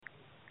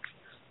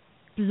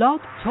Blog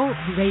Talk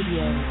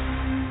Radio.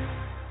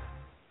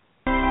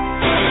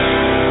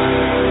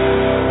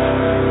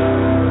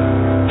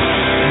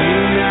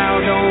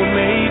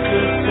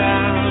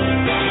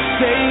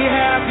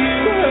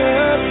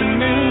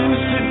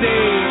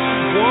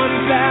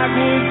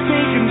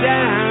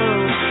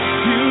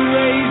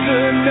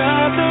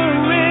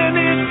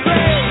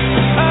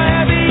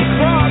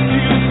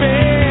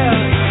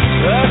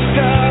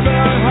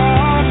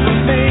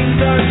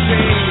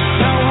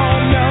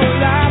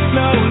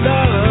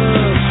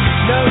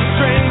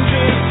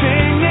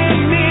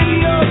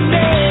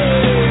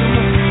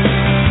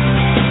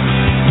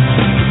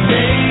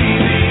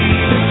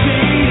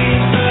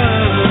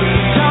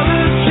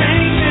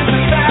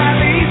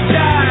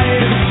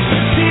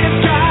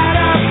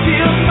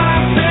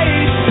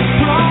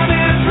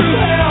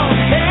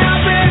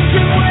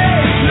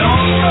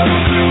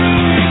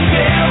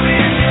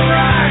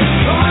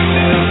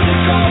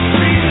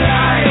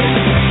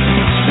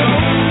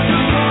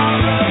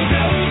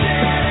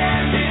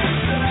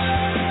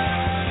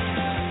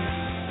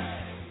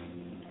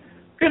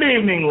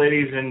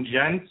 Ladies and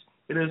gents,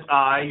 it is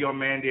I, your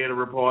mandated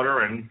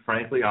reporter, and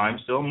frankly, I'm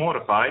still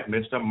mortified,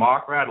 Mr.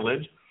 Mark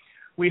Radulich.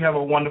 We have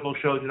a wonderful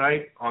show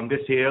tonight on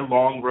this here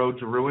Long Road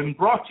to Ruin,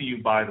 brought to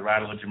you by the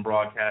Radulich and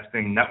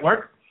Broadcasting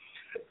Network.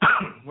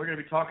 We're going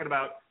to be talking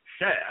about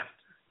Shaft.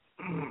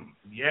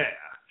 Yeah,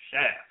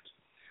 Shaft.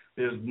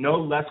 There's no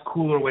less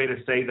cooler way to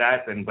say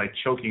that than by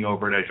choking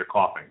over it as you're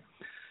coughing.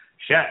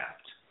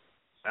 Shaft.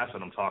 That's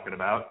what I'm talking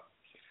about.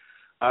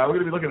 We're going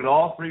to be looking at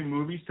all three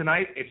movies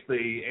tonight. It's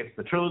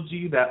the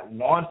trilogy that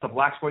launched the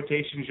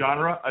blaxploitation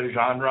genre, a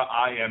genre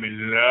I am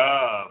in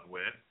love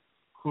with.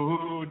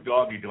 Ooh,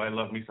 doggy, do I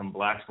love me some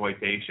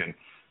blaxploitation.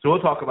 So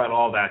we'll talk about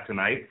all that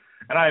tonight.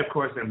 And I, of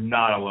course, am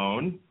not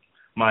alone.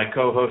 My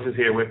co-host is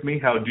here with me.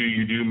 How do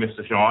you do,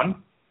 Mr.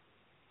 Sean?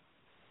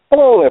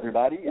 Hello,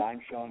 everybody.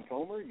 I'm Sean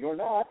Comer. You're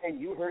not,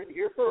 and you heard it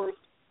here first.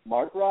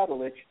 Mark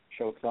Radulich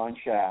chokes on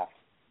Shaft.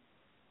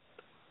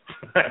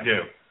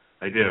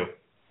 I do.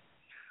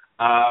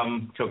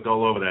 Choked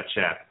all over that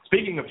shaft.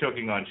 Speaking of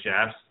choking on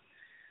shafts,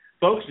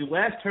 folks, you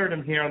last heard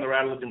him here on the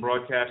Radulich and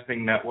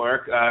Broadcasting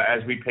Network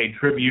as we paid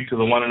tribute to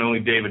the one and only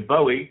David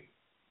Bowie.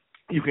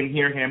 You can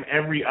hear him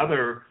every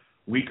other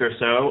week or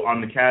so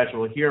on the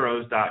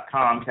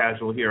CasualHeroes.com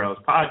Casual Heroes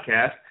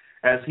podcast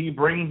as he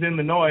brings in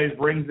the noise,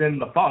 brings in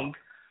the funk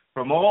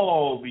from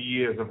all the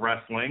years of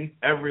wrestling,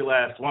 every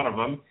last one of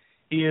them.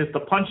 He is the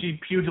punchy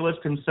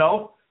pugilist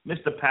himself,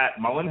 Mr. Pat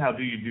Mullen. How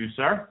do you do,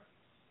 sir?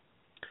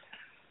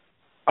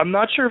 I'm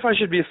not sure if I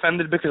should be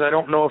offended because I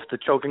don't know if the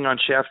choking on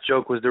Shaft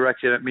joke was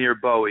directed at me or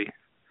Bowie.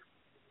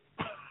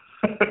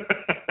 I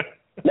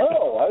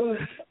was.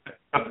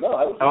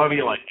 However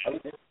you like.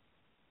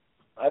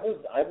 I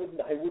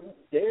wouldn't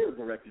dare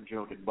direct a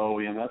joke at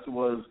Bowie unless it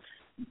was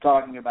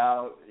talking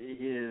about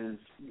his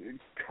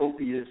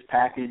copious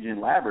package in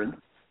Labyrinth.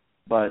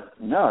 But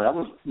no, that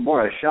was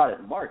more a shot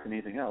at Mark than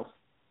anything else.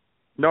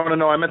 No.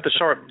 I meant the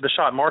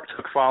shot Mark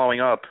took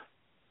following up.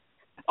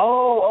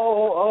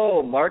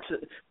 Mark's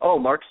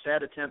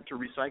sad attempt to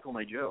recycle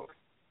my joke.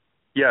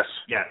 Yes.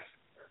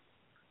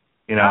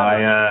 You know,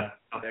 I'm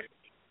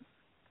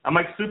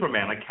like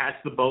Superman. I catch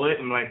the bullet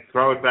and like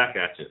throw it back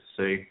at you.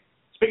 See,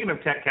 speaking of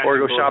catching or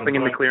go shopping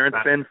in the clearance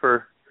bin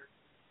for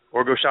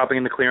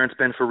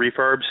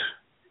refurbs.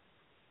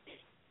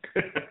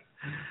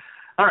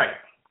 All right.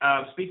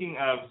 Speaking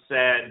of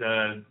sad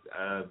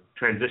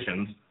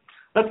transitions,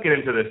 let's get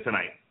into this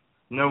tonight.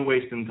 No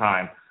wasting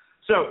time.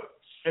 So.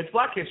 It's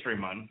Black History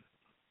Month,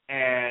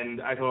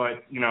 and I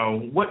thought, you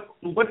know, what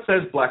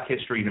says Black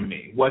history to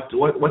me? What's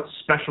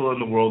special in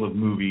the world of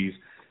movies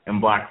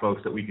and black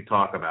folks that we could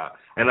talk about?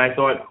 And I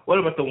thought, what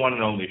about the one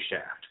and only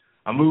Shaft,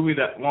 a movie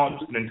that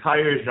launched an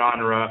entire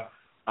genre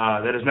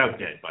that is now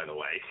dead, by the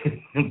way,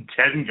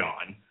 dead and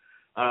gone,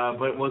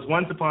 but was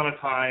once upon a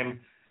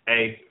time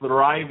a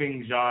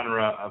thriving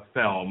genre of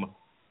film,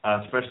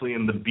 especially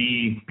in the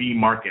B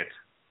market.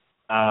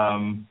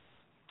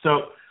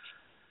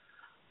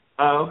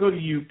 I'll go to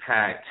you,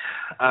 Pat.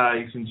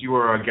 Since you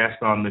were our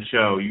guest on the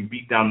show, you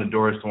beat down the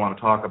doors to want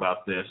to talk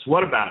about this.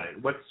 What about it?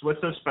 What's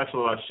so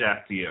special about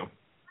Shaft to you?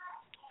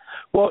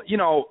 Well, you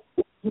know,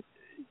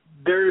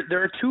 there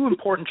are two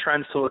important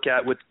trends to look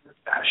at with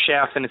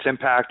Shaft and its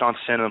impact on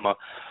cinema.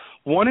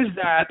 One is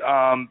that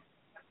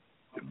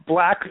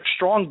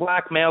strong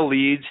black male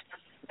leads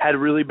had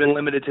really been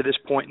limited to this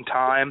point in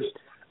time,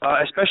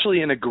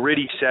 especially in a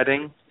gritty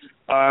setting.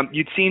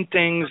 You'd seen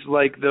things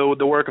like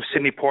the work of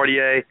Sidney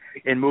Poitier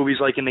in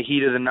movies like In the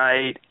Heat of the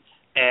Night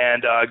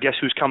and Guess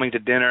Who's Coming to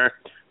Dinner,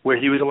 where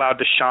he was allowed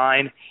to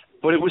shine.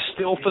 But it was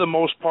still, for the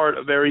most part,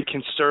 a very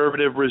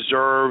conservative,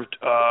 reserved,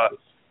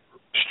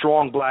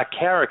 strong black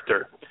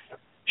character.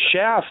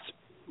 Shaft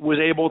was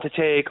able to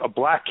take a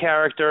black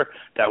character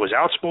that was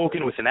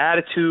outspoken with an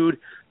attitude,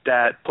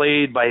 that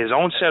played by his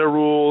own set of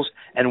rules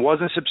and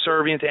wasn't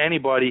subservient to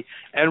anybody,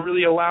 and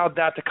really allowed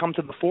that to come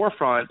to the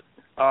forefront.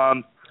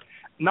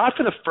 Not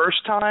for the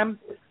first time,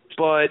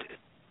 but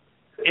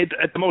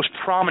at the most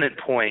prominent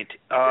point,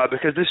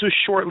 because this was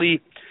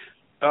shortly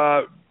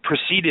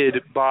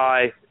preceded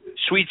by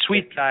Sweet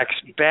Sweetback's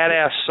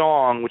badass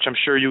song, which I'm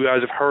sure you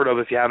guys have heard of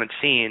if you haven't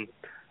seen,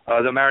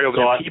 the Mario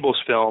Van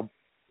Peebles film.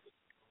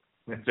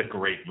 It's a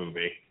great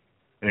movie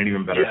and an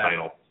even better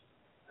title.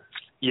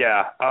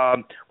 Yeah,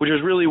 which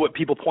was really what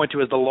people point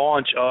to as the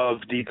launch of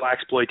the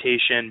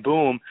blaxploitation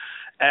boom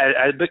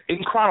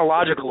in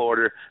chronological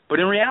order. But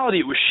in reality,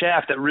 it was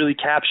Shaft that really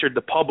captured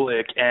the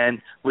public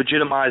and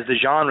legitimized the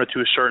genre to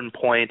a certain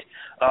point.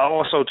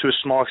 Also, to a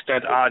small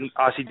extent,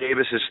 Ossie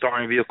Davis's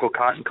starring vehicle,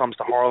 Cotton Comes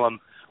to Harlem,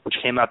 which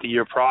came out the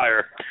year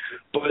prior.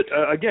 But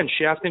again,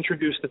 Shaft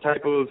introduced the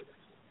type of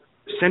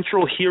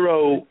central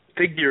hero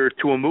figure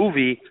to a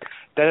movie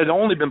that had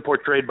only been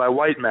portrayed by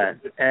white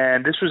men.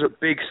 And this was a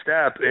big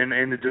step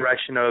in the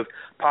direction of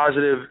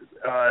positive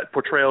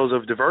portrayals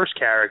of diverse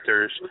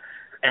characters.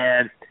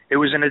 And it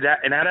was an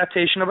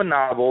adaptation of a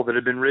novel that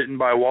had been written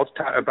by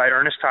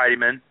Ernest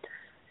Tidyman,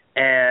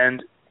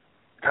 and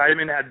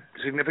Tidyman had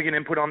significant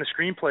input on the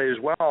screenplay as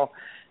well.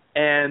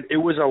 And it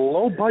was a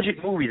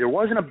low-budget movie. There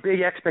wasn't a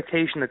big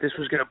expectation that this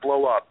was going to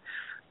blow up.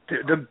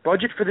 The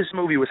budget for this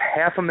movie was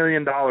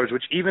 $500,000,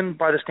 which even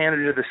by the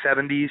standards of the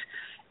 70s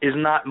is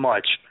not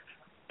much.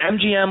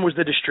 MGM was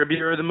the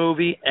distributor of the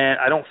movie, and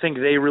I don't think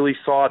they really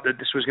thought that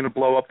this was going to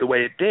blow up the way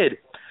it did.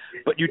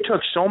 But you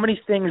took so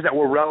many things that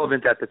were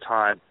relevant at the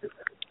time,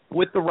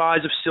 with the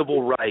rise of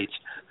civil rights,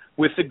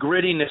 with the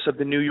grittiness of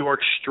the New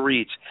York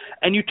streets,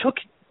 and you took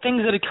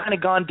things that had kind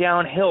of gone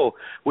downhill,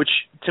 which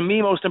to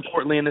me most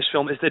importantly in this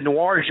film is the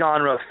noir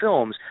genre of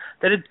films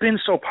that had been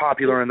so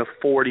popular in the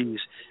 40s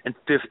and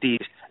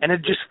 50s and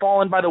had just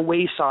fallen by the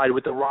wayside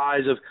with the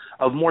rise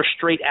of more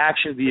straight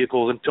action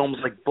vehicles in films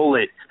like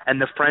Bullet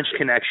and The French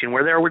Connection,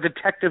 where there were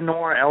detective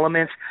noir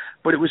elements,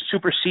 but it was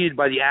superseded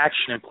by the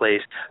action in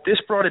place. This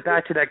brought it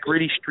back to that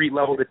gritty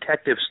street-level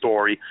detective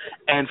story,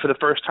 and for the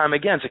first time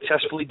again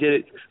successfully did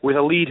it with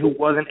a lead who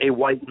wasn't a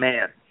white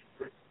man.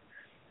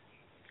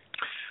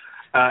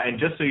 And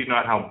just so you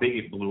know how big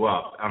it blew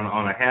up,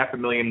 on a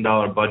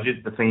 $500,000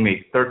 budget, the thing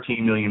made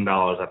 $13 million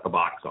at the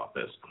box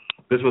office.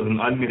 This was an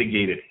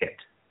unmitigated hit.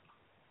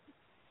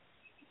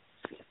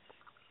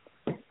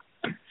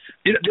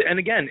 And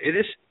again, it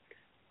is.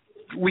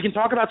 We can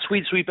talk about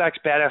Sweet Sweetback's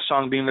badass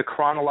song being the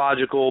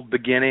chronological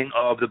beginning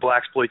of the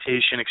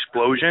blaxploitation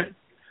explosion,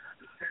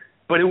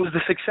 but it was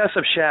the success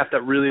of Shaft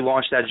that really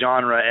launched that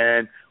genre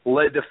and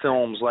led to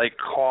films like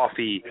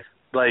Coffee,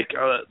 like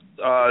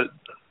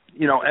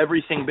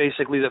everything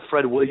basically that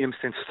Fred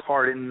Williamson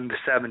started in the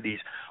 70s,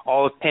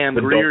 all of Pam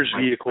Grier's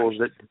vehicles,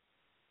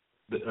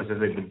 the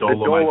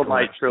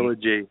Dolomite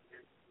trilogy.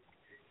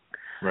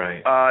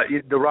 Right.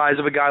 The rise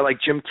of a guy like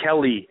Jim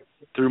Kelly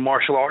through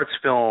martial arts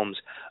films.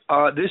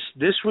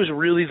 This was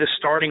really the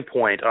starting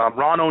point.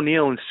 Ron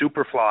O'Neal and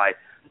Superfly.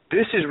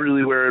 This is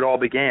really where it all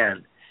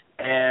began.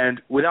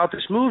 And without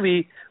this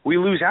movie, we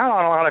lose out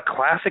on a lot of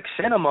classic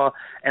cinema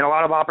and a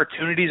lot of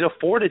opportunities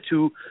afforded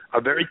to a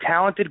very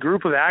talented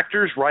group of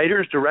actors,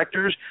 writers,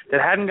 directors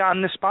that hadn't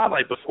gotten the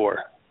spotlight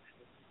before.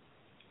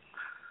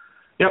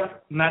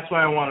 Yep, and that's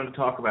why I wanted to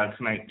talk about it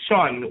tonight.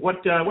 Sean,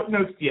 what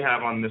notes do you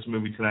have on this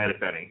movie tonight,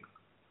 if any?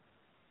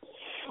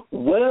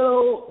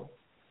 Well,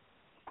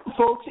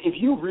 folks, if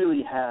you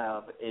really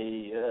have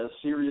a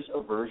serious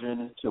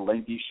aversion to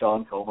lengthy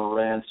Sean Comer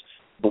rants,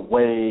 the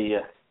way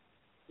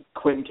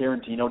Quentin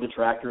Tarantino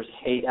detractors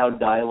hate how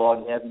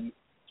dialogue-heavy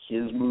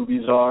his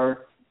movies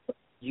are,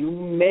 you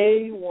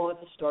may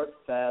want to start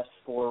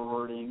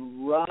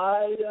fast-forwarding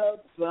right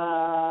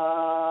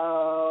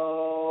about,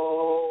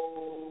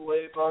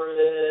 wait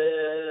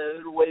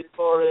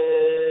for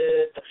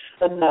it,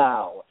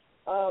 now,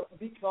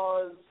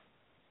 because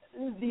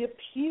the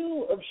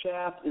appeal of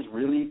Shaft is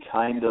really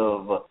kind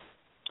of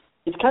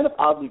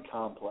oddly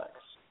complex,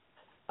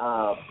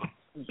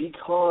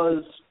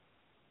 because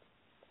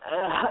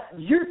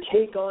your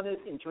take on it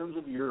in terms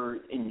of your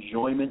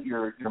enjoyment,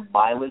 your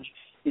mileage,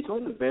 is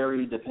going to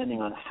vary depending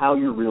on how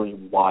you're really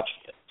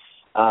watching it.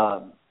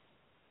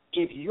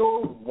 If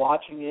you're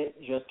watching it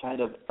just kind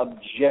of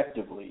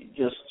objectively,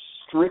 just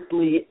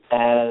strictly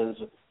as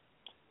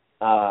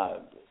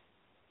a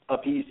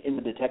piece in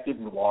the detective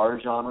noir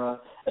genre,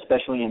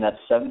 especially in that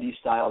 70s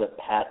style that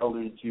Pat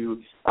alluded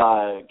to,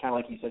 kind of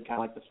like he said, kind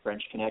of like the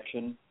French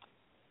Connection,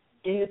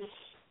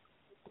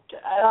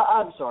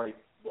 I'm sorry,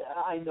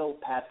 I know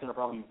Pat's going to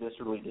probably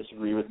viscerally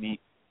disagree with me.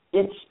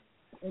 It's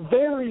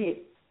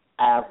very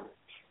average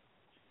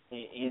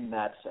in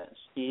that sense,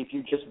 if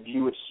you just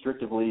view it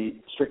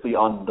strictly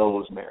on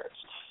those merits.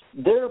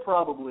 There are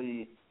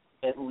probably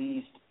at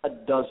least a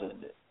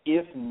dozen,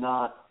 if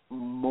not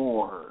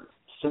more,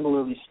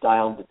 similarly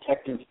styled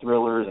detective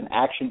thrillers and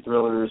action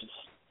thrillers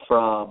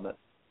from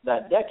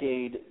that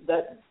decade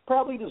that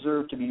probably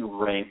deserve to be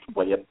ranked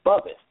way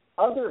above it.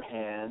 Other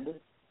hand,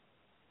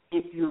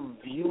 if you're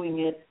viewing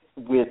it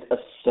with a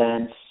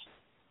sense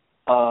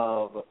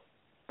of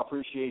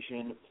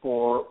appreciation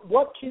for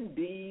what can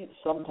be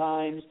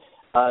sometimes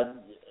a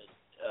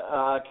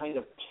kind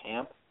of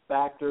camp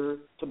factor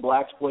to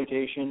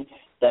blaxploitation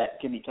that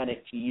can be kind of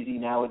easy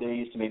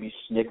nowadays to maybe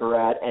snicker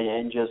at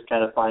and just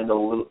kind of find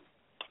a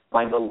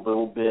find a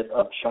little bit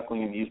of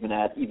chuckling amusement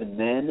at even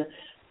then,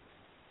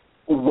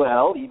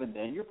 well, even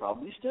then you're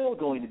probably still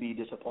going to be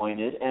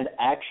disappointed. And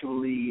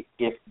actually,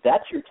 if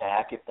that's your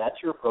tack, if that's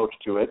your approach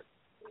to it,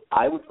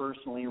 I would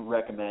personally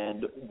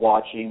recommend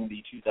watching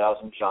the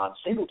 2000 John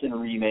Singleton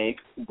remake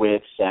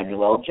with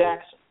Samuel L.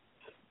 Jackson,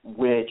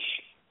 which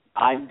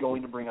I'm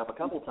going to bring up a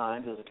couple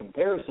times as a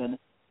comparison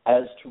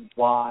as to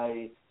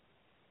why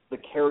the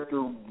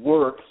character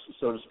works,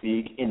 so to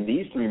speak, in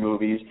these three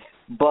movies,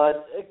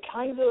 but it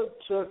kind of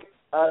took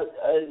a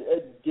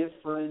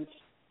different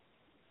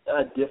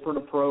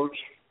approach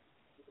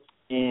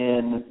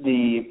in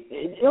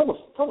it's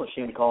almost a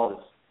shame to call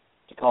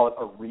it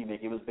a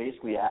remake. It was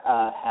basically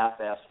a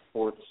half-assed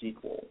fourth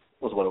sequel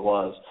was what it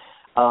was.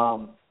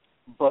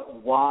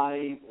 But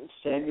why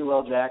Samuel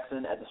L.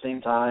 Jackson at the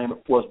same time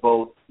was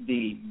both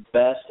the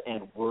best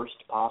and worst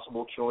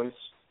possible choice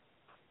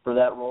for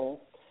that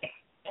role.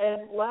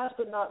 And last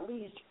but not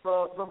least,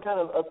 from kind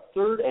of a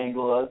third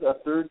angle, a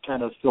third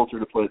kind of filter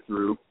to put it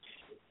through,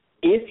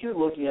 if you're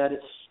looking at it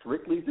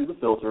strictly through the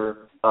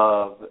filter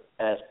of,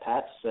 as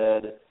Pat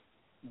said,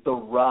 the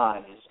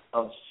rise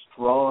of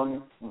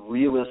strong,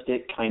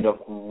 realistic, kind of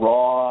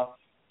raw,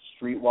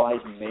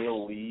 streetwise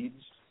male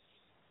leads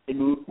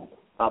in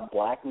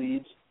black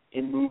leads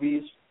in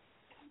movies,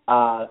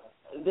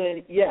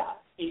 then yeah,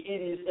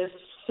 it is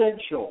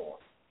essential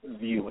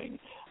viewing.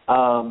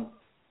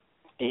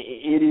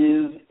 It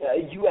is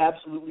you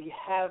absolutely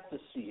have to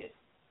see it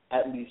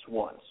at least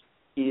once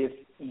if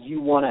you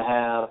want to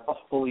have a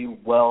fully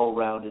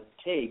well-rounded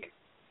take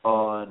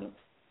on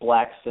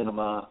black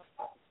cinema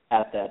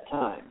at that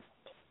time.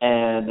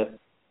 And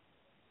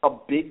a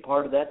big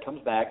part of that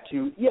comes back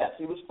to, yes,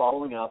 it was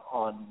following up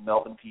on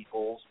Melvin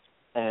Peoples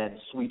and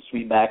Sweet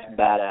Sweetback's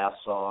Badass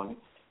song,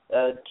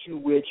 to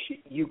which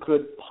you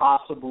could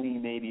possibly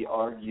maybe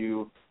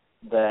argue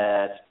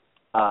that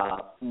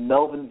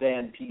Melvin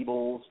Van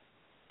Peebles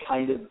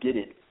kind of did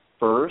it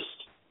first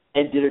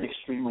and did it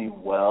extremely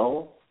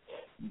well,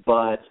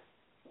 but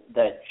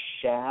that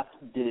Shaft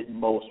did it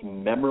most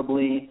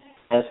memorably,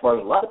 as far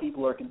as a lot of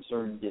people are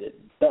concerned, did it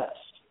best,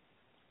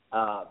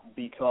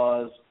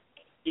 because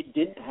it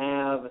didn't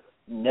have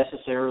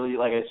necessarily,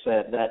 like I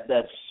said,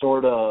 that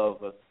sort of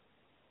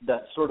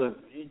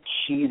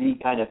cheesy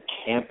kind of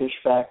campish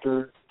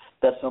factor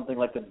that something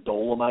like the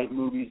Dolomite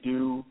movies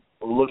do.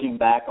 Looking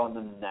back on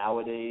them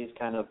nowadays,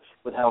 kind of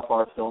with how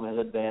far film has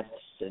advanced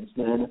since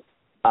then,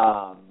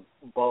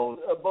 both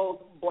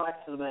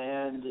black cinema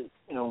and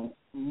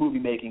movie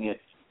making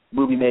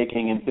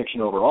and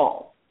fiction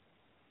overall.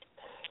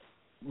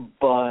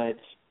 But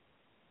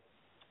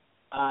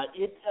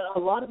a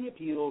lot of the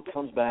appeal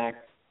comes back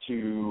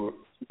to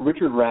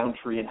Richard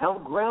Roundtree and how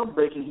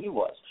groundbreaking he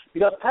was.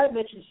 Because Pat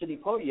mentioned Sidney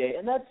Poitier,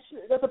 and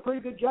that's a pretty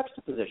good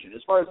juxtaposition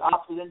as far as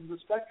opposite ends of the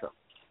spectrum.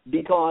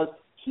 Because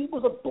he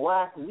was a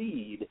black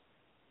lead,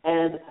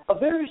 and a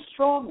very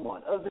strong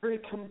one, a very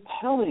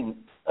compelling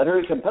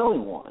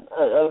one,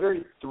 a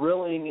very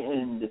thrilling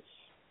and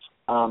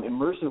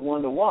immersive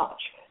one to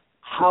watch.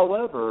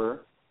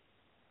 However,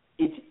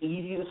 it's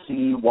easy to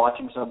see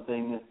watching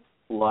something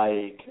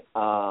like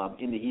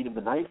In the Heat of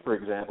the Night, for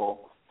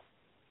example,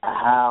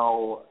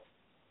 how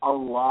a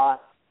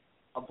lot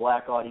of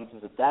black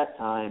audiences at that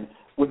time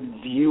would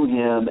view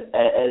him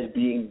as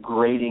being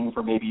grating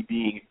for maybe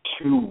being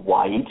too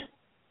white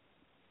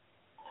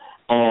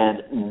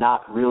and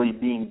not really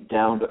being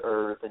down to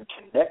earth and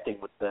connecting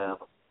with them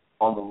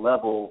on the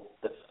level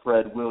that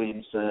Fred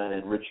Williamson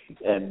and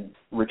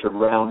Richard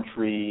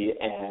Roundtree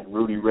and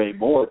Rudy Ray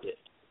Moore did.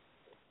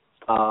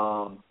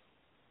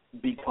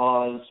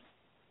 Because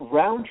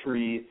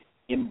Roundtree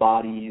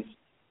embodies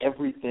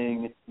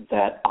everything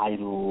that I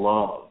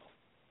love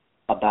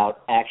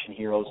about action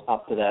heroes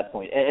up to that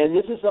point. And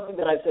this is something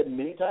that I've said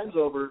many times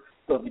over,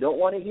 so if you don't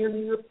want to hear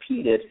me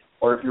repeat it,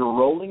 or if you're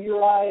rolling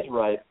your eyes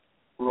right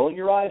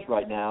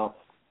now,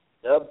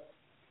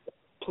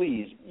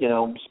 please,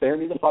 spare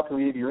me the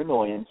fuckery of your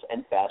annoyance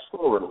and fast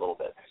forward a little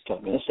bit. So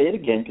I'm going to say it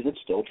again because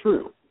it's still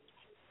true.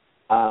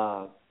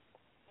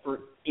 For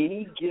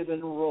any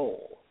given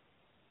role,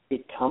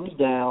 it comes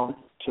down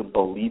to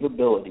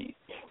believability.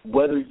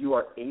 Whether you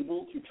are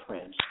able to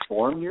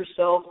transform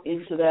yourself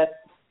into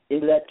that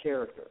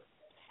character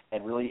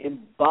and really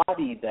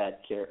embody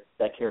that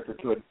character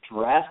to a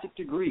drastic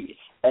degree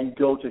and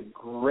go to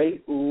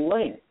great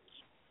lengths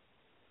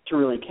to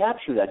really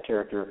capture that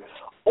character,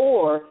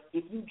 or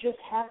if you just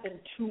happen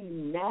to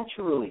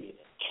naturally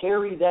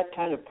carry that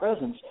kind of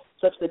presence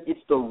such that it's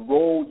the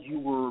role you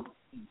were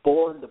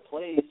born to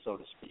play, so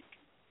to speak.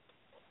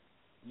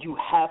 You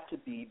have to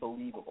be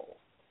believable.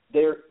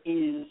 There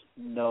is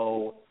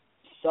no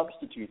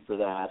substitute for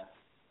that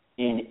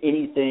in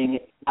anything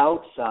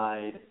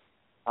outside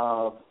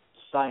of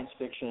science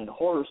fiction and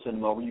horror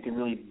cinema where you can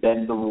really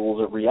bend the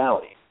rules of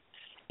reality.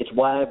 It's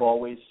why I've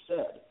always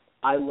said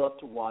I love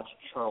to watch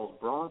Charles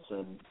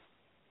Bronson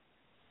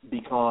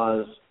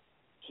because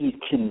he's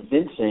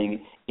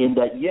convincing in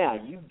that, yeah,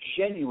 you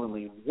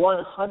genuinely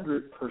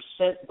 100%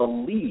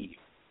 believe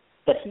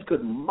that he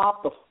could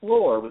mop the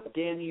floor with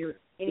damn near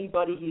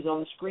anybody he's on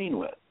the screen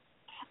with.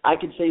 I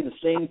could say the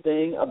same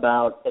thing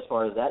about, as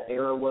far as that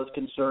era was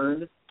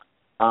concerned,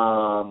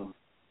 Sean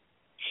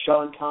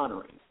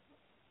Connery,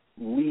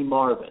 Lee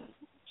Marvin,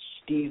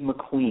 Steve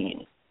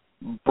McQueen,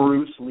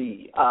 Bruce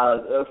Lee,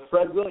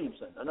 Fred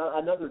Williamson,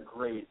 another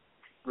great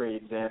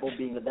example,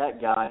 being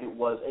that guy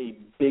was a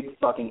big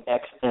fucking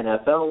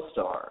ex-NFL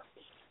star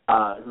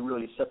who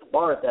really set the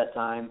bar at that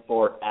time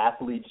for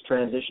athletes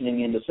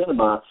transitioning into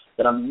cinema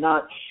that I'm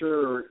not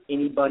sure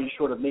anybody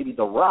short of maybe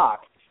The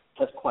Rock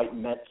has quite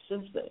met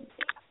since then.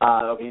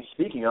 Okay,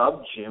 speaking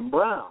of, Jim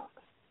Brown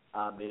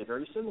made a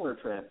very similar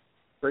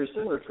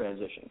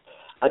transition.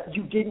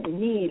 You didn't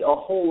need a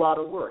whole lot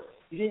of work.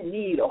 You didn't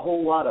need a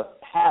whole lot of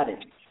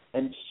padding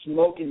and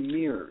smoke and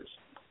mirrors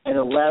and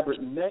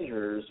elaborate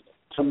measures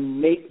to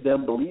make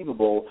them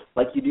believable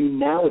like you do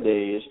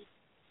nowadays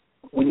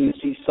when you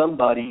see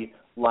somebody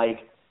like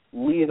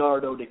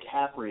Leonardo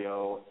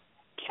DiCaprio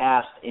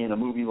cast in a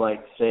movie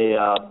like, say,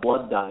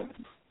 Blood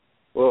Diamond,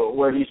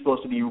 where he's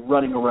supposed to be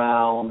running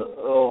around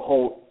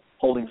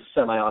holding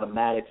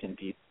semi-automatics in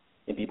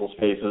people's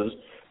faces,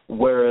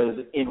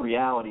 whereas in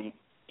reality,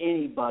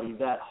 anybody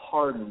that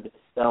hardened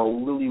that a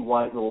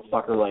lily-white little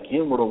fucker like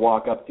him were to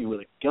walk up to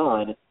with a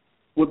gun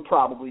would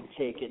probably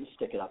take it and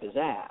stick it up his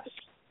ass.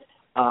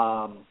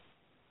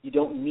 You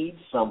don't need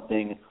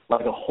something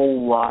like a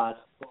whole lot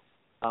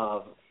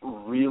of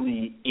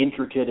really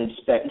intricate and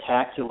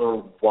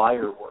spectacular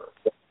wire work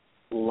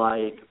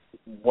like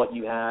what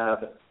you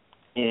have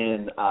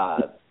in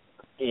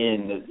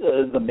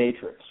The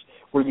Matrix,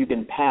 where you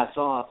can pass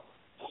off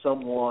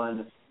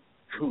someone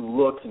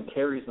who looks and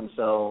carries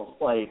themselves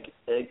like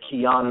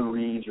Keanu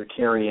Reeves or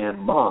Carrie-Anne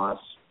Moss,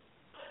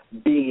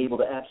 being able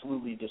to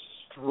absolutely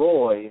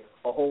destroy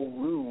a whole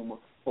room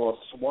full of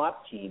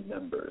SWAT team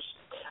members.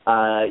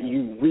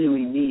 You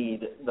really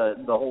need the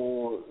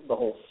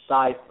whole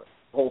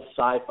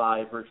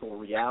sci-fi virtual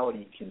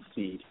reality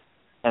conceit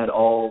and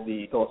all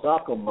the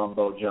philosophical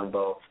mumbo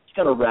jumbo to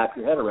kind of wrap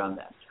your head around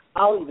that.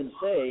 I'll even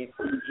say,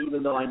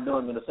 even though I know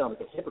I'm going to sound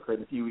like a hypocrite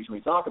in a few weeks when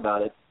we talk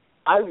about it,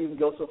 I would even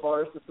go so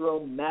far as to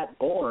throw Matt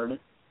Bourne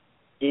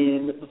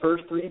in the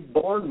first 3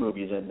 Bourne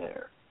movies in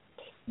there,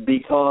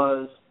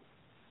 because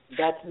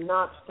that's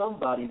not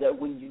somebody that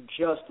when you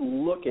just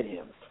look at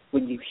him,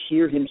 when you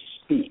hear him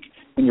speak,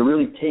 when you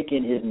really take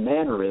in his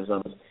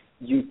mannerisms,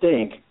 you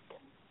think,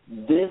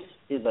 this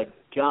is a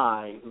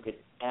guy who could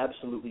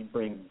absolutely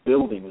bring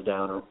buildings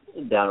down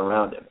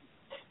around him.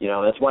 You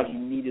know, that's why he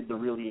needed the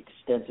really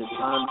extensive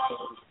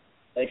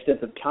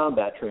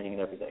combat training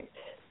and everything.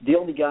 The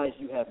only guys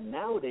you have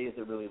nowadays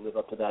that really live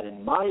up to that,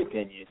 in my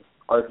opinion,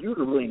 are, if you were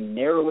to really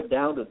narrow it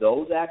down to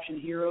those action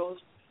heroes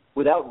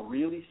without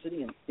really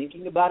sitting and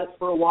thinking about it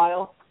for a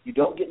while, you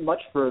don't get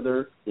much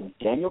further than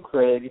Daniel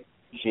Craig,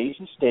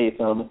 Jason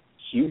Statham,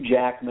 Hugh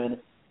Jackman,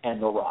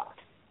 and The Rock.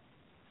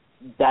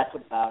 That's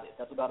about it.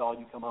 That's about all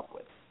you come up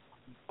with.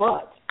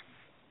 But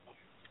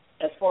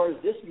as far as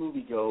this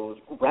movie goes,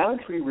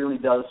 Roundtree really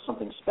does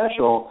something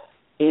special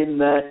in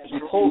that he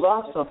pulls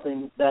off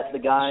something that the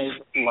guys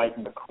like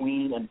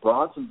McQueen and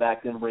Bronson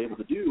back then were able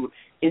to do,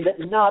 in that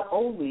not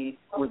only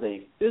were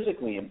they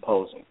physically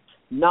imposing,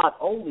 not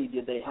only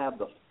did they have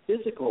the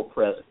physical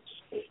presence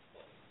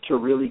to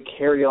really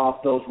carry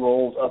off those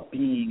roles of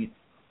being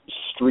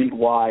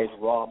streetwise,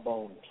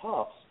 raw-boned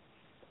toughs,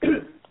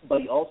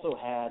 but he also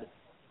had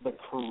the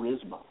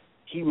charisma.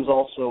 He was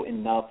also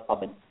enough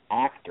of an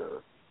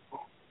actor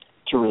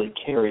to really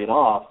carry it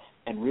off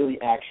and really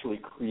actually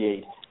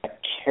create a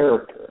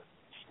character,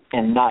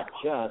 and not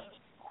just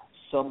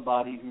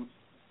somebody who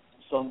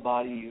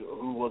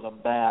was a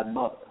bad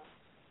mother.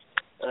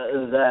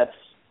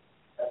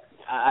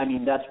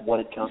 That's what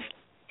it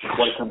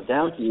comes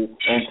down to,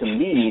 and to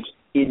me,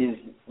 it is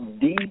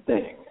the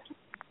thing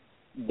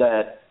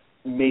that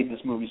made this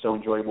movie so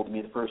enjoyable to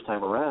me the first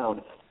time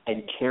around,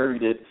 and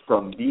carried it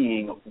from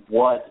being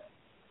what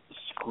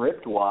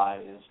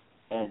script-wise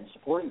and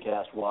supporting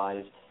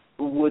cast-wise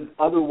would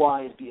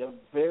otherwise be a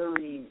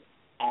very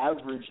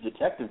average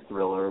detective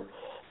thriller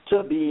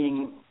to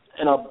being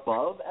an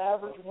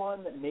above-average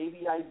one that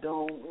maybe I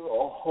don't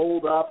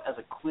hold up as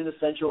a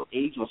quintessential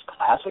ageless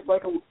classic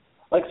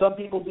like some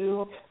people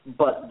do,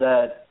 but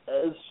that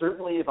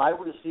certainly if I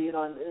were to see it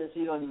on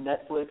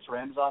Netflix or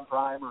Amazon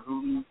Prime or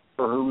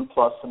Hulu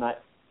Plus tonight,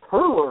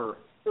 Hulu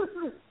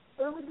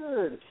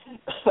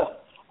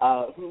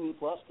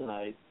Plus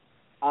tonight,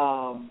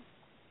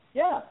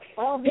 yeah,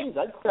 by all means,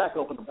 I'd crack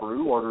open a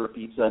brew, order a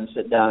pizza, and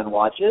sit down and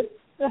watch it.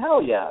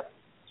 Hell yeah.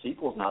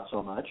 Sequels, not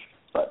so much,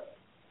 but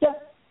yeah,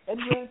 and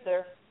you're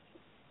there.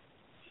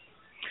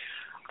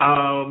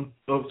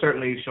 Well,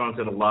 certainly Sean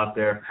said a lot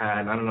there,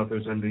 Pat. I don't know if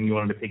there's anything you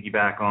wanted to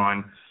piggyback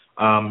on,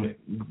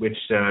 which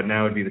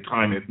now would be the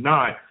time. If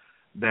not,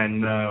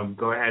 then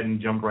go ahead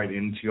and jump right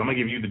into. I'm going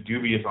to give you the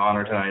dubious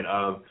honor tonight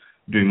of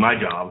doing my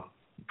job,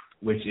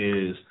 which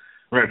is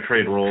we're going to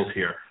trade roles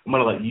here. I'm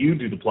going to let you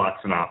do the plot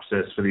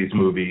synopsis for these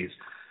movies,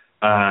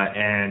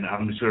 and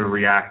I'm just going to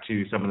react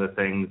to some of the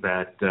things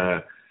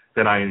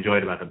that I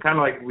enjoyed about them. Kind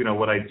of like,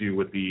 what I do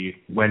with the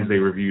Wednesday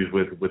reviews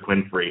with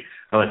Winfrey.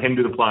 I let him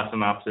do the plot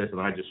synopsis, and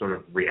I just sort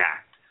of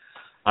react.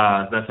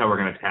 That's how we're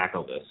going to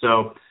tackle this.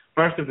 So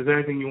first, if there's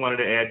anything you wanted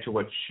to add to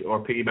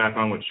or piggyback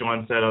on what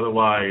Sean said,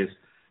 otherwise,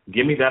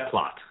 give me that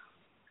plot.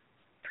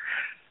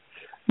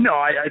 No,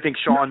 I think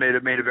Sean made a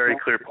very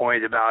clear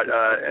point about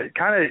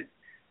kind of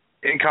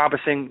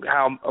encompassing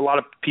how a lot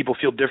of people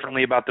feel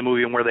differently about the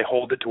movie and where they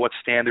hold it to what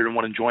standard and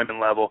what enjoyment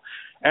level.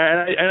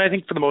 And I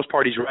think for the most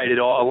part he's right.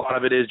 A lot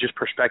of it is just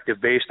perspective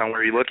based on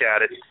where you look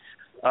at it.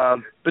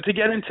 But to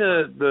get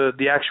into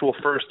the actual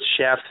first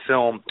Shaft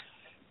film,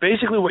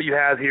 basically what you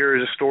have here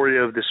is a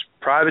story of this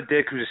private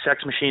dick who's a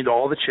sex machine to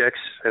all the chicks,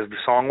 as the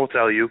song will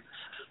tell you,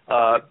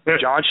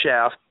 John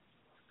Shaft,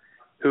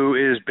 who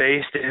is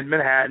based in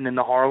Manhattan, in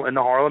the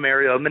Harlem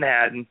area of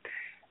Manhattan,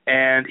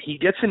 and he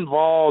gets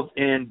involved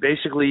in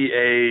basically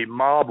a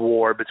mob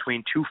war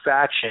between two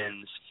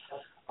factions,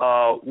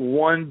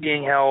 one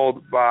being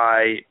held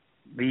by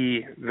the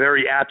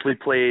very aptly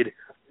played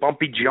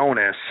Bumpy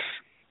Jonas,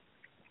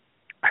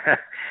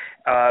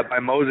 by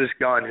Moses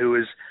Gunn, who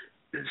is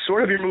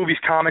sort of your movie's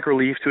comic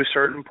relief to a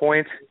certain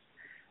point.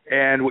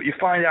 And what you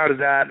find out is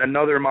that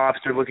another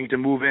mobster looking to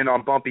move in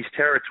on Bumpy's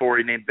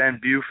territory named Ben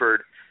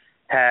Buford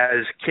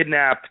has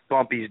kidnapped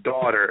Bumpy's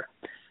daughter.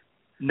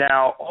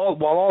 Now,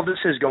 while all this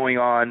is going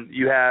on,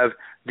 you have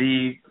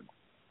the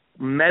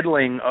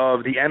meddling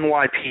of the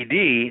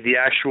NYPD, the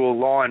actual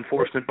law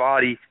enforcement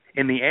body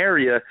in the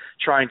area,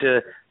 trying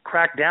to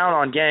crack down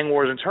on gang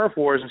wars and turf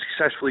wars and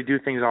successfully do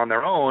things on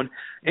their own,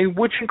 and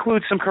which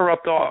includes some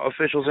corrupt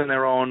officials in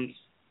their own,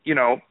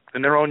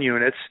 in their own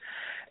units.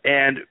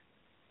 And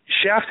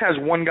Shaft has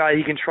one guy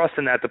he can trust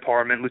in that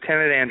department,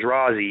 Lieutenant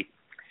Andrazi.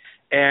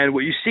 And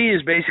what you see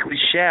is basically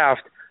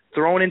Shaft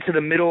thrown into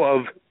the middle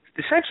of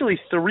essentially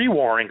three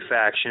warring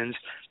factions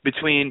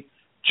between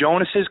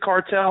Jonas's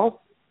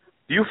cartel,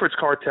 Buford's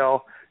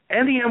cartel,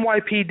 and the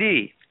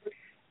NYPD.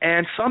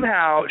 And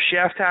somehow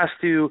Shaft has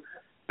to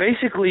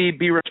basically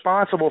be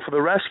responsible for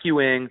the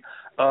rescuing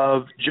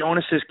of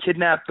Jonas's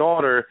kidnapped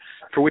daughter,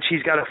 for which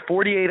he's got a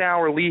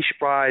 48-hour leash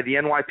by the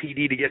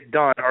NYPD to get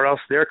done, or else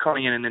they're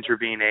coming in and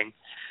intervening.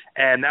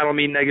 And that'll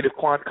mean negative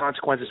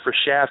consequences for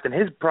Shaft and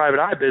his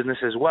private eye business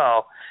as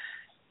well.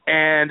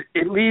 And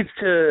it leads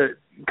to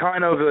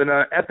kind of an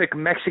epic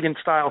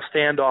Mexican-style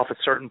standoff at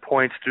certain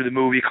points through the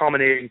movie,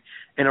 culminating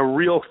in a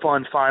real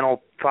fun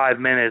final 5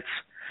 minutes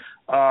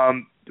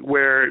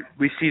where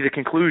we see the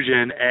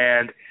conclusion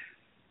and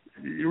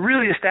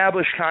really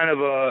establish kind of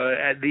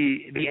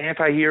the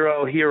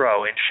anti-hero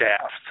hero in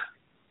Shaft.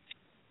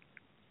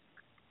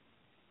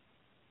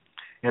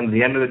 And at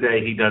the end of the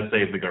day, he does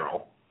save the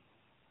girl.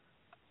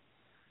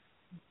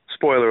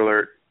 Spoiler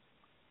alert.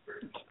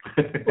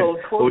 Well,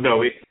 oh,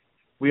 no,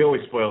 we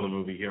always spoil the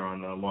movie here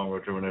on Long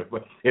Road to Ruin.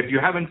 But if you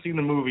haven't seen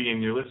the movie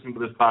and you're listening to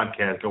this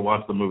podcast, go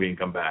watch the movie and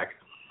come back.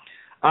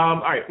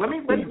 All right,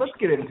 let's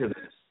get into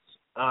this.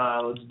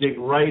 Let's dig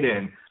right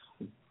in.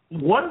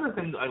 One of the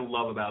things I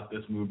love about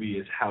this movie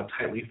is how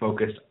tightly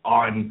focused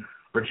on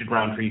Richard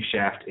Roundtree's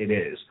Shaft it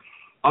is.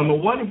 On the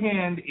one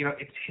hand,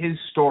 it's his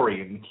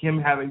story and him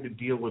having to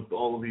deal with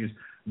all of these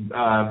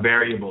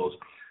variables.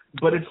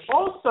 But it's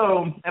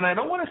also, and I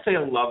don't want to say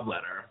a love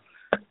letter,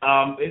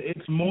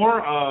 it's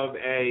more of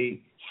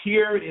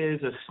here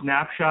is a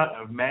snapshot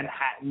of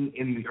Manhattan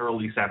in the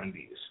early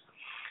 70s.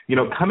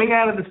 Coming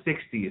out of the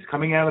 60s,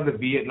 coming out of the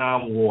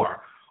Vietnam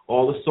War,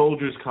 all the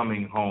soldiers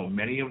coming home,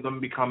 many of them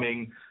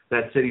becoming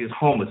that city is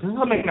homeless. This is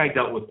something I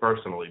dealt with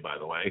personally, by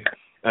the way.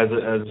 As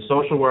a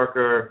social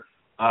worker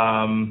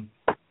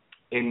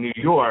in New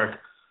York,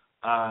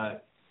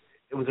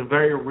 it was a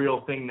very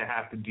real thing to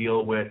have to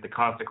deal with the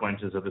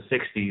consequences of the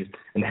 60s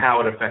and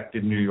how it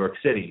affected New York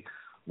City,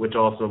 which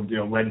also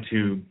led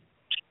to,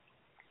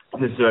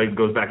 this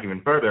goes back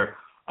even further,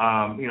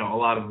 a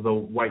lot of the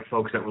white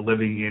folks that were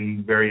living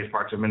in various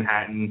parts of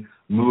Manhattan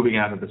moving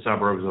out of the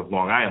suburbs of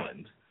Long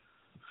Island.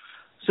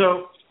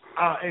 So,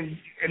 in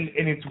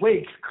its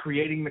wake,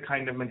 creating the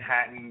kind of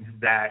Manhattan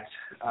that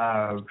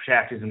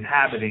Shaft is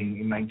inhabiting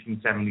in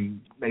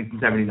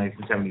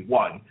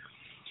 1971.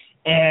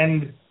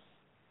 And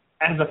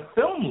as a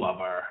film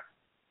lover,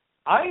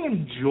 I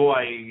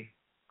enjoy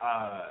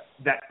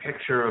that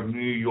picture of New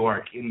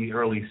York in the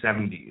early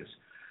 70s.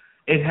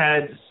 It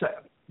had,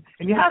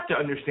 and you have to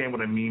understand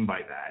what I mean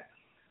by that,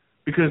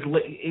 because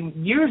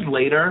years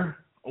later,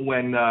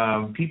 when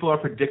people are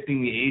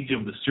predicting the age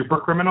of the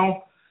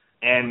supercriminal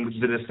and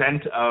the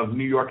descent of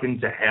New York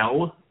into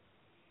hell,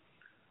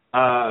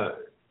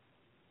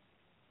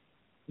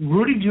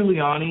 Rudy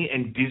Giuliani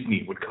and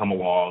Disney would come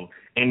along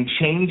and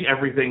change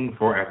everything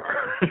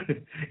forever.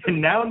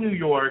 And now New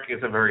York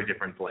is a very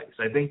different place.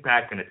 I think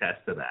Pat can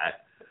attest to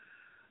that.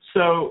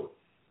 So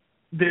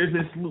there's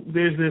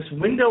this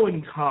window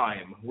in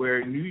time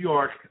where New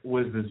York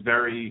was the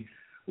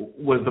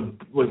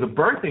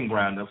birthing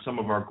ground of some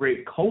of our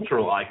great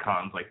cultural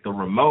icons like the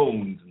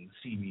Ramones and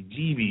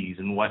CBGBs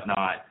and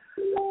whatnot.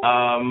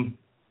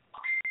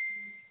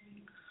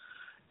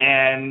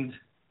 And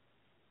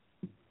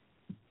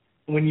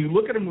when you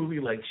look at a movie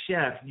like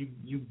Chef,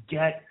 you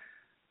get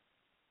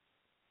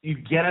you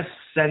get a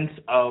sense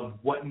of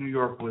what New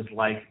York was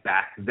like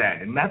back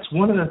then. And that's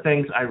one of the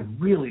things I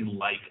really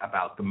like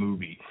about the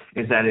movie,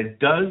 is that it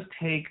does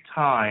take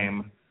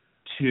time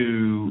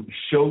to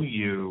show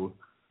you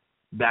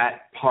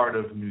that part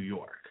of New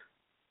York.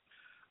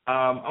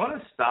 I want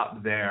to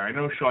stop there. I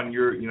know, Sean,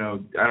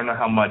 I don't know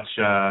how much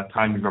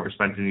time you've ever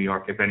spent in New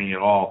York, if any at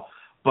all,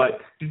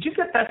 but did you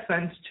get that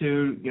sense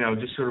too,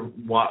 just sort of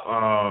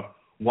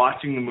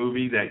watching the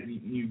movie, that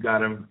you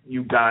got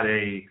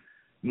a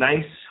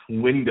nice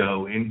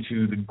window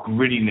into the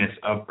grittiness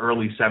of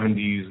early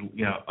 70s,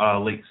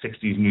 late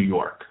 60s New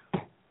York?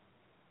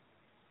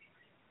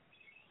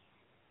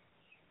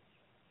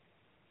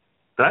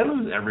 Did I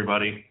lose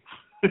everybody?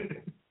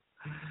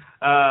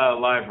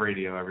 Live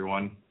radio,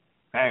 everyone.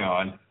 Hang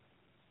on.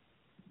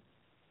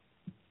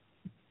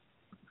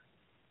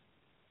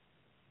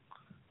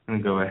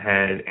 I'm going to go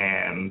ahead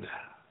and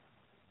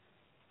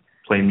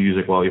play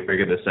music while you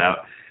figure this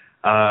out.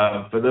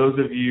 For those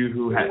of you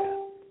who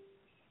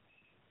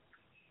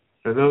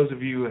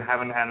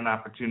haven't had an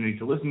opportunity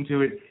to listen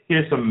to it,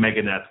 here's some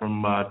Megadeth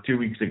from 2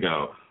 weeks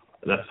ago.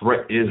 The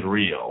Threat is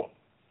Real.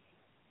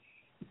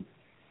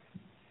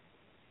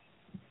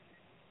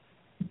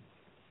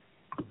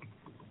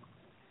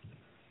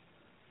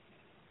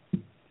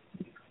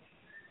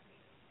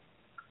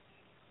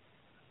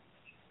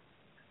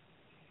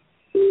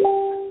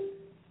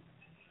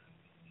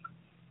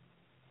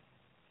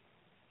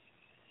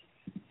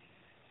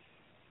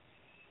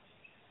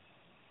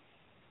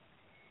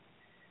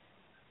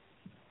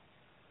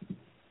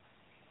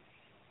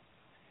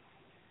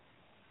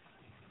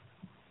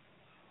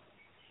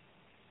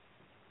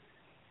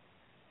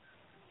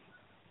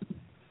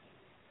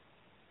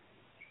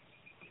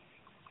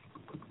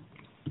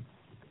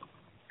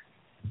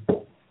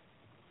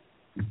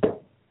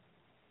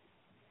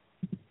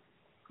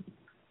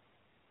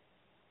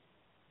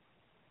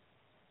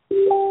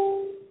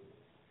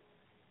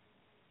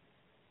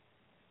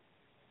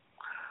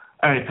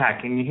 All right,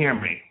 Pat, can you hear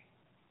me?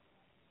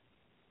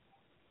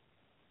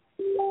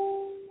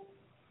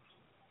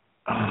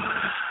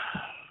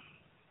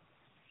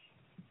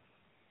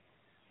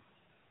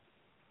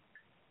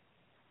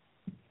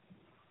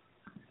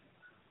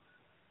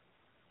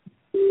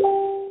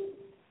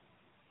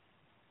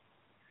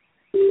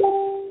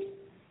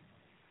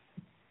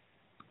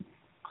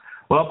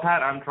 Well,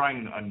 Pat, I'm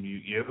trying to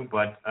unmute you,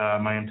 but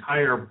my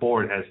entire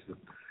board has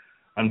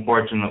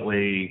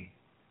unfortunately...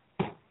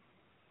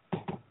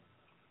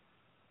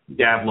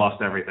 Yeah, I've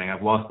lost everything.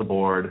 I've lost the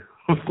board.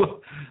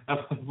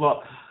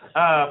 Blog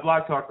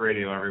Talk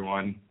Radio,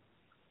 everyone.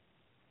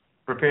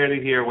 Prepare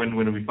to hear when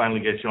we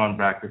finally get Sean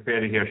back. Prepare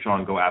to hear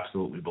Sean go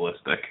absolutely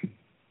ballistic.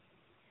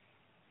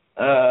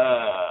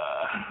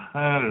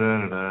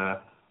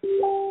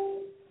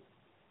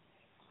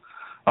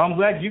 I'm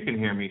glad you can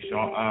hear me,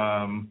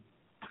 Sean.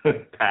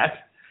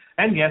 Pat.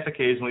 And yes,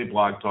 occasionally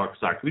Blog Talk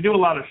sucks. We do a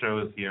lot of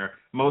shows here.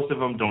 Most of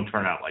them don't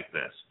turn out like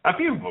this. A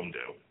few of them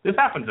do. This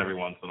happens every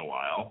once in a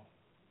while.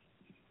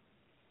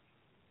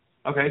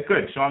 Okay,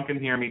 good. Sean can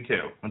hear me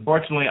too.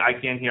 Unfortunately, I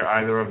can't hear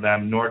either of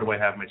them, nor do I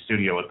have my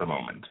studio at the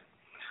moment.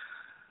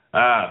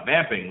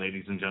 Vamping,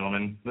 ladies and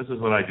gentlemen. This is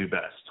what I do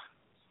best.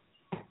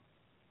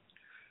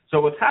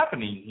 So what's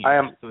happening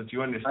here, so that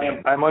you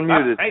understand... I'm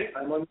unmuted. Hey,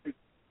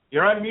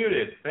 you're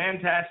unmuted.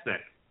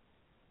 Fantastic.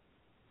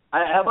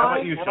 How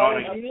about you,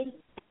 Sean?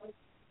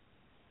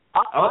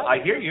 I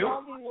hear you.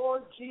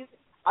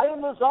 I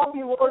am the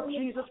zombie Lord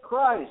Jesus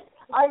Christ.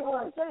 I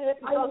will say it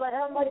because I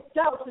have my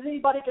doubts that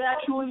anybody can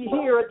actually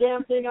hear a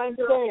damn thing I'm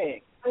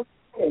saying.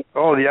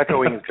 Oh, the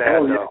echoing is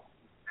bad, though.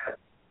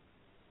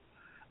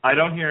 I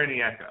don't hear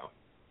any echo.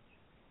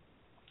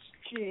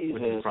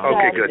 Jesus.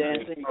 Okay, good.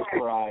 Dancing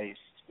Christ.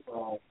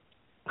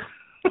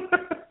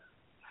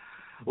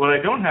 What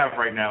I don't have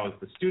right now is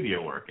the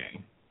studio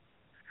working.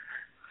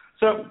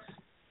 So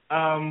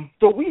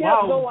we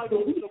have no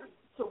idea.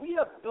 So we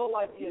have no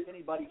idea if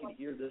anybody can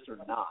hear this or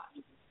not.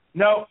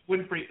 No,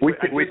 Winfrey. I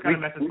just got a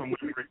message from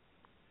Winfrey.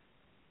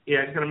 Yeah,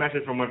 I just got a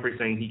message from Winfrey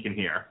saying he can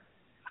hear.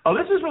 Oh,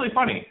 this is really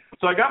funny.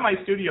 So I got my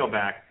studio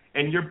back,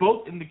 and you're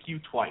both in the queue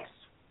twice.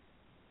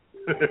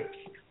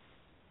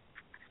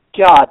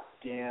 God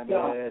damn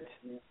it.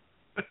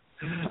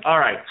 All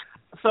right.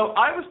 So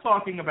I was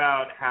talking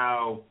about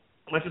how...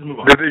 Let's just move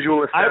on. The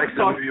visual aesthetics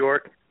of New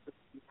York?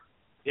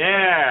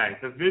 Yeah,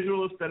 the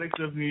visual aesthetics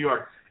of New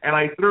York. And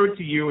I threw it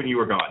to you, and you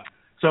were gone.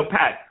 So,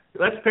 Pat,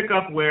 let's pick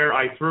up where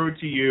I threw it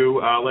to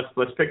you.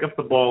 Let's pick up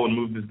the ball and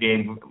move this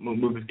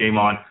game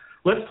on.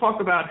 Let's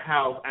talk about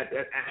how,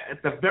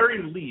 at the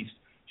very least,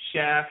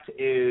 Shaft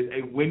is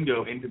a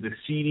window into the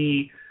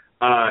seedy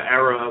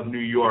era of New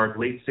York,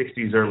 late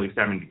 60s, early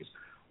 70s,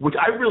 which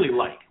I really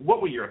like.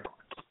 What were your thoughts?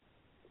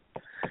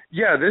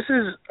 Yeah, this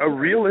is a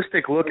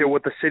realistic look at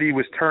what the city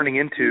was turning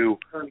into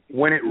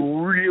when it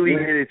really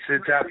hit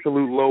its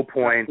absolute low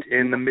point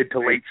in the mid to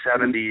late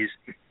 70s.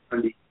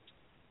 And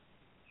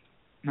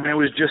it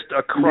was just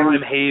a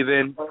crime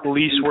haven.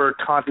 Police were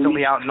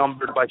constantly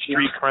outnumbered by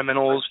street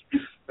criminals.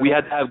 We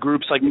had to have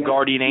groups like the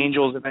Guardian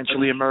Angels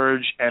eventually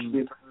emerge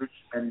and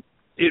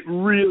it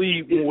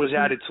really was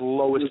at its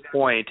lowest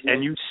point,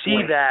 and you see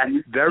that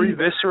very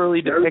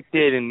viscerally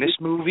depicted in this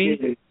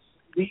movie.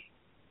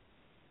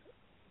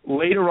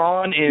 Later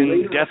on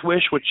in Death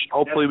Wish, which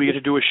hopefully we get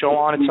to do a show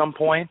on at some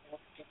point.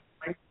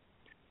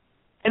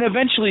 And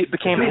eventually it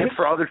became a hit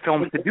for other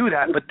films to do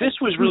that, but this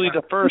was really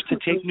the first to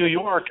take New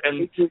York,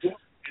 and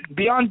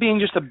beyond being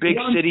just a big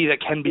city that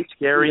can be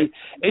scary,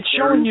 it's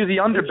showing you the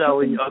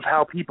underbelly of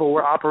how people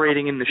were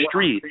operating in the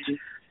streets.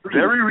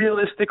 Very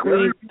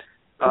realistically,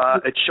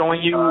 it's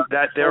showing you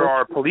that there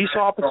are police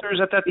officers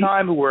at that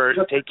time who were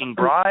taking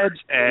bribes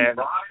and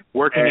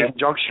working in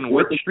conjunction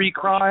with street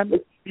crime.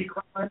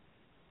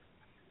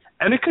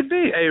 And it could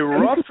be a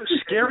rough,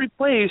 scary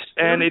place,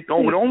 and it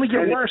would only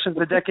get worse as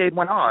the decade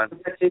went on.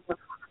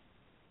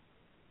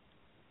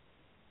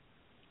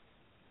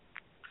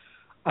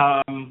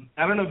 I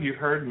don't know if you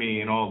heard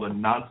me and all the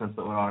nonsense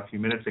that went on a few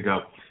minutes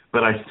ago,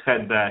 but I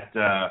said that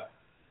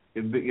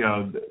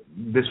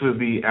this was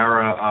the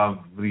era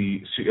of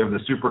the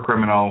super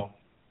criminal.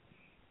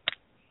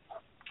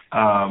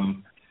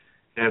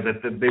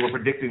 That they were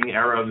predicting the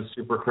era of the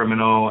super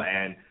criminal,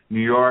 and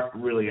New York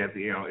really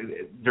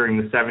during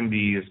the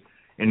 70s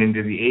and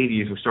into the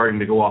 80s was starting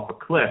to go off a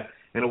cliff.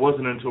 And it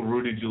wasn't until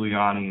Rudy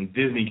Giuliani and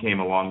Disney came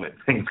along that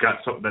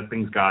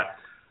things got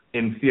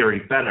in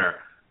theory better.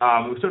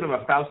 It was sort of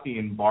a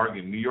Faustian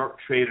bargain. New York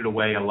traded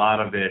away a lot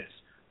of its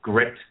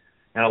grit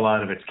and a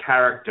lot of its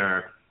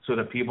character so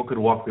that people could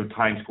walk through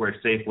Times Square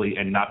safely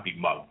and not be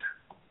mugged.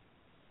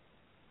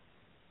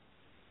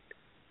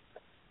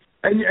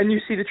 And you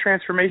see the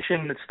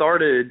transformation that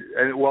started,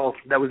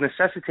 that was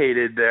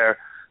necessitated there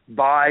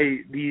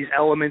by these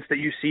elements that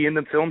you see in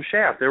the film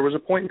Shaft. There was a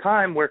point in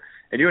time where,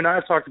 and you and I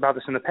have talked about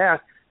this in the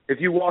past, if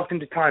you walked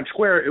into Times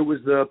Square, it was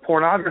the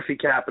pornography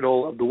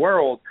capital of the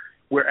world,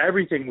 where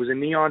everything was a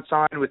neon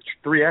sign with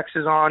 3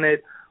 X's on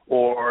it,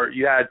 or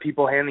you had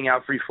people handing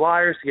out free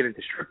flyers to get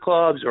into strip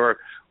clubs or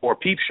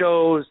peep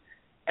shows,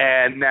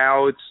 and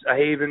now it's a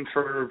haven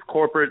for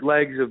corporate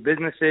legs of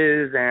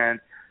businesses, and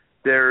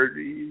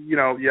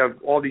you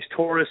have all these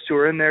tourists who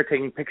are in there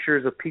taking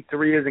pictures of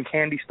pizzerias and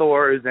candy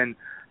stores and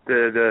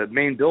the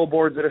main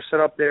billboards that are set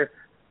up there.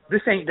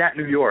 This ain't that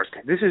New York.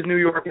 This is New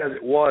York as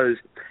it was,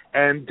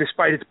 and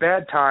despite its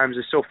bad times,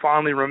 is so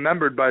fondly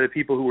remembered by the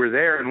people who were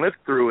there and lived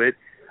through it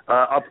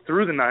up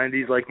through the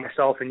 90s, like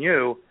myself and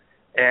you.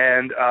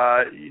 And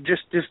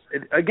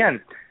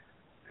again,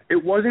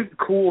 it wasn't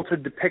cool to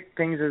depict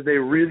things as they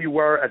really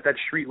were at that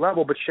street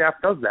level, but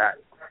Shaft does that.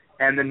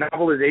 And the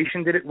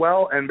novelization did it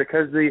well, and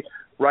because the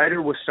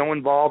writer was so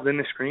involved in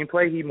the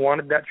screenplay, he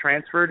wanted that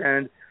transferred,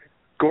 and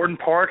Gordon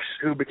Parks,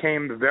 who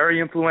became a very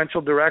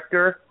influential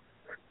director,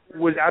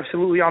 was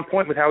absolutely on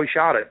point with how he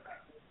shot it.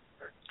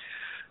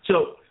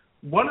 So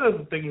one of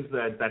the things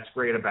that's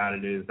great about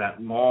it is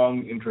that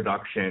long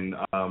introduction.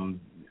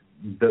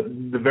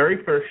 The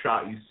very first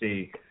shot you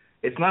see,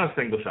 it's not a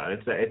single shot.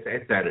 It's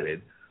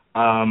edited,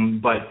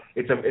 but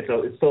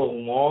it's still a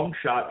long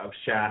shot of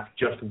Shaft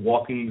just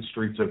walking the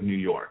streets of New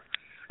York.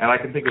 And I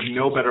can think of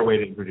no better way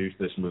to introduce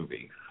this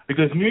movie,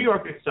 because New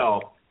York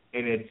itself,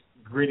 in its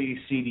gritty,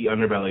 seedy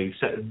underbelly,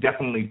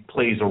 definitely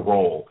plays a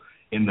role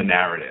in the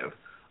narrative.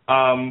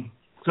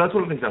 So that's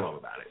one of the things I love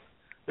about it.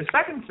 The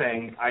second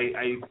thing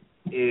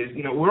is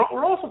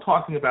we're also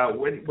talking about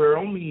we're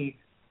only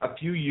a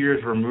few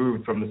years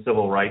removed from the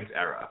Civil Rights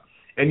era,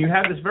 and you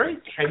have this very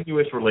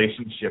tenuous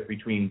relationship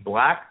between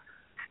Black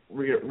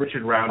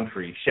Richard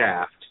Roundtree,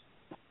 Shaft,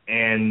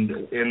 and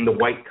the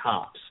white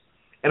cops.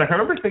 And I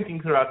remember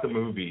thinking throughout the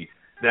movie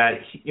that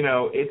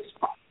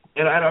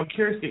and I'm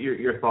curious to get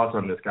your thoughts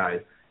on this, guys.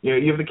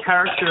 You have the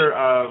character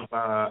of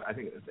I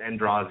think it's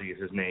Andrazi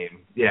is his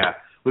name. Yeah,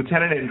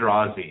 Lieutenant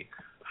Andrazi,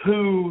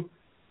 who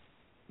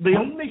they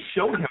only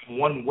show him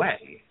one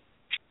way.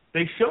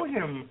 They show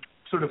him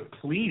sort of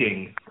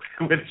pleading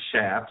with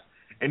Shaft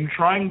and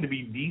trying to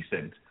be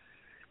decent.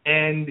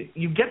 And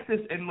you get this,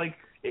 and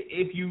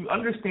if you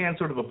understand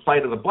sort of the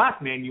plight of the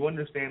black man, you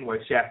understand why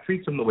Shaft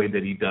treats him the way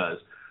that he does.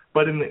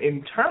 But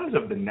in terms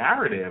of the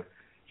narrative,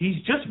 he's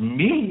just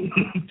mean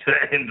to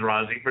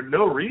Andrazi for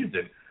no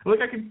reason.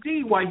 I can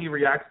see why he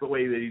reacts the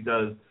way that he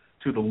does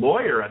to the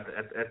lawyer at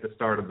the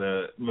start of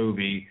the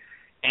movie,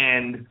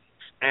 and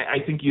I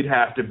think you'd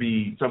have to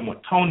be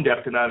somewhat tone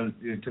deaf to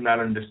not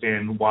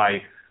understand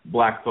why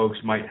black folks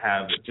might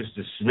have just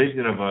a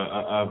smidgen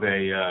of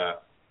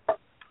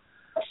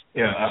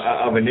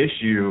an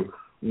issue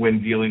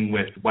when dealing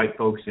with white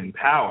folks in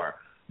power.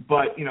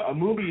 But a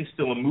movie is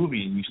still a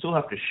movie, and you still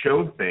have to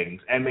show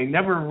things, and they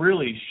never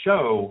really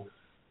show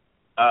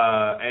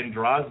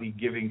Andrazi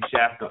giving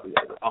Shaft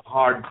a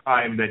hard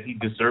time that he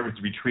deserves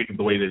to be treated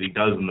the way that he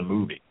does in the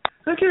movie.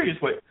 So I'm curious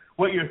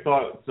what your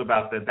thoughts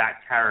about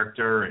that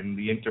character and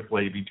the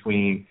interplay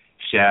between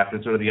Shaft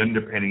and sort of the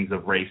underpinnings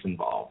of race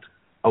involved.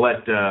 I'll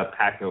let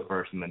Pat go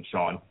first and then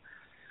Sean.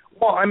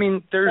 Well, I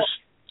mean, there's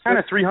kind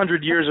of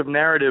 300 years of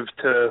narrative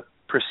to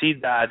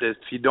precede that if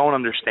you don't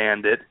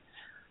understand it.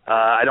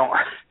 I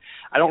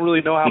don't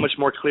really know how much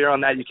more clear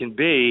on that you can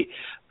be,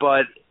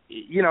 but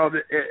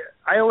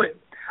I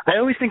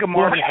always think of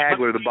Marvin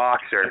Hagler, the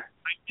boxer.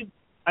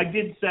 I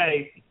did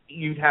say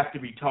you'd have to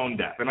be tone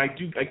deaf, and I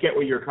get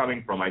where you're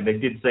coming from. I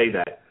did say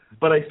that,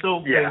 but I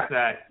still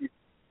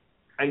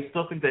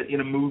think that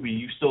in a movie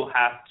you still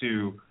have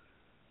to.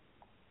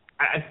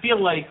 I feel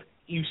like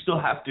you still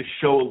have to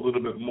show a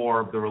little bit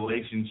more of the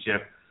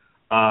relationship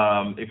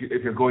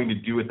if you're going to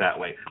do it that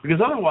way,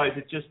 because otherwise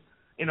it just,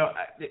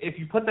 if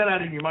you put that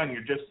out in your mind,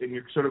 you're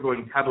sort of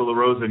going tabula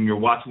rasa, and you're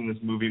watching this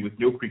movie with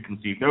no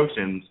preconceived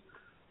notions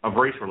of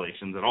race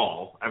relations at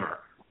all, ever.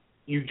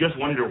 You just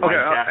wonder why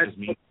Shaft is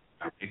mean.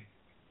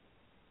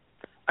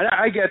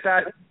 I get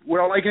that. What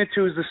I liken it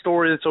to is the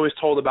story that's always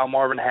told about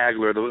Marvin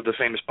Hagler, the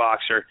famous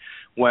boxer,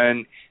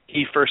 when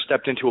he first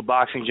stepped into a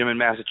boxing gym in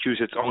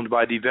Massachusetts owned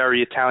by the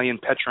very Italian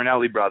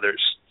Petronelli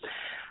brothers.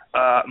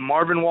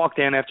 Marvin walked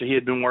in after he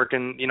had been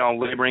working,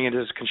 laboring as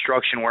a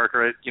construction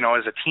worker, as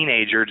a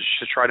teenager just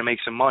to try to make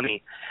some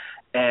money.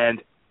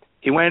 And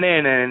he went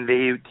in and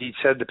he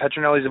said, the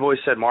Petronellis have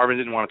always said Marvin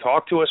didn't want to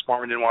talk to us,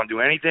 Marvin didn't want to do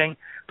anything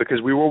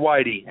because we were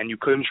Whitey, and you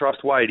couldn't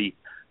trust Whitey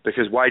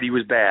because Whitey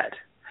was bad.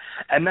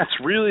 And that's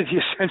really the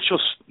essential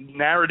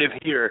narrative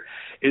here,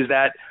 is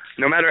that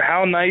no matter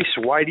how nice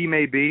Whitey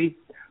may be,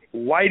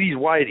 Whitey's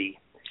Whitey.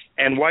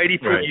 And Whitey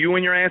put you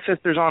and your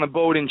ancestors on a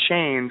boat in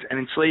chains and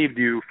enslaved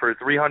you for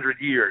 300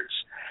 years.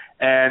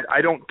 And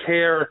I don't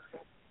care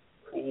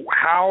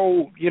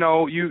how,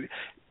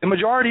 the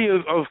majority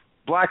of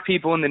black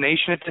people in the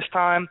nation at this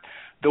time,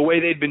 the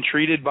way they'd been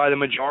treated by the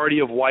majority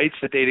of whites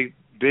that they'd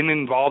been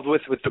involved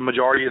with the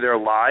majority of their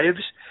lives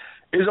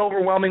is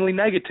overwhelmingly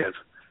negative.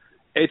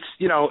 It's,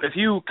 if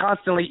you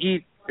constantly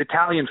eat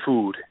Italian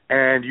food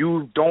and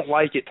you don't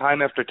like it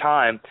time after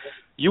time,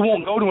 you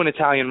won't go to an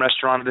Italian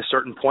restaurant at a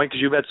certain point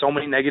because you've had so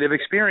many negative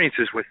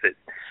experiences with it.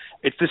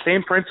 It's the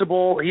same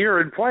principle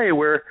here in play,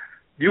 where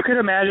you can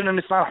imagine, and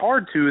it's not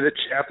hard to, that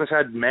Shaft has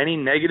had many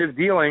negative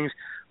dealings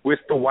with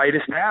the white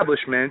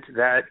establishment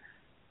that,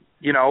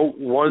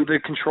 was the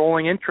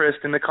controlling interest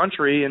in the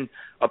country and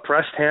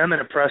oppressed him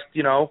and oppressed,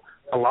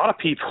 a lot of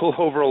people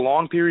over a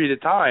long period of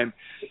time.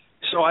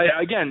 So,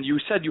 again, you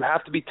said you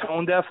have to be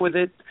tone deaf with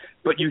it,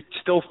 but you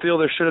still feel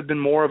there should have been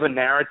more of a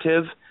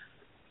narrative.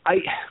 I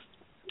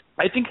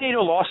think they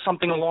lost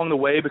something along the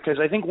way, because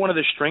I think one of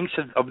the strengths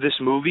of this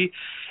movie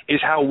is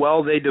how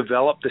well they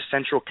developed the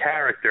central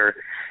character.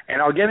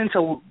 And I'll get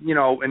into,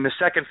 in the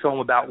second film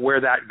about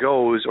where that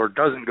goes, or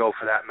doesn't go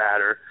for that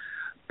matter.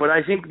 But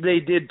I think they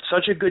did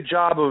such a good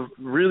job of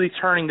really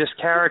turning this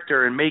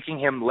character and making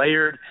him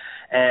layered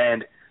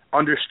and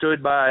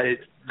understood by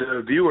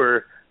the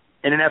viewer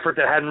in an effort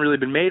that hadn't really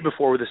been made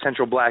before with a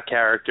central black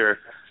character,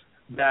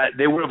 that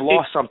they would have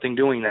lost something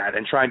doing that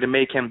and trying to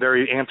make him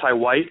very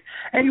anti-white.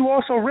 And you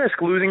also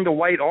risk losing the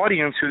white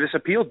audience who this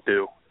appealed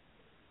to.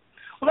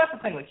 Well, that's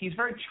the thing. Like, he's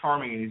very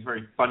charming and he's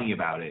very funny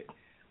about it.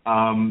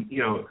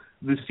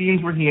 The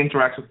scenes where he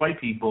interacts with white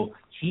people,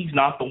 he's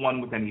not the one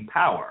with any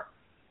power.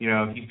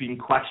 He's being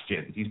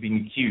questioned, he's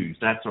being accused,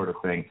 that sort of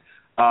thing.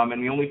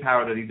 And the only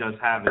power that he does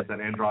have is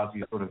that Andrade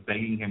is sort of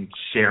begging him to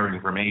share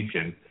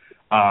information,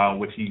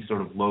 which he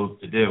sort of loathes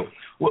to do.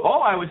 Well,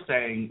 all I was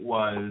saying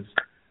was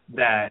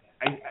that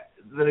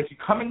if you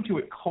come into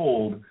it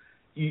cold,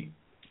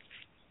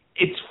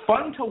 it's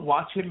fun to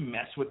watch him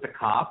mess with the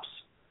cops,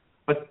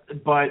 but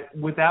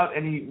without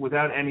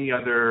any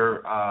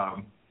other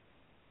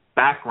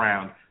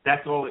background.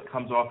 That's all it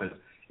comes off as.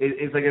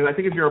 It's like, I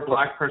think if you're a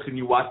black person,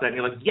 you watch that and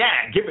you're like,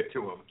 yeah, give it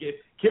to him, give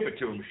it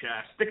to him,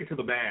 Shaft, stick it to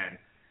the man,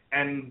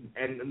 and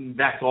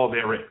that's all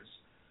there is.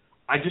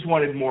 I just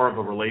wanted more of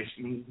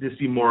to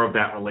see more of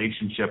that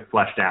relationship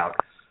fleshed out.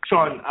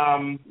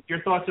 Sean,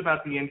 your thoughts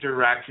about the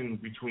interaction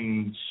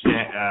between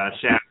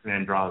Shaft and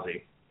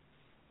Andrade?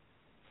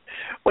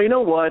 Well, you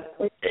know what?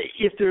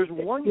 If there's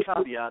one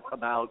caveat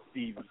about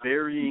the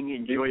varying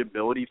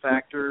enjoyability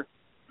factor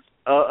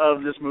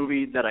of this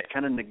movie that I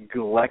kind of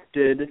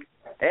neglected,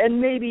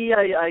 and maybe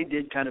I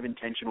did kind of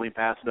intentionally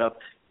pass it up,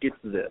 it's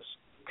this.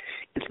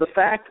 It's the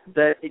fact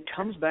that it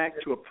comes back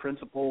to a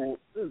principle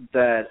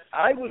that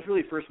I was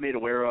really first made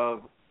aware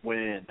of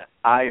when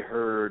I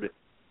heard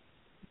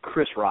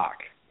Chris Rock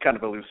kind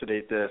of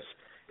elucidate this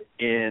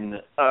in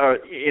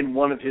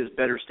one of his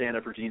better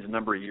stand-up routines a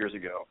number of years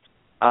ago.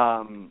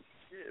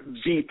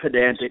 Be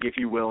pedantic, if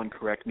you will, and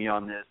correct me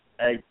on this.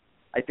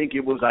 I think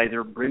it was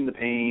either Bring the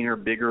Pain or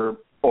Bigger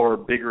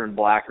and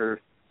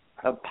Blacker,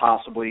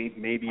 possibly.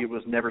 Maybe it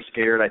was Never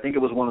Scared. I think it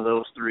was one of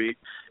those three,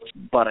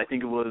 but I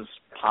think it was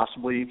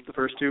possibly the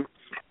first two.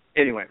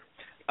 Anyway,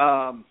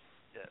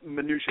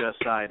 minutia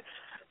aside,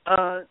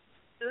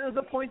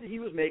 the point that he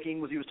was making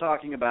was he was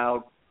talking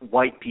about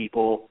white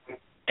people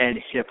and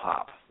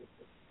hip-hop.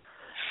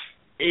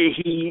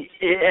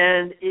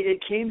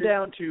 It came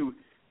down to,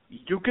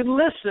 you can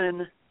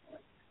listen,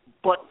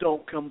 but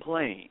don't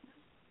complain.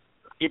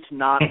 It's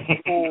not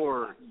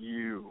for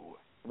you.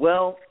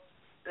 Well,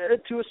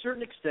 to a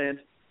certain extent,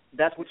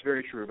 that's what's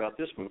very true about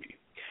this movie,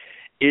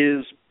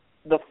 is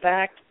the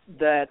fact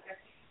that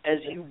as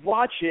you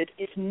watch it,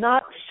 it's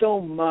not so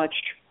much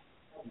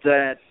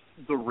that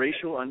the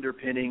racial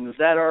underpinnings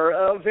that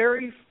are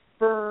very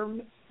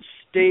firm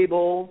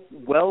stable,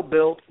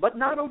 well-built, but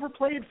not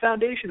overplayed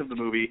foundation of the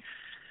movie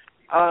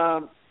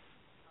are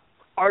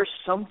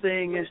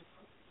something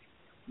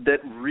that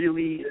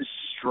really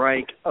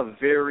strike a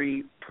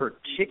very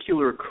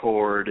particular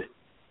chord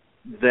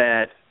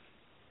that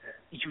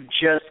you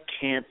just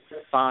can't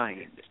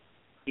find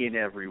in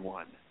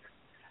everyone.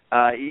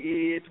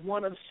 It's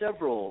one of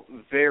several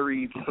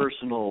very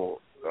personal,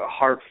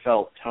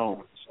 heartfelt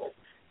tones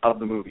of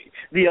the movie.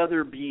 The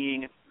other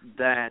being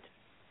that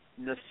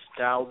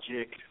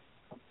nostalgic,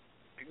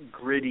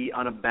 gritty,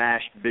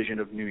 unabashed vision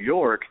of New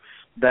York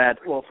that,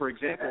 well, for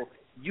example,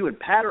 you and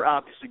Pat are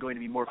obviously going to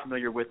be more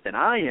familiar with than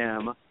I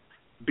am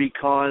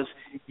because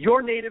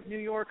you're native New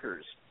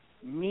Yorkers.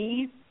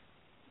 Me,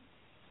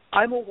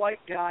 I'm a white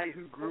guy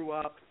who grew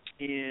up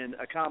in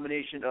a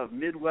combination of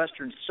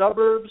Midwestern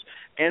suburbs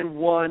and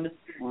one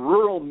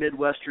rural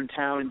Midwestern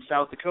town in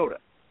South Dakota.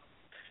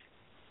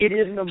 It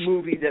isn't a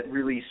movie that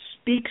really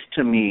speaks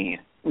to me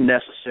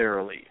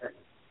necessarily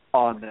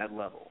on that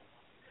level.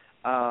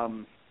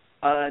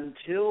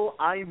 Until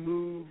I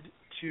moved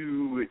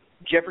to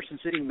Jefferson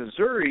City,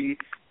 Missouri,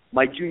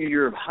 my junior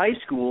year of high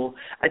school,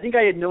 I think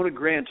I had known a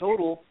grand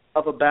total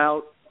of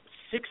about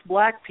 6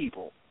 black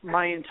people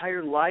my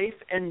entire life,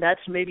 and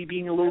that's maybe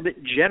being a little bit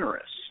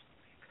generous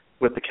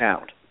with the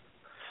count.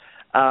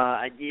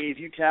 If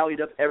you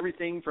tallied up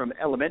everything from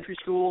elementary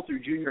school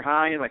through junior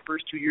high and my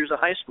first 2 years of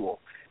high school,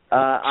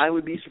 I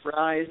would be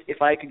surprised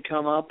if I could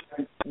come up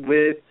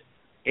with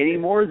any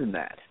more than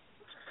that.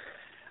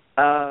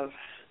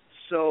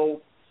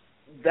 So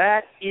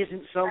that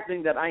isn't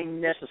something that I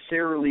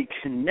necessarily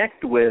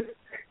connect with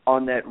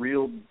on that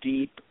real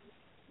deep,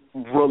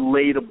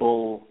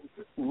 relatable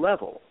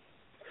level.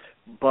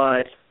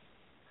 But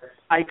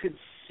I could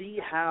see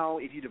how,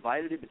 if you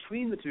divided it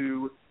between the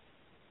two,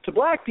 to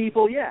black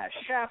people, yeah,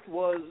 Shaft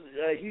was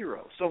a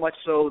hero, so much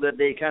so that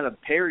they kind of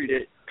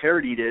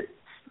parodied it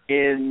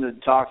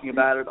in talking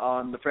about it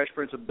on The Fresh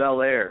Prince of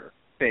Bel-Air,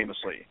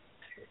 famously.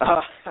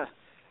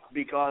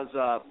 Because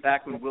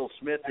back when Will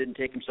Smith didn't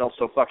take himself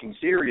so fucking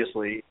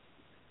seriously,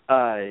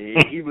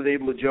 he was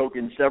able to joke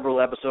in several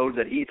episodes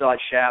that he thought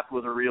Shaft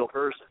was a real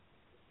person.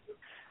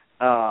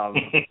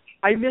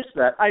 I miss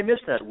that. I miss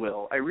that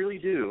Will. I really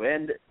do.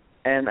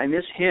 And I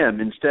miss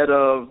him instead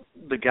of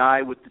the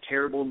guy with the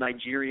terrible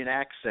Nigerian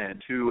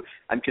accent who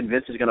I'm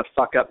convinced is going to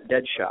fuck up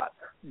Deadshot.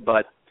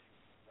 But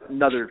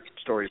another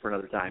story for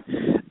another time.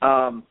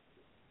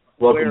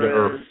 Welcome to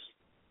Earth.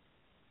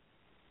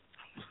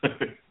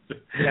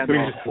 Yeah, we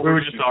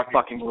were just talking.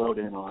 Fucking load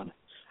in on.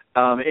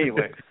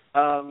 Anyway,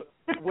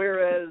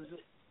 whereas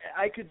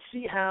I could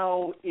see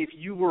how if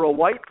you were a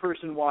white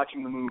person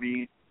watching the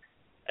movie,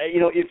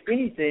 if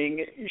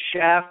anything,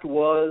 Shaft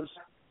was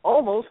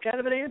almost kind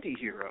of an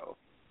anti-hero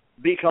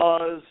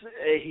because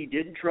he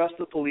didn't trust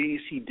the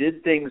police. He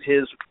did things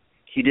his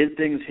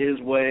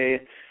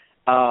way.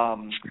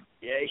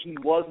 He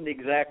wasn't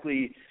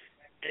exactly,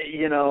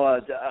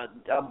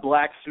 a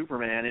black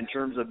Superman in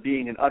terms of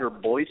being an utter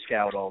Boy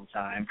Scout all the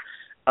time.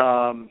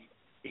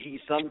 He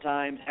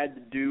sometimes had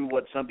to do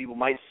what some people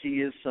might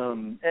see as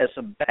some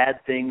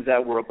bad things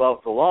that were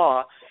above the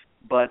law,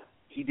 but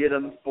he did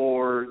them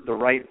for the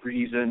right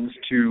reasons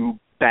to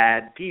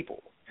bad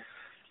people.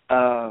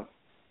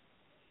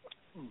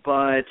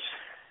 But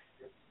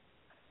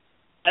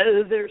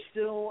there's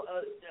still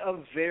a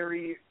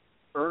very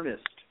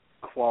earnest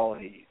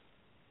quality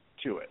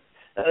to it.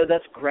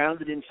 That's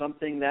grounded in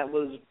something that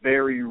was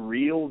very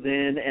real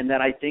then and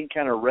that I think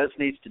kind of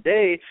resonates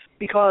today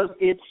because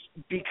it's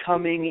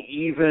becoming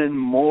even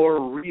more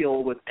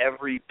real with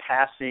every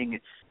passing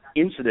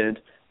incident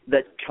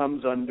that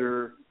comes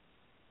under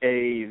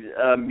a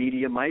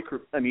media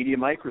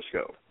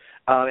microscope.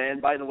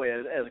 And by the way,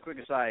 as a quick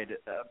aside,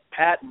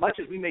 Pat, much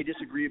as we may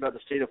disagree about the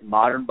state of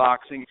modern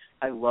boxing,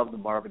 I love the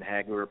Marvin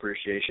Hagler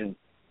appreciation.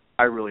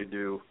 I really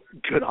do.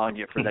 Good on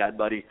you for that,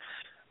 buddy.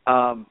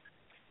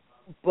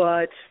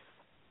 But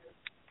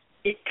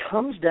it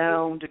comes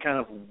down to kind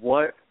of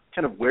where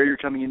you're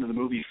coming into the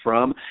movie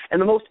from.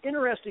 And the most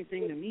interesting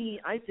thing to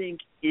me, I think,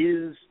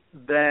 is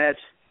that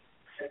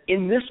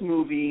in this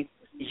movie,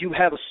 you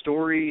have a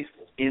story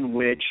in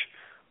which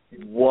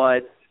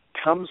what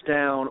comes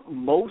down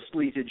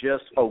mostly to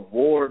just a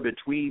war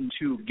between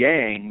two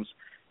gangs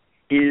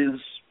is,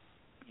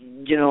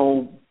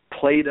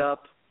 played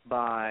up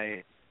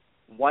by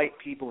white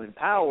people in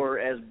power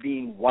as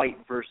being white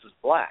versus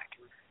black.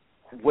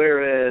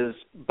 Whereas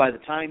by the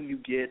time you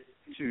get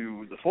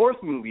to the fourth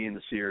movie in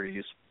the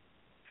series,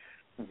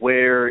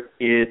 where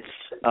it's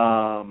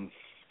hang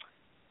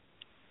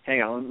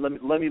on,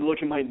 let me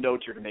look at my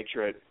notes here to make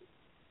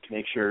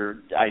sure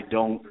I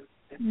don't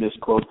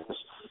misquote this.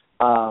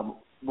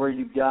 Where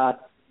you've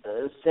got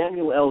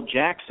Samuel L.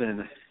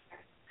 Jackson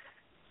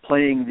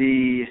playing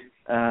the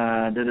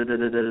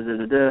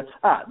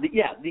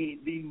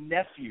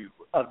nephew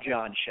of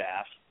John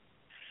Shaft,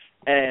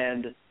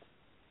 and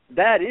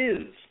that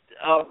is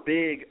a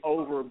big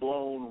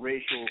overblown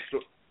racial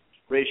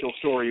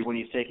story when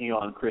he's taking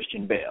on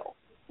Christian Bale.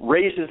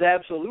 Race is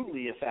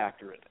absolutely a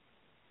factor in it.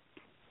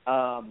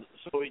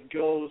 So it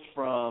goes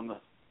from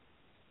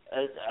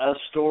a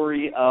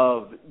story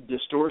of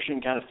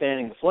distortion kind of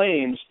fanning the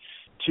flames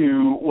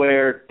to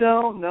where,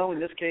 no, in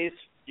this case,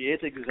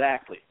 it's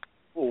exactly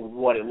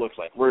what it looks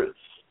like. We're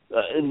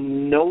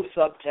no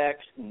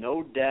subtext,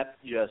 no depth,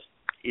 just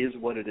is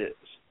what it is.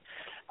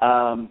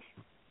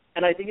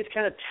 And I think it's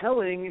kind of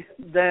telling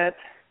that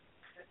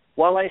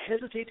while I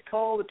hesitate to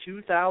call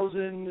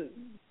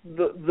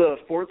the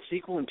fourth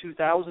sequel in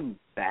 2000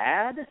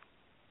 bad,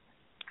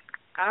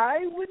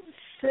 I would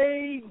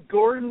say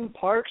Gordon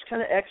Parks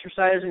kind of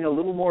exercising a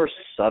little more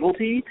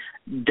subtlety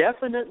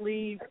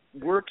definitely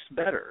works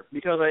better,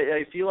 because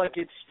I feel like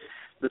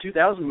the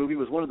 2000 movie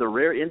was one of the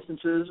rare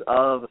instances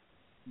of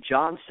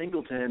John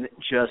Singleton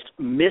just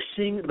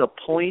missing the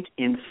point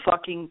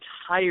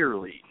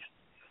entirely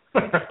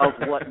of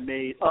what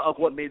made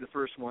the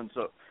first one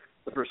so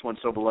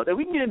beloved. And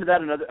we can get into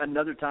that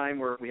another time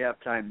where we have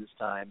time this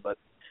time, but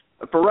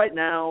for right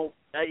now,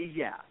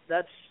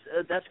 that's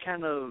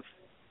kind of.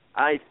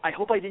 I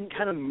hope I didn't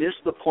kind of miss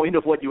the point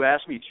of what you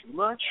asked me too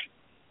much.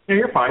 Yeah,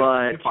 you're fine.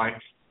 But, you're fine.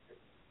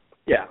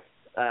 Yeah,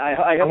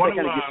 I hope I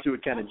kind of get to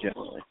it kind of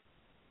generally.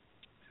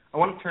 I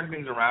want to turn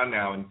things around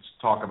now and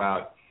talk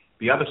about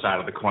the other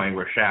side of the coin,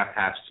 where Shaft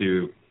has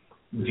to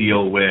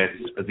deal with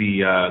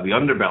the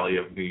underbelly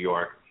of New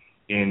York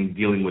in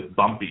dealing with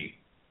Bumpy.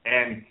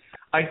 And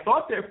I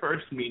thought their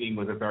first meeting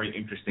was a very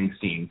interesting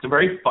scene. It's a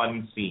very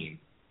fun scene,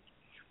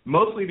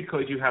 mostly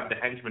because you have the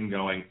henchman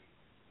going,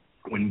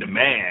 when the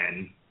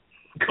man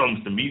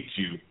comes to meet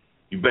you,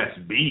 you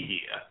best be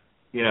here.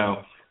 You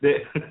know,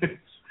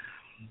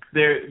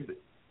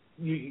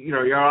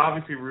 you're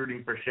obviously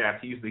rooting for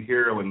Shaft. He's the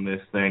hero in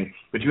this thing,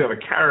 but you have a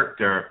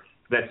character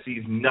that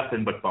sees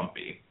nothing but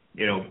Bumpy.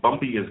 You know,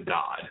 Bumpy is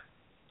God.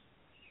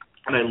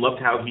 And I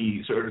loved how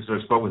he sort of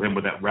spoke with him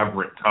with that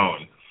reverent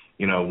tone.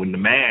 You know, when the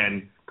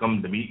man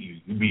comes to meet you,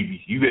 you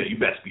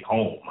best be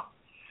home.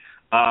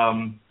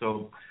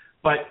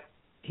 But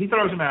he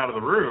throws him out of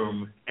the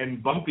room,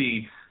 and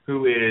Bumpy,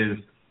 who is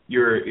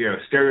your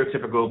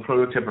stereotypical,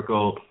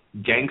 prototypical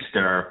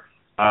gangster,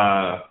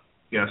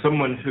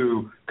 someone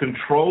who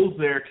controls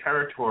their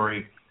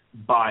territory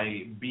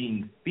by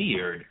being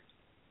feared,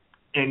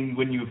 and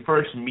when you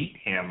first meet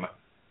him,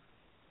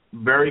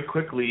 very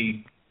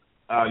quickly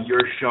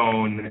you're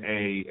shown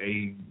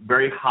a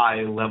very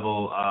high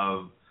level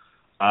of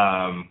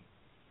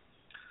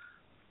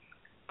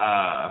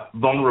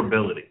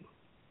vulnerability.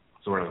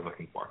 That's what I was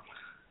looking for.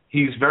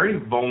 He's very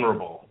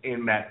vulnerable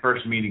in that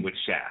first meeting with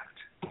Shaft.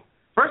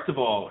 First of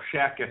all,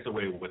 Shaft gets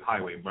away with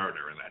highway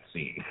murder in that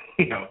scene.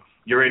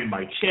 You're in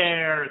my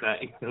chair.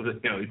 He's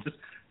just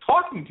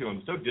talking to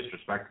him so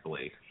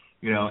disrespectfully.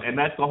 And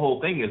that's the whole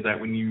thing, is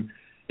that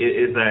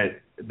is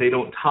that they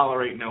don't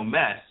tolerate no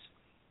mess,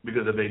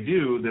 because if they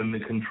do, then the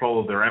control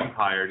of their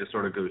empire just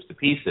sort of goes to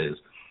pieces.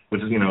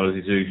 Which is,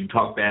 you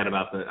talk bad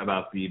about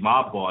the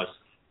mob boss,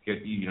 you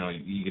get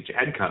your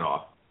head cut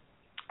off.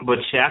 But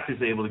Shaft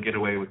is able to get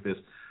away with this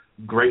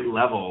great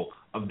level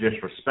of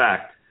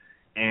disrespect,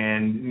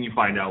 and you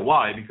find out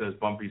why, because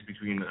Bumpy's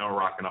between a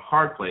rock and a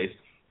hard place.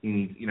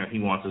 He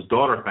wants his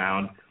daughter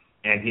found,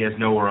 and he has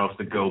nowhere else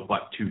to go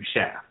but to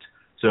Shaft.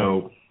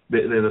 So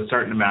there's a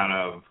certain amount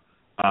of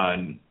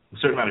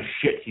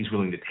shit he's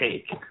willing to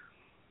take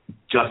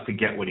just to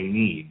get what he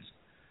needs.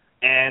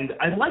 And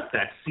I like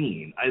that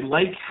scene. I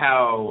like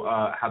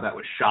how that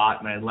was shot,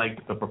 and I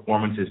like the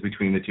performances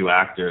between the two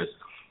actors.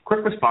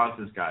 Quick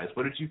responses, guys.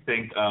 What did you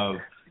think of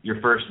your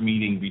first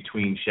meeting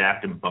between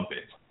Shaft and Bumpy?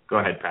 Go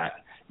ahead, Pat.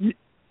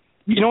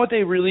 You know what,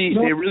 they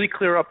really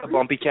clear up the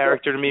Bumpy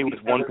character to me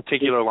with one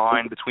particular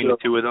line between the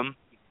two of them,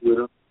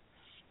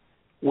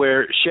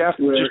 where Shaft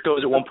just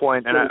goes at one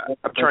point, and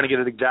I'm trying to get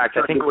it exact.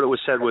 I think what it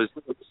was said was,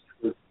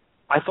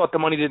 "I thought the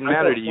money didn't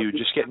matter to you,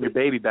 just getting your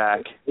baby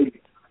back."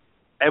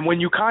 And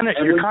when you're kind of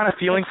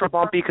feeling for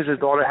Bumpy because his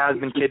daughter has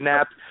been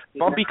kidnapped,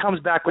 Bumpy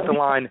comes back with the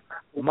line,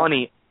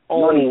 "Money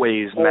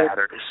always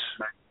matters."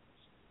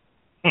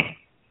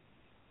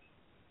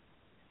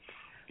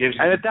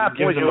 And at that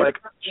point, you're like,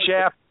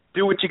 Shaft,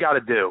 do what you got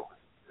to do.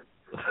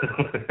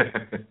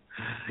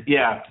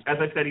 Yeah, as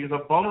I said, he's a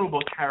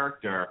vulnerable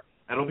character.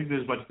 I don't think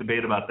there's much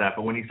debate about that.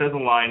 But when he says a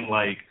line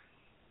like,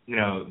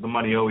 the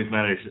money always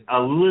matters, a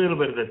little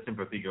bit of that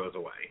sympathy goes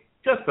away.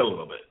 Just a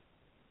little bit.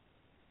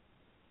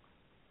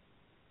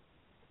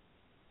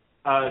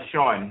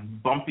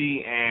 Sean,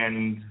 Bumpy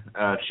and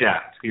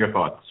Shaft, your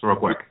thoughts, real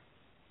quick.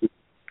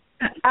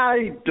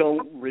 I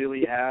don't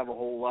really have a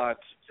whole lot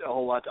to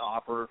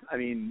offer. I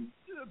mean,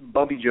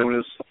 Bumpy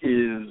Jonas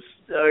is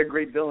a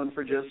great villain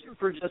for just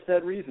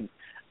that reason.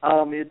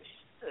 It's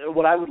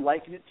what I would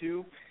liken it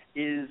to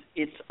is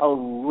it's a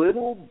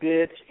little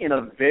bit, in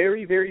a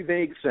very, very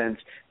vague sense,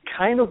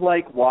 kind of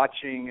like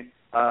watching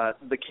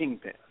the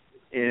Kingpin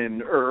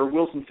or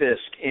Wilson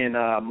Fisk in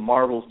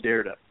Marvel's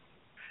Daredevil,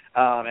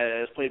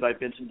 as played by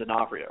Vincent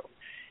D'Onofrio.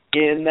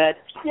 In that,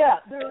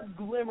 there are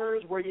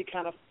glimmers where you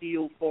kind of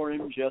feel for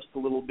him just a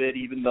little bit,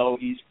 even though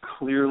he's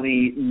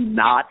clearly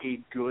not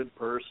a good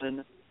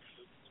person.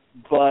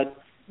 But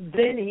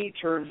then he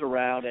turns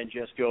around and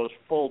just goes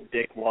full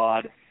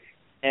dickwad,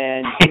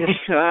 and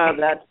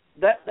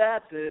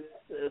that's it.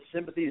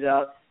 Sympathy's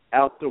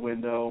out the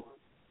window.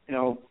 You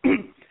know,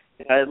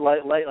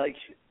 like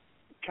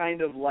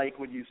kind of like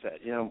what you said.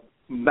 You know,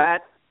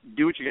 Matt,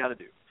 do what you got to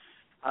do.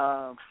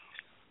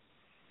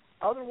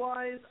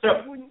 Otherwise,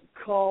 I wouldn't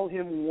call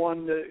him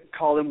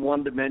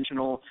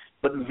one-dimensional,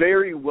 but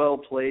very well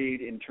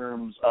played in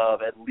terms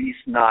of at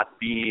least not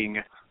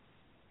being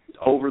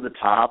over the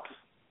top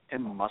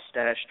and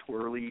mustache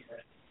twirly.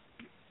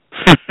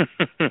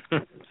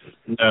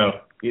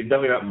 No, he's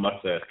definitely not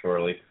mustache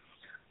twirly.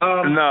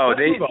 No,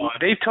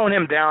 they've toned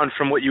him down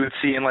from what you would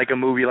see in like a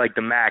movie like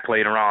The Mac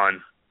later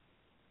on.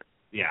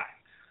 Yeah.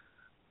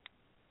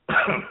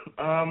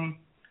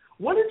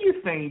 What did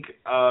you think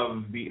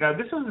of the? Now,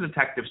 this is a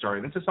detective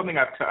story. This is something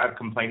I've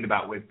complained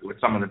about with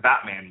some of the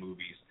Batman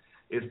movies.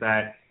 Is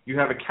that you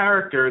have a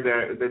character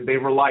that they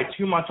rely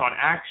too much on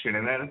action,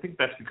 and I think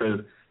that's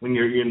because when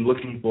you're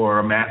looking for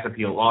a mass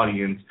appeal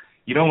audience,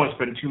 you don't want to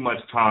spend too much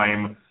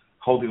time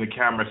holding the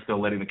camera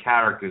still, letting the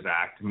characters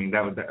act. I mean,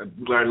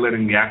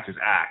 letting the actors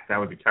act, that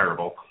would be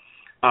terrible.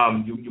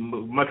 You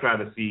much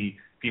rather see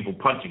people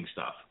punching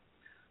stuff.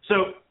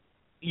 So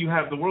you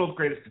have the world's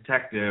greatest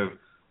detective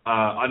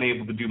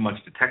unable to do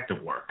much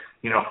detective work.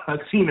 You know, a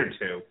scene or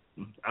two.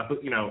 A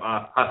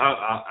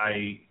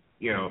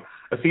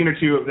scene or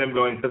two of them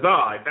going, "Huzzah!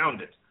 I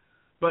found it."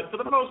 But for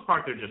the most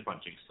part, they're just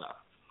punching stuff.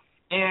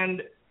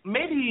 And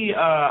maybe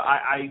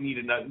I need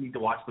to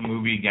watch the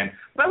movie again.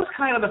 But that was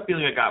kind of the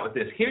feeling I got with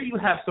this. Here you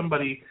have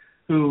somebody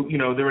who, you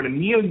know, they're in a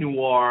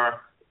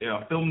neo-noir,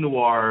 film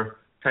noir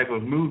type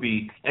of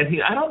movie,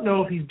 and I don't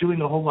know if he's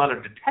doing a whole lot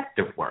of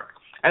detective work.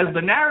 As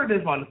the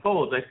narrative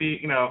unfolds, I feel,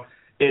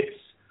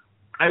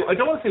 I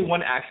don't want to say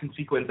one action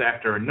sequence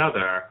after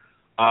another.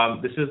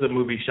 This is a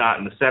movie shot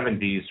in the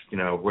 70s,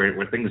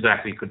 where things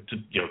actually could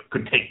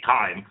take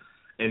time,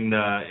 and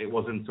it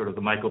wasn't sort of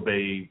the Michael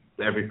Bay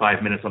every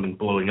 5 minutes something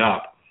blowing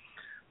up.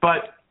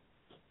 But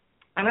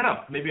I don't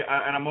know, maybe,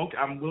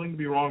 I'm willing to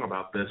be wrong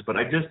about this, but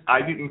I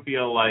didn't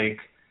feel like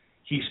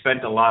he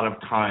spent a lot of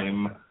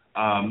time.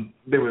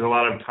 There was a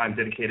lot of time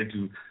dedicated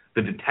to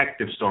the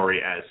detective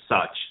story as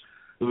such.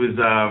 It was.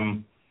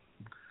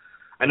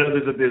 I know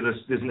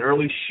there's an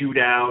early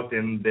shootout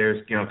and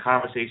there's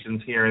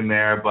conversations here and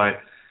there,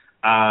 but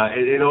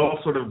it all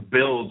sort of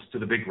builds to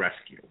the big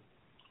rescue.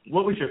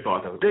 What was your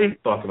thoughts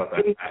about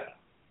that?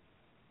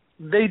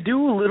 They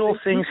do little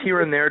things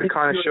here and there to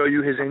kind of show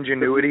you his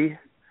ingenuity.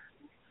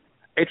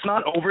 It's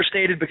not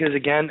overstated because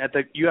again,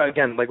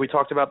 like we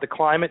talked about the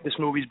climate this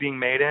movie's being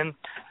made in,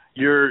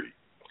 your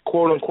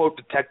quote unquote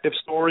detective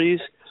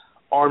stories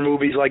are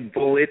movies like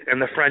Bullet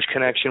and The French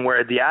Connection,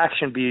 where the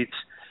action beats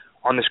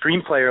on the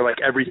screenplay are like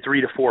every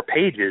 3 to 4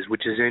 pages,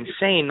 which is an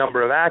insane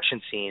number of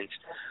action scenes.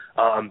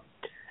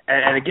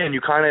 And again,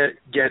 you kind of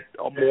get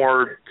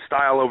more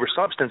style over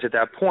substance at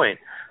that point.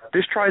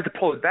 This tries to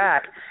pull it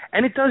back,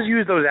 and it does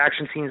use those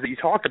action scenes that you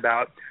talked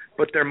about,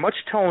 but they're much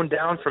toned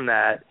down from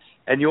that,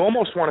 and you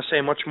almost want to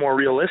say much more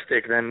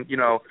realistic than,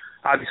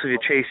 obviously the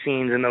chase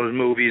scenes in those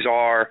movies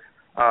are,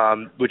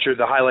 which are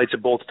the highlights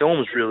of both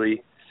films,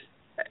 really,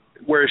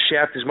 whereas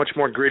Shaft is much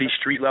more gritty,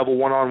 street-level,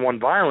 one-on-one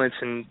violence,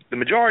 and the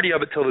majority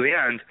of it till the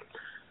end.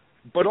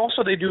 But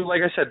also they do,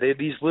 like I said, they have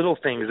these little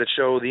things that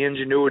show the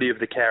ingenuity of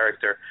the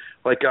character.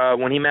 Like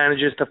when he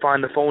manages to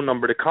find the phone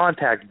number to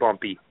contact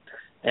Bumpy,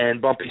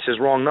 and Bumpy says,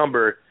 wrong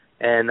number,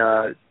 and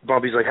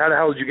Bumpy's like, how the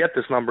hell did you get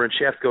this number? And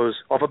Shaft goes,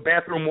 off a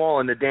bathroom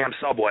wall in the damn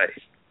subway.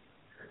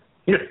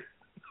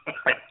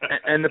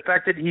 And the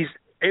fact that he's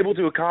able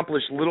to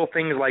accomplish little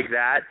things like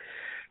that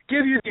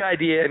give you the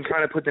idea and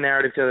kind of put the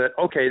narrative to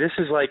that, okay, this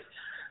is like,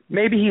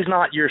 maybe he's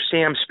not your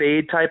Sam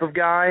Spade type of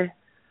guy,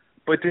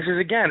 but this is,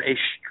 again, a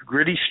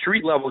gritty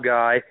street-level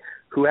guy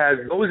who has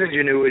those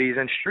ingenuities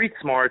and street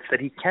smarts that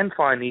he can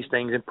find these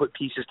things and put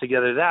pieces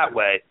together that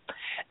way.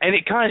 And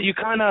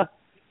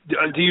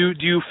do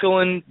you fill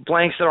in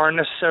blanks that aren't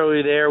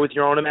necessarily there with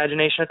your own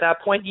imagination at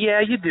that point?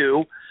 Yeah, you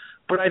do.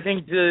 But I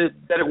think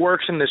that it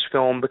works in this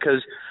film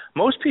because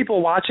most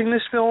people watching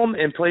this film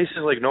in places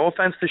like, no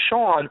offense to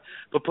Sean,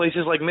 but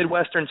places like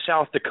Midwestern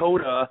South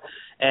Dakota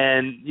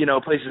and,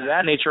 places of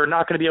that nature are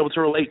not going to be able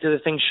to relate to the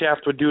things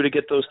Shaft would do to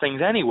get those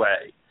things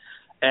anyway.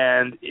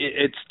 And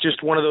it's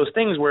just one of those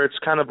things where it's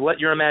kind of let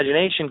your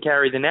imagination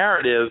carry the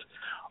narrative,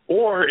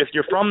 or if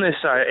you're from this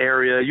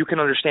area, you can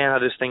understand how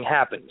this thing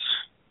happens.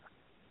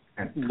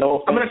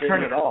 No, I'm going to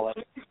turn it all.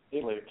 That's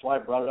why I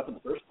brought it up in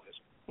the first place.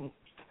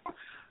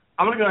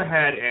 I'm going to go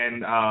ahead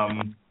and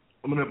I'm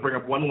going to bring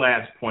up one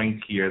last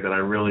point here that I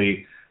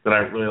really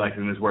like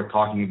and is worth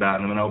talking about,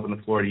 and I'm going to open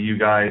the floor to you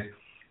guys,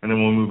 and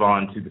then we'll move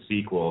on to the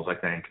sequels, I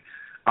think.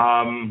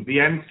 The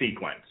end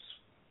sequence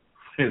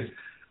is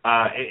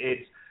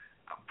it's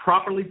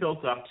properly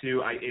built up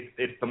to.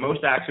 It's the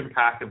most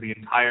action-packed of the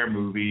entire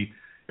movie.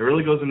 It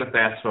really goes into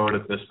fast forward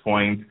at this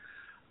point.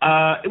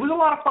 It was a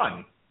lot of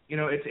fun.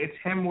 It's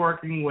him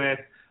working with,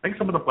 I think,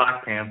 some of the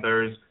Black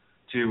Panthers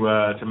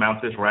to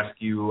mount this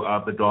rescue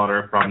of the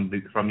daughter from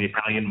the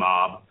Italian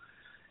mob,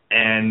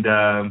 and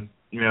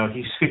he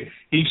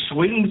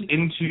swings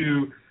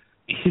into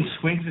I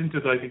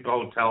think the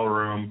hotel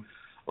room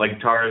like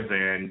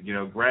Tarzan,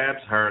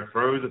 grabs her,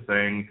 throws a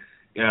thing,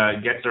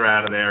 gets her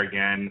out of there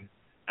again.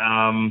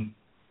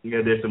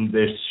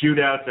 There's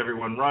shootouts,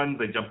 everyone runs,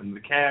 they jump into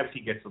the cabs, he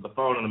gets to the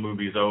phone, and the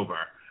movie's over.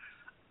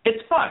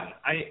 It's fun.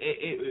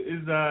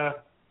 It was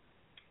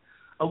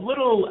a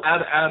little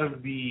out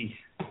of the.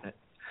 It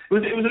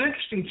was an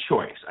interesting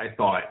choice, I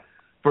thought,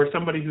 for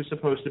somebody who's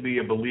supposed to be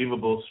a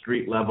believable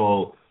street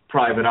level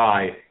private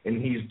eye,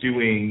 and he's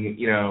doing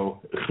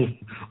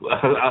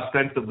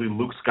ostensibly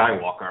Luke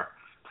Skywalker,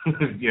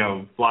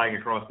 flying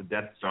across the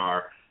Death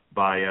Star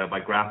by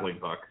grappling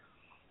hook.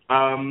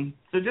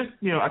 So just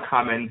a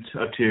comment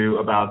or two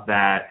about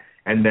that,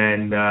 and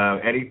then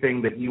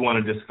anything that you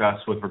want to discuss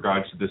with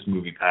regards to this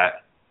movie,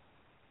 Pat.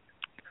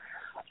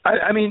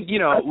 I mean,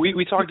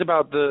 we talked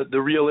about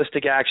the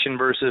realistic action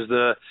versus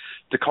the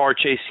car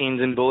chase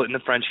scenes in Bullet and the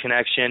French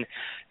Connection,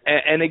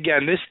 and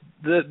again,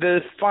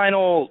 the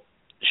final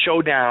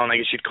showdown, I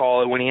guess you'd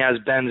call it, when he has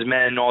Ben's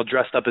men all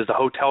dressed up as the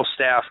hotel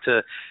staff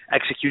to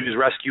execute his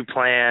rescue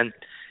plan,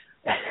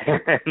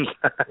 and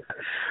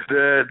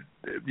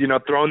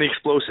throwing the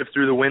explosive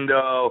through the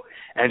window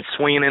and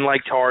swinging in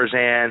like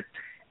Tarzan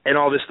and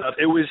all this stuff.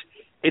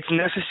 It's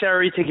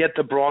necessary to get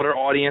the broader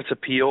audience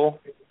appeal,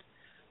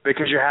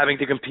 because you're having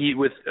to compete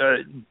with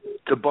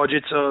the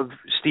budgets of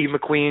Steve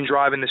McQueen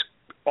driving this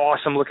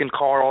awesome-looking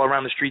car all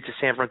around the streets of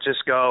San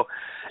Francisco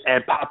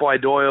and Popeye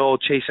Doyle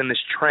chasing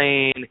this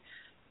train.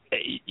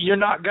 You're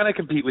not going to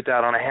compete with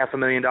that on a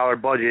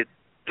 $500,000 budget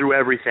through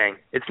everything.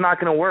 It's not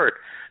going to work.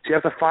 So you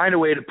have to find a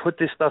way to put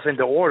this stuff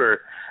into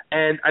order.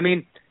 And, I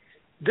mean,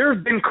 there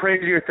have been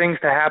crazier things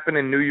to happen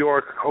in New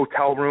York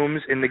hotel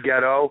rooms in the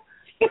ghetto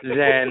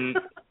than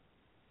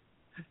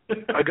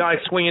a guy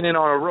swinging in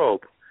on a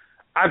rope.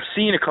 I've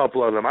seen a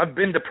couple of them. I've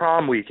been to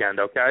prom weekend,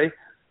 okay?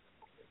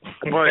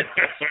 But,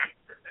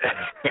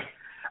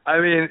 I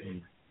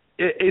mean,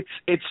 it's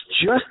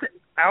just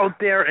out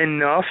there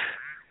enough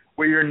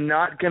where you're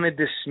not going to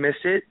dismiss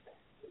it.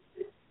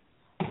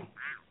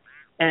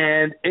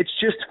 And it's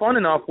just fun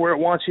enough where it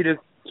wants you to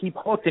keep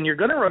hooked, and you're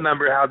going to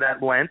remember how that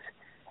went,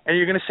 and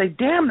you're going to say,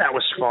 damn, that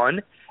was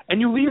fun,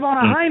 and you leave on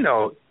a high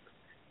note.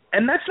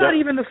 And that's not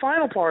even the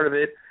final part of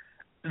it.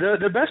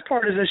 The best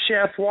part is the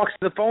chef walks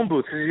to the phone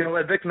booth because he's going to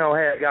let Vic know,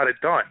 hey, I got it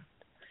done.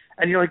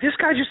 And you're like, this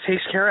guy just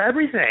takes care of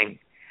everything.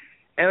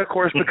 And, of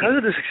course, because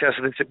of the success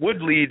of this, it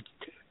would lead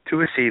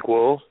to a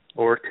sequel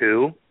or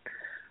two.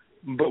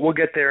 But we'll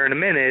get there in a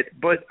minute.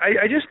 But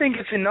I just think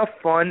it's enough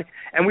fun.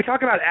 And we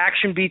talk about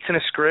action beats in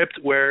a script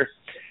where,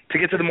 to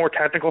get to the more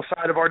technical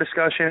side of our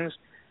discussions,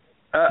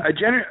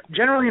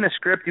 generally in a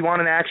script you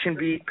want an action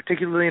beat,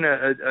 particularly in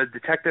a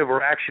detective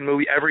or action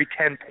movie, every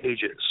 10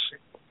 pages.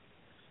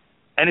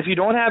 And if you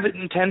don't have it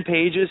in 10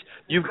 pages,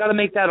 you've got to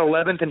make that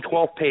 11th and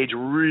 12th page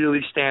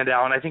really stand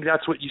out. And I think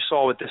that's what you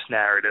saw with this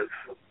narrative.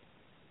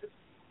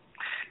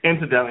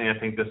 Incidentally, I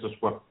think this is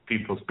what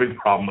people's big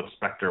problem with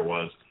Spectre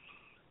was.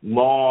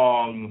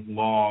 Long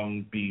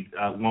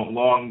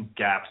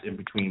gaps in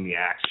between the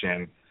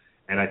action.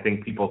 And I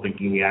think people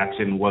thinking the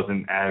action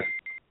wasn't as...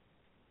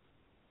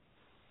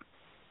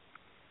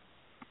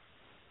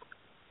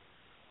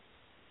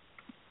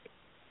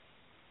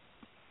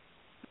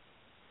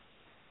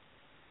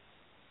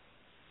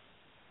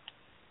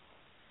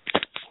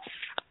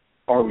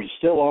 Are we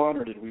still on,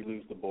 or did we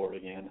lose the board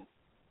again?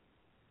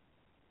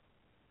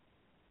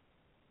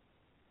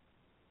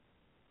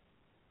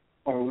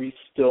 Are we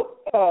still...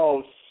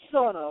 Oh,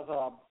 son of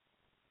a...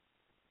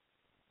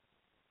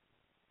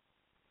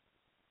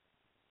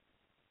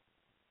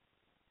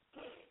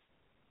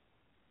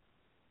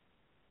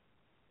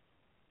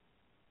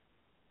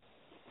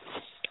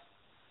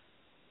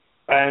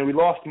 And we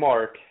lost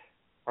Mark,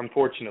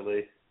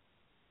 unfortunately.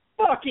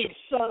 Fucking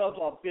son of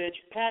a bitch.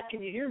 Pat,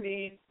 can you hear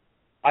me?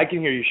 I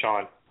can hear you,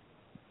 Sean.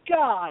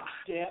 God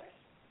damn.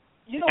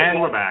 And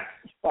we're back.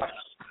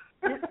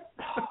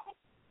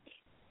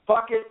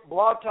 Fuck it.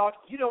 Blog Talk.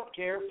 You don't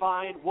care.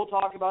 Fine. We'll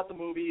talk about the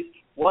movies.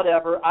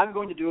 Whatever. I'm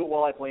going to do it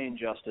while I play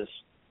Injustice.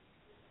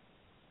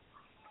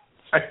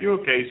 Are you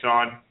okay,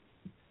 Sean?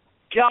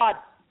 God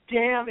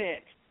damn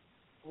it.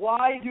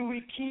 Why do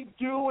we keep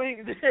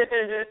doing this?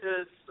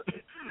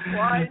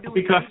 Why do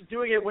we keep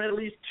doing it when at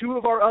least two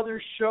of our other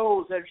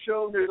shows have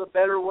shown there's a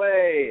better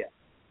way?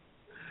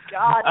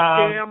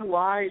 Goddamn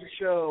live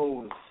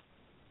shows.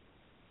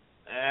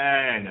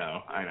 I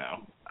know.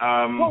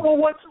 Well,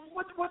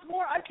 what's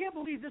more? I can't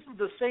believe this is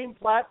the same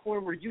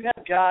platform where you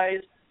have guys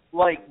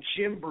like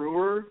Jim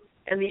Brewer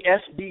and the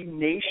SB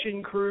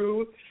Nation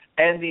crew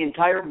and the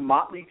entire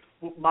Motley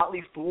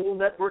Fool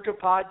network of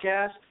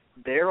podcasts.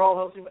 They're all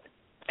hosting,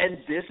 and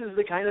this is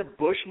the kind of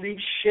Bush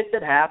League shit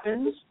that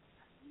happens.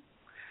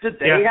 Did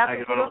they have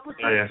to put up with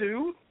this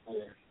too?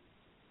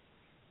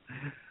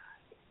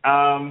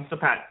 So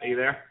Pat, are you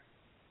there?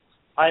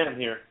 I am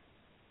here.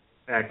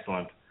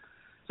 Excellent.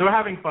 So we're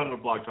having fun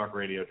with Blog Talk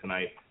Radio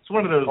tonight. It's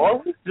one of those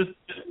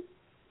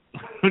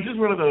just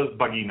one of those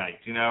buggy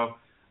nights,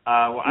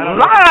 I don't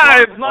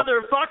Live,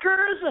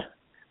 motherfuckers!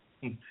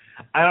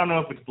 I don't know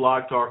if it's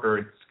Blog Talk or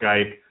it's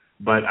Skype,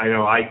 but I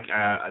know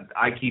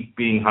I keep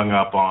being hung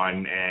up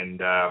on,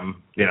 and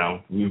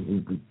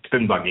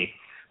spin buggy.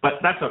 But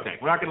that's okay.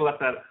 We're not going to let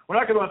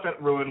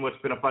that ruin what's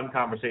been a fun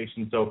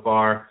conversation so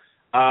far.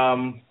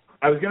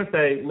 I was going to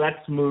say,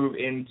 let's move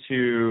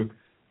into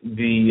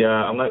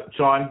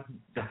Sean.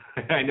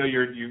 I know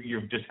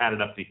you've just had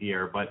it up to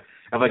here, but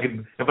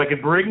if I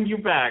could bring you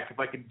back, if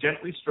I could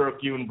gently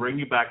stroke you and bring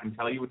you back and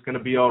tell you it's going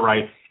to be all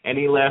right.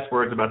 Any last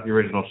words about the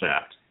original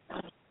Shaft?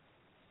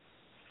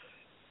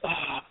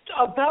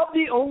 About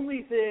the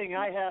only thing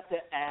I have to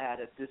add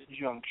at this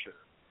juncture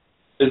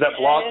is that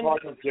Blog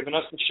Talk has given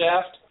us the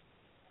Shaft.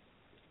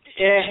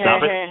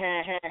 Stop it.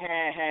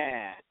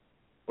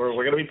 We're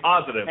going to be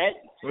positive.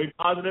 We're going to be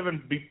positive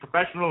and be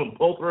professional and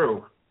pull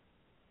through.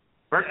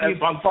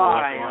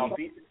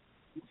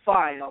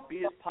 Fine, I'll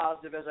be as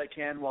positive as I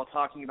can while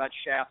talking about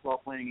Shaft while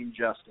playing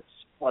Injustice.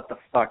 What the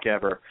fuck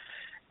ever.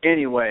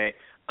 Anyway,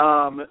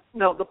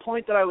 no, the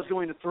point that I was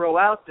going to throw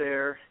out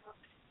there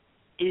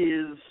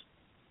is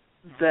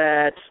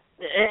that,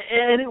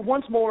 and it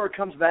once more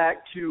comes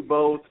back to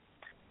both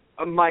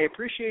my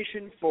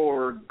appreciation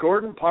for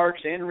Gordon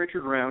Parks and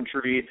Richard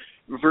Roundtree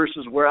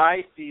versus where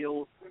I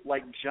feel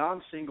like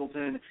John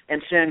Singleton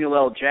and Samuel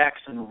L.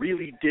 Jackson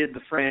really did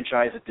the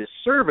franchise a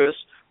disservice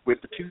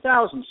with the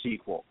 2000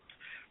 sequel,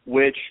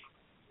 which,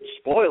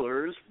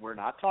 spoilers, we're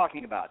not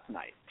talking about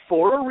tonight.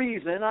 For a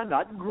reason, I'm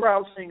not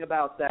grousing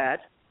about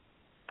that.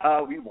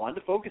 We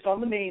wanted to focus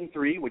on the main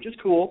three, which is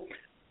cool,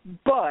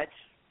 but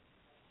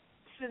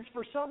since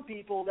for some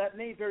people that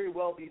may very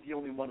well be the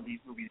only one of these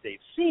movies they've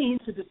seen,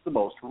 since it's the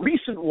most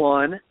recent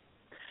one,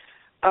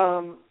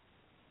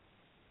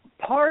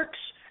 Parks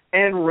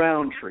and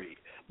Roundtree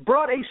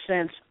brought a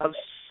sense of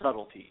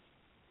subtlety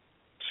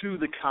to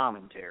the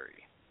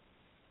commentary.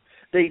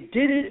 They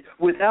did it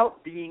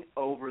without being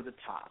over the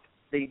top.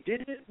 They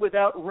did it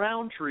without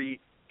Roundtree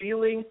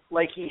feeling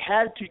like he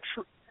had to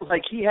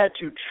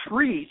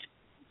treat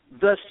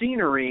the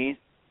scenery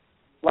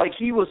like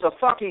he was a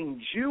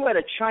fucking Jew at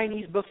a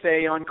Chinese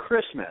buffet on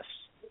Christmas.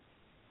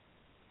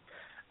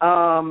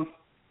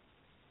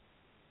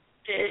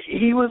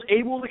 He was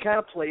able to kind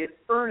of play it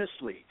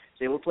earnestly.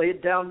 He was able to play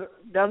it down to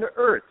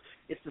earth.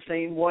 It's the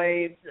same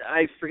way,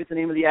 I forget the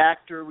name of the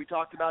actor we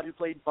talked about who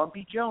played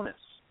Bumpy Jonas.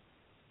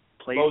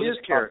 Played his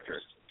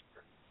character.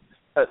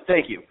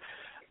 Thank you.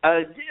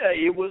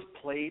 It was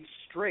played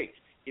straight.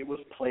 It was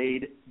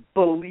played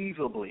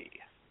believably.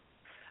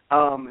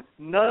 None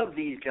of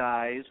these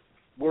guys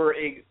were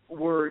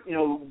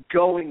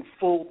going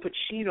full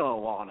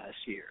Pacino on us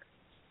here.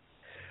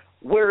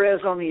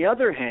 Whereas on the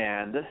other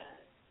hand,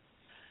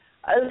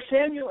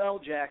 Samuel L.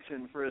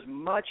 Jackson, for as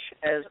much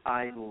as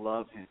I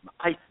love him,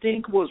 I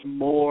think was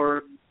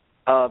more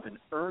of an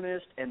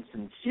earnest and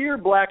sincere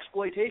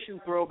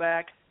blaxploitation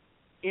throwback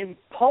in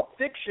Pulp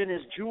Fiction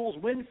as Jules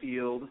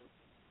Winfield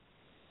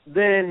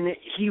than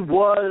he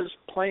was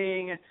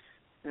playing,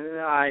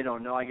 I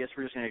don't know, I guess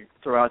we're just going to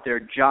throw out there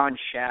John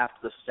Shaft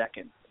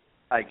II,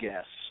 I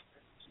guess,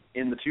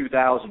 in the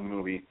 2000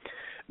 movie.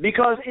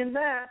 Because in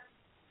that,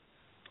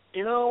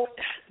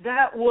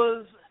 that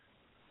was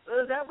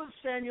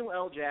Samuel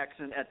L.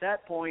 Jackson at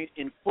that point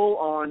in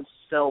full-on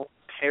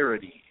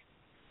self-parody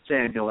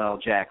Samuel L.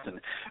 Jackson,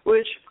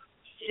 which,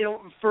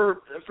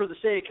 for the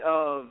sake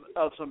of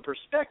some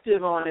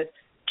perspective on it,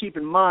 keep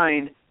in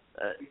mind,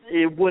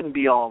 it wouldn't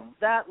be all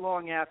that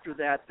long after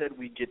that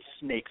we get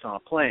Snakes on a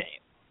Plane.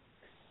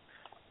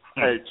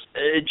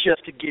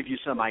 Just to give you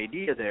some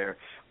idea there.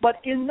 But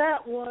in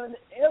that one,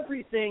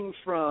 everything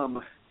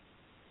from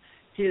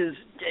his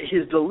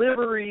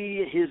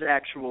delivery, his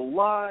actual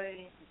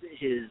lines,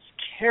 his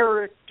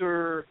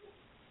character,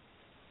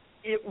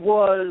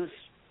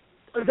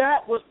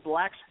 that was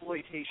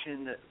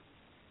blaxploitation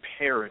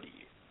parody.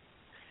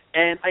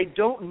 And I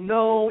don't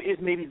know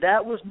if maybe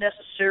that was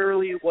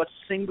necessarily what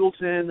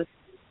Singleton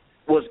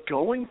was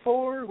going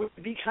for. It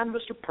would be kind of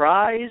a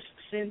surprise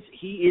since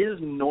he is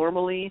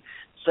normally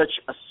such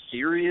a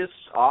serious,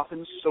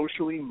 often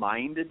socially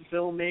minded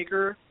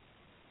filmmaker.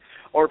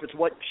 Or if it's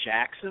what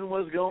Jackson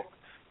was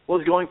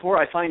going for,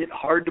 I find it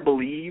hard to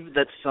believe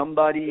that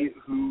somebody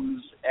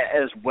who's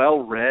as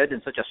well read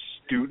and such a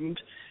student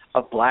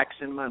of black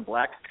cinema and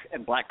black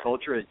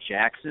culture as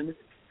Jackson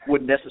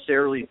would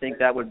necessarily think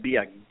that would be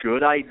a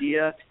good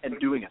idea and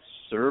doing a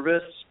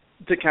service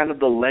to kind of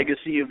the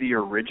legacy of the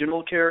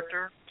original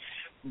character.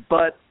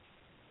 But,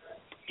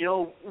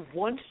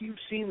 once you've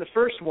seen the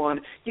first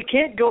one, you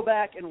can't go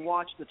back and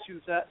watch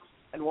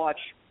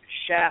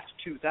Shaft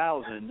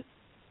 2000,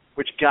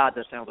 which, God,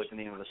 that sounds like the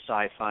name of a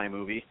sci-fi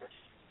movie.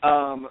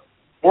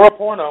 Or a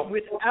porno.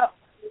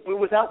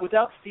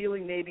 Without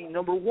feeling maybe,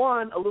 number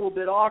one, a little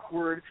bit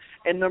awkward,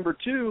 and number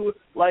two,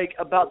 like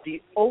about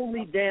the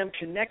only damn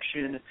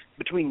connection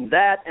between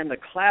that and the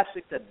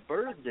classic that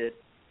birthed it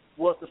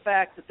was the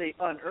fact that they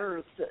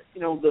unearthed,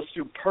 the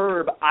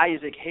superb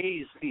Isaac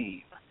Hayes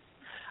theme,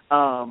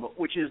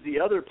 which is the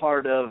other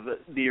part of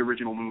the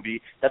original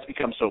movie that's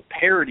become so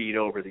parodied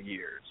over the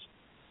years.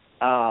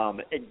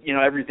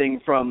 Everything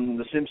from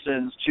The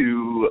Simpsons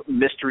to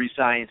Mystery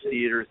Science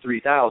Theater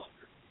 3000.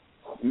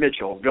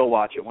 Mitchell, go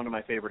watch it. One of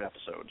my favorite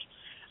episodes.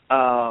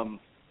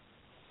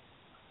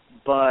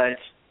 But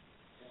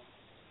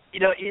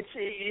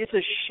it's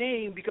a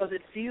shame because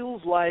it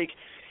feels like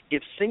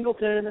if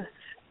Singleton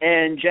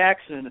and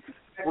Jackson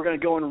were going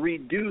to go and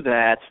redo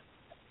that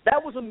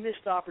was a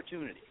missed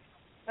opportunity.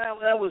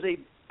 That was a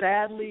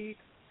badly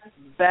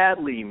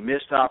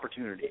missed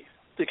opportunity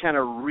to kind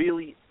of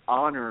really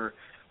honor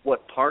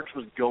what Parks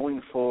was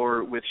going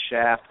for with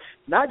Shaft,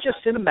 not just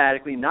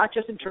cinematically, not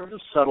just in terms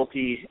of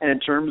subtlety and in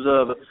terms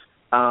of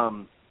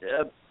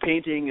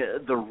painting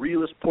the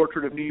realest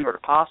portrait of New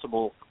York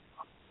possible,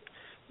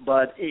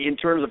 but in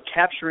terms of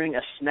capturing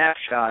a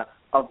snapshot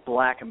of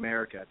Black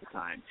America at the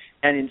time.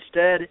 And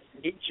instead,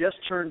 it just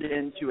turned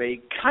into a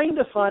kind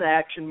of fun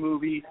action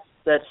movie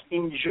that's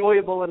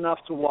enjoyable enough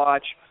to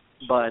watch,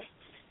 but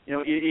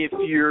if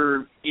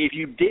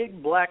you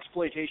dig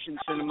blaxploitation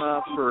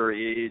cinema for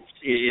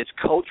its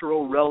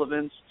cultural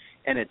relevance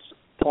and its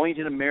point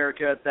in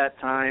America at that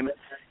time,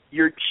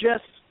 you're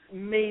just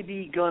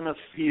maybe gonna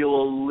feel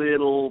a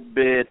little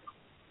bit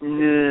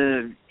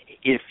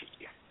iffy.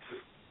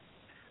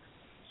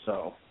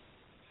 So,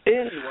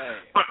 anyway,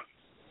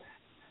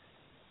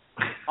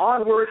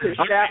 onward to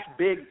Shaft's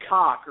Big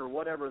Cock, or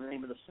whatever the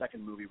name of the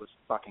second movie was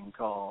fucking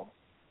called.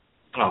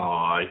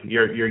 Aw,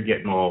 you're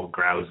getting all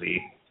grousy.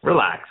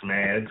 Relax,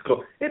 man. It's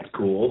cool. It's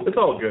cool. It's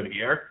all good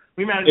here.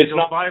 We managed to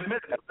go 5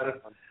 minutes.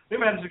 We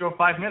managed to go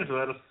 5 minutes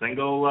without a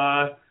single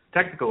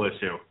technical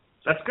issue.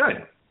 That's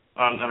good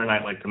on a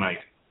night like tonight.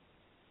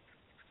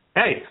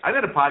 Hey, I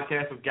did a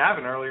podcast with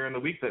Gavin earlier in the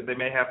week that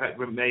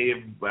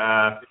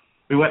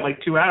we went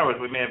like 2 hours.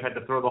 We may have had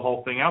to throw the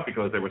whole thing out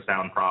because there were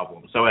sound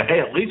problems. So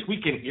hey, at least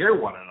we can hear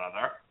one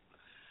another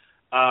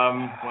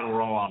when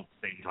we're all on at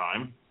the same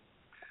time.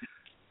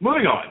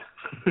 Moving on.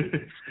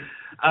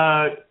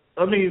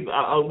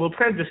 We'll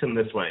transition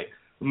this way.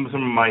 Some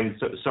of my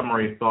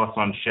summary thoughts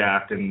on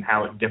Shaft and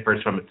how it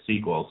differs from its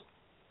sequels.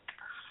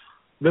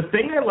 The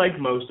thing I like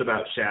most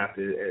about Shaft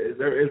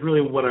is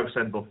really what I've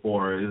said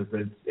before. Is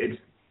that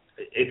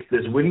it's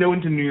this window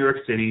into New York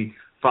City,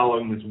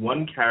 following this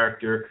one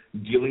character,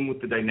 dealing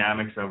with the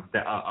dynamics of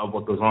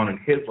what goes on in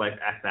his life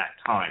at that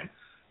time,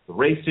 the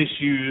race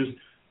issues,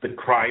 the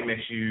crime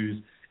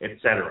issues,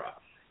 etc.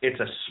 It's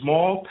a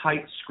small,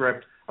 tight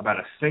script about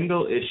a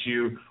single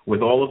issue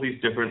with all of these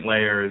different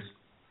layers,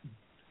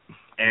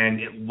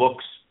 and it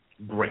looks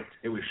great.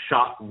 It was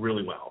shot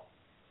really well.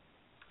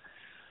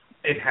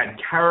 It had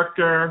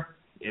character.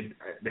 It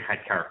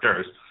had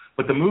characters,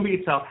 but the movie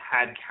itself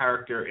had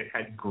character. It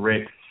had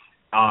grit.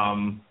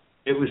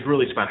 It was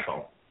really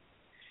special.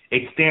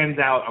 It stands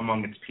out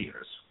among its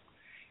peers.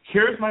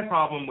 Here's my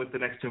problem with the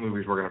next two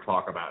movies we're going to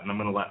talk about, and I'm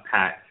going to let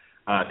Pat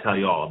tell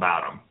you all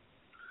about them.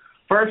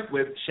 First,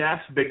 with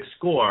Shaft's Big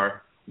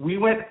Score, we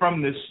went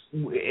from this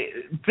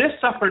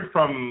suffered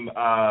from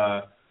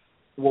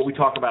what we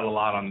talk about a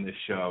lot on this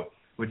show,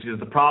 which is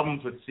the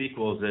problems with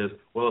sequels is,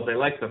 well, if they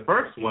like the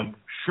first one,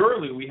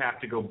 surely we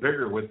have to go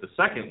bigger with the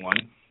second one.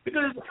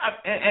 Because,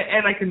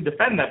 and I can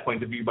defend that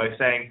point of view by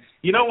saying,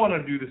 you don't want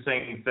to do the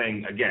same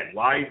thing again.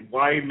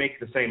 Why make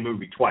the same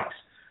movie twice?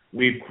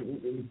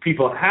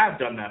 People have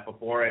done that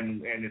before,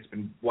 and it's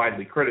been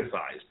widely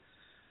criticized.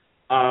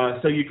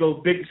 So you go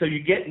big, so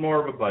you get more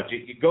of a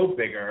budget, you go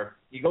bigger,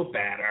 you go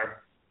badder.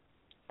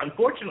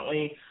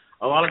 Unfortunately,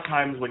 a lot of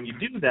times when you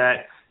do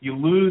that, you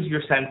lose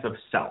your sense of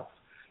self.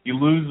 You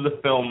lose the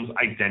film's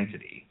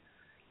identity.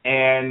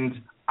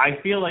 And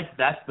I feel like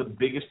that's the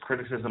biggest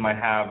criticism I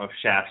have of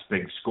Shaft's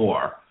Big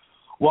Score.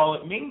 While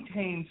it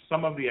maintains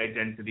some of the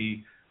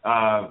identity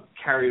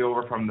carried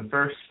over from the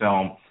first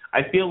film,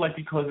 I feel like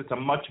because it's a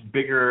much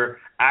bigger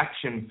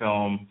action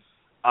film,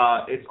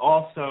 it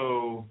falls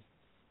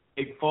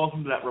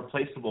into that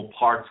replaceable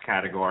parts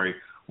category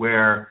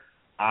where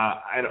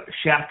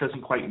Shaft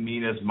doesn't quite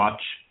mean as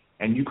much,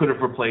 and you could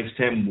have replaced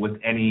him with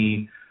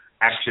any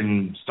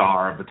action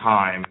star of the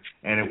time,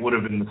 and it would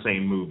have been the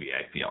same movie,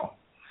 I feel.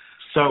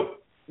 So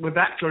with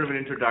that sort of an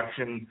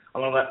introduction,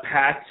 I'm going to let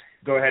Pat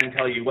go ahead and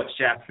tell you what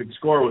Shaft's Big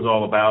Score was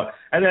all about,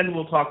 and then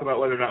we'll talk about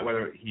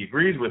whether he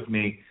agrees with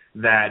me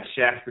that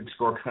Shaft's Big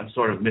Score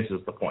sort of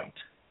misses the point.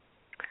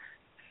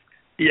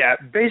 Yeah,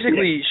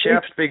 basically,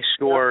 Shaft's Big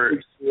Score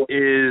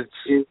is...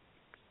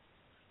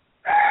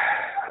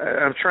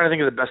 I'm trying to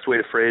think of the best way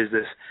to phrase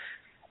this.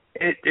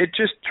 It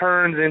just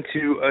turns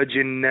into a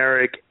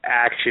generic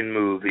action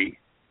movie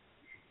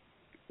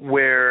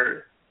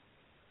where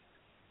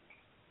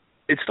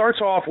it starts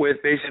off with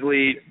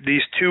basically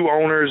these two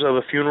owners of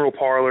a funeral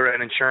parlor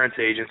and insurance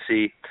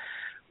agency,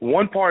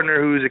 one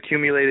partner who's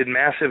accumulated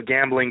massive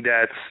gambling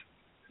debts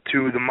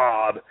to the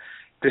mob,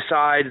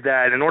 decides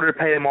that in order to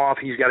pay him off,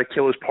 he's got to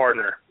kill his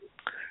partner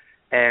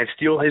and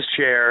steal his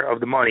share of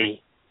the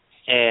money,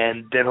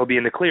 and then he'll be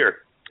in the clear.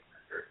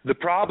 The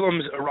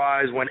problems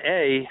arise when,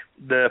 A,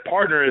 the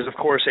partner is, of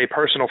course, a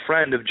personal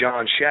friend of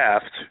John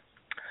Shaft.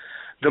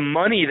 The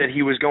money that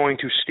he was going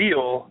to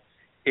steal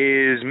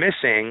is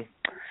missing,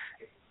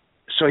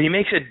 so he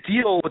makes a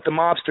deal with the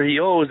mobster he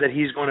owes that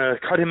he's going to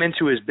cut him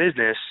into his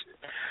business,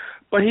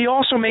 But he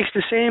also makes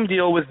the same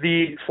deal with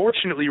the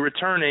fortunately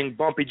returning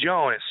Bumpy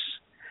Jonas.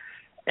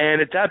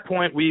 And at that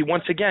point, we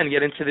once again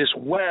get into this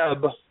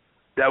web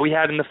that we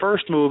had in the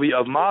first movie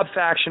of mob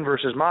faction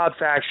versus mob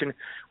faction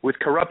with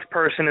corrupt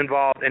person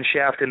involved and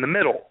Shaft in the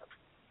middle.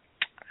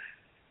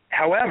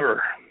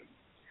 However,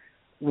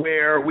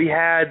 where we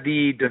had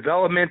the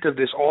development of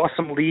this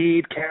awesome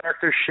lead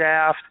character,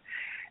 Shaft,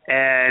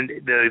 and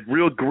the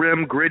real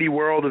grim, gritty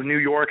world of New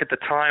York at the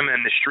time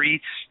and the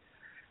streets,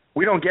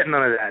 we don't get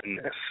none of that in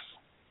this.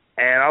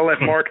 And I'll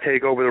let Mark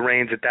take over the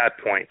reins at that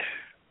point.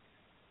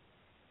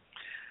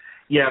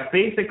 Yeah,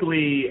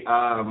 basically,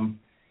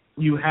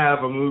 you have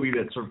a movie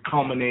that sort of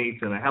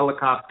culminates in a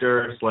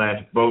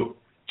helicopter/boat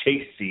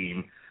chase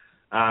scene,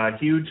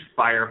 huge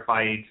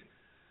firefight.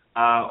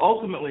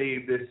 Ultimately,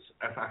 this,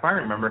 if I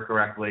remember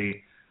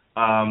correctly,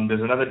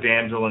 there's another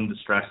damsel in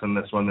distress in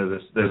this one.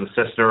 There's a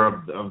sister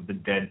of the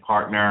dead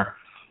partner.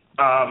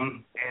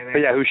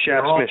 Who's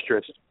Shaft's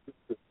mistress.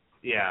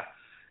 Yeah,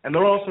 and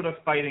they're all sort of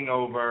fighting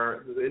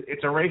over.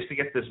 It's a race to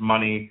get this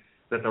money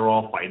that they're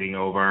all fighting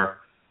over.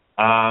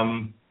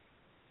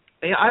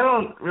 I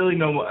don't really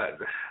know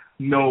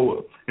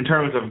in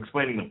terms of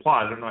explaining the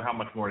plot. I don't know how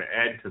much more to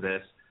add to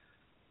this.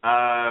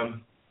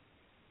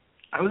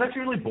 I was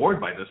actually really bored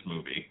by this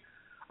movie.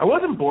 I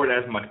wasn't bored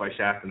as much by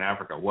Shaft in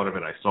Africa, what of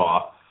it I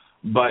saw,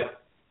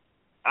 but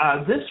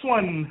this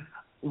one,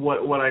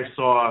 what I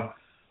saw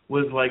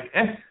was like,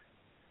 eh.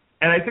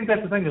 And I think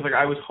that's the thing, is like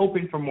I was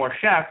hoping for more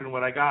Shaft, and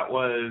what I got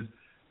was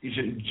a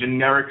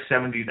generic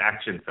 70s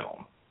action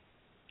film.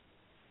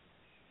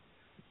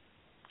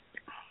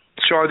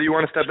 Char, do you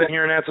want to step in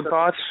here and add some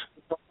thoughts?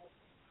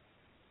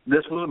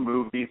 This was a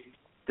movie.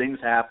 Things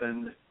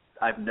happened.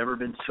 I've never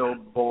been so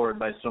bored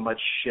by so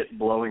much shit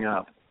blowing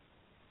up.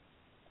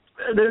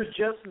 There's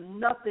just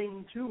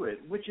nothing to it,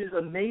 which is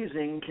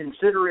amazing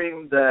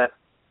considering that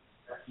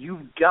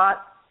you've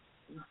got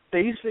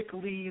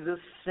basically the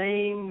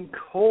same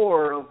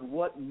core of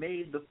what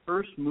made the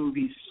first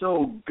movie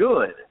so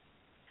good.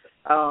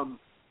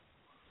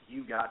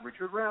 You got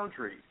Richard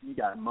Roundtree, you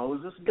got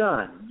Moses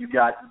Gunn, you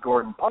got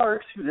Gordon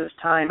Parks, who this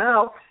time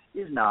out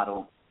is not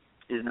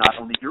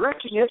only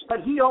directing it,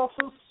 but he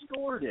also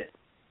scored it.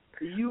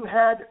 You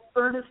had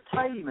Ernest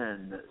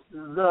Tidyman,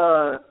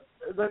 the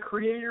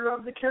creator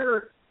of the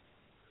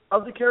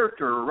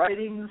character,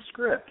 writing the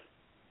script.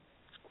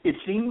 It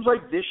seems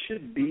like this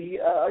should be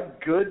a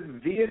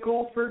good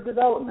vehicle for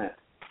development.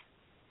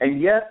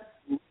 And yet,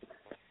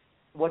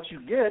 what you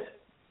get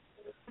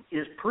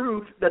is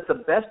proof that the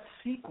best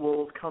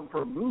sequels come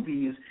from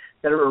movies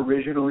that are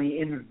originally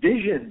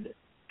envisioned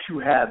to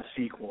have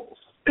sequels.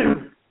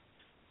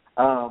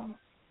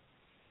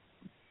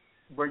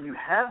 Where you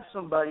have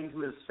somebody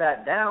who has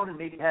sat down and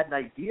maybe had an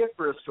idea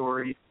for a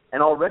story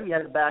and already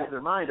had in the back of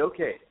their mind,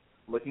 okay,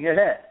 looking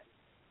ahead,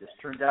 this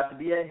turns out to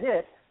be a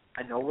hit,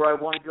 I know where I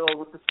want to go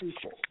with the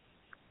sequel.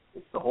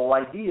 It's the whole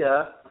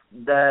idea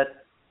that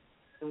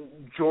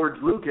George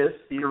Lucas,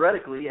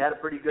 theoretically, had a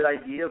pretty good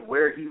idea of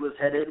where he was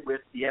headed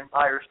with The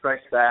Empire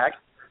Strikes Back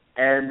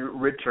and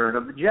Return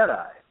of the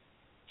Jedi.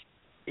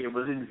 It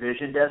was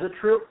envisioned as a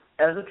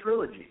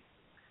trilogy.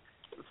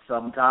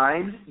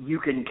 Sometimes you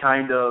can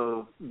kind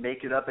of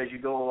make it up as you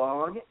go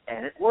along,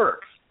 and it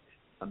works.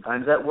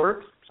 Sometimes that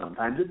works,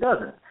 sometimes it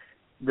doesn't.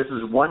 This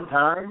is one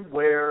time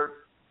where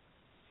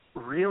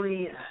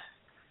really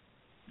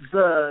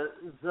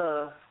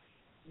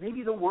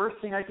maybe the worst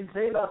thing I can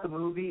say about the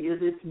movie is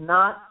it's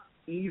not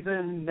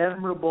even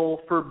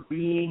memorable for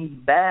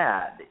being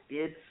bad.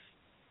 It's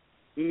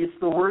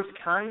the worst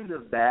kind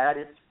of bad.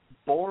 It's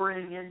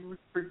boring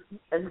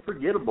and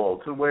forgettable,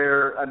 to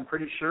where I'm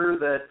pretty sure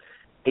that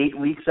 8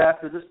 weeks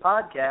after this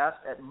podcast,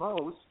 at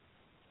most,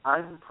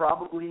 I'm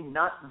probably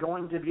not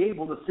going to be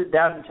able to sit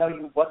down and tell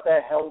you what the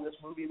hell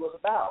this movie was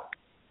about.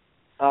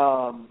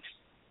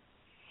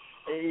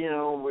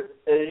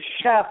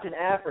 Shaft in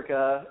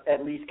Africa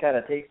at least kind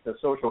of takes the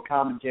social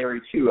commentary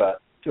to a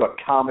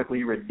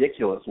comically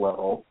ridiculous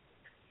level,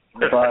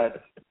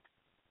 but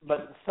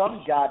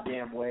some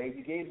goddamn way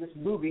you gave this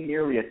movie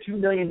nearly a $2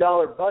 million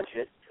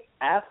budget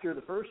after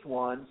the first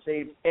one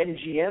saved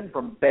MGM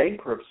from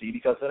bankruptcy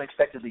because it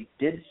unexpectedly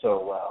did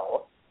so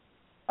well,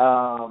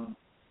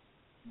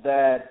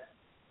 that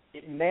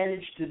it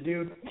managed to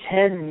do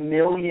 $10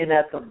 million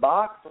at the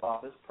box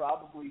office,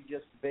 probably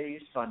just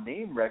based on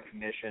name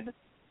recognition.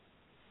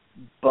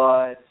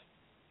 But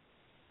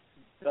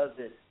does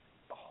it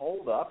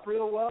hold up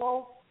real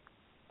well?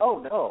 Oh,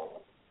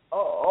 no.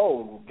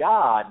 Oh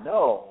God,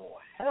 no.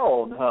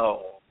 Hell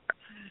no.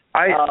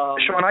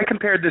 Sean, I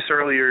compared this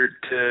earlier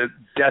to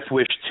Death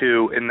Wish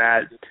 2 in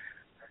that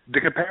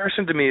the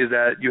comparison to me is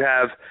that you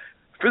have,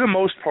 for the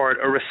most part,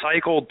 a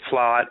recycled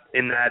plot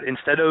in that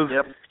instead of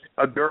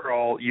a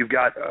girl, you've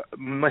got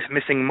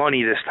missing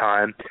money this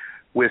time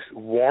with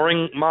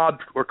warring mob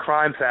or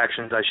crime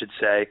factions, I should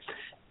say,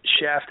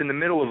 Shaft in the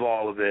middle of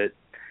all of it,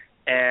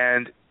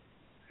 and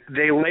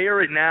they layer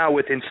it now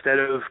with, instead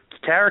of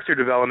character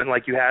development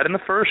like you had in the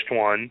first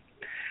one,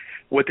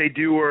 what they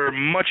do are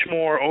much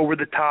more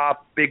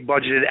over-the-top,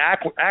 big-budgeted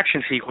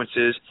action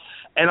sequences,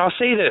 And I'll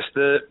say this,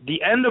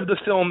 the end of the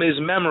film is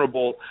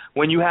memorable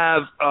when you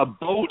have a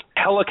boat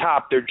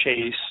helicopter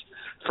chase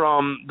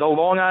from the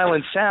Long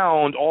Island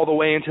Sound all the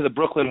way into the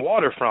Brooklyn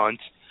waterfront.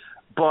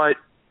 But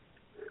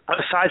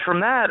aside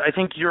from that, I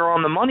think you're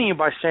on the money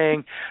by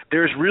saying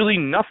there's really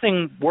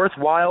nothing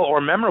worthwhile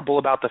or memorable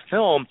about the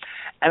film.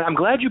 And I'm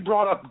glad you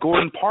brought up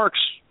Gordon Parks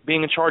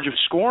being in charge of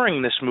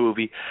scoring this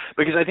movie,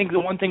 because I think the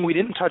one thing we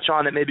didn't touch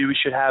on that maybe we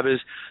should have is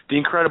the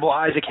incredible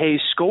Isaac Hayes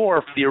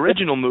score for the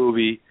original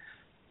movie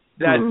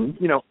that,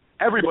 you know,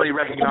 everybody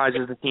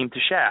recognizes the theme to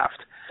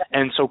Shaft.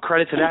 And so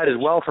credit to that as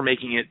well for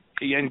making it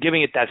and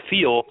giving it that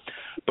feel.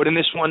 But in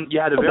this one, you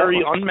had a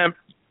very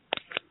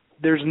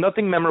there's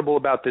nothing memorable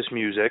about this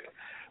music.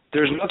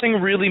 There's nothing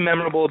really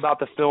memorable about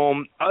the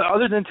film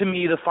other than, to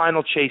me, the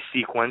final chase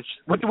sequence,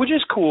 which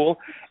is cool.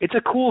 It's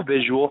a cool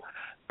visual.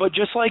 But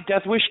just like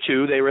Death Wish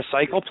 2, they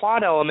recycle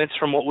plot elements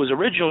from what was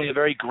originally a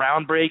very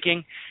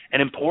groundbreaking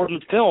and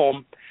important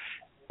film,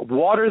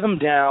 water them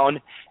down,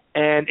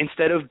 and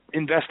instead of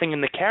investing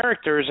in the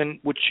characters, in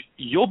which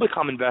you'll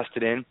become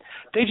invested in,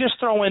 they just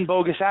throw in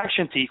bogus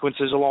action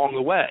sequences along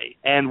the way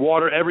and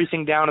water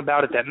everything down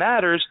about it that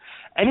matters.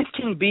 And it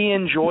can be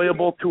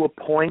enjoyable to a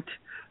point,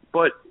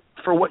 but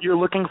for what you're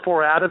looking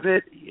for out of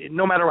it,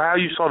 no matter how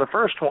you saw the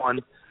first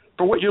one,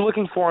 for what you're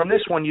looking for in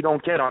this one, you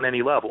don't get on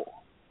any level.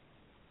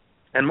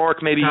 And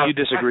Mark, maybe you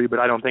disagree, but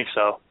I don't think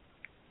so.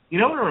 You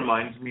know what it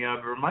reminds me of?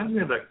 It reminds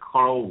me of that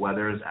Carl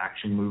Weathers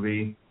action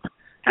movie.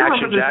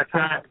 Action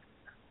Jackson?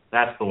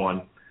 That's the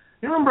one.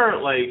 You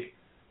remember, like,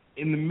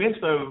 in the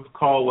midst of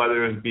Carl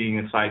Weathers being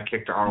a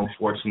sidekick to Arnold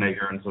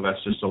Schwarzenegger and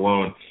Sylvester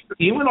Stallone,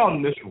 he went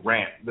on this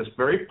rant, this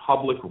very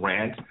public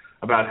rant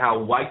about how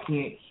why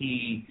can't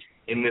he,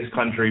 in this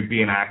country,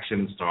 be an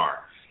action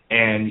star?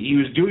 And he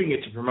was doing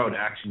it to promote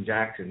Action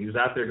Jackson. He was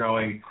out there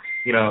going,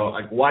 you know,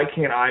 like, why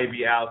can't I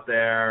be out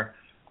there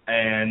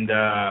and,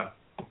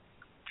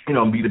 you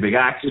know, be the big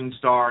action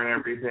star and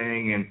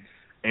everything,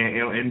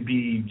 and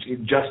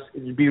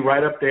be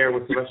right up there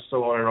with Sylvester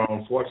Stallone and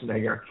Arnold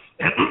Schwarzenegger.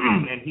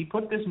 And he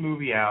put this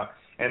movie out,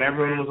 and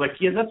everyone was like,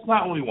 yeah, that's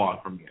not what we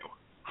want from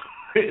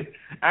you.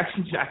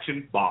 Action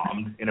Jackson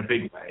bombed in a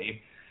big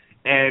way.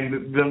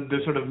 And the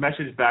sort of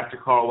message back to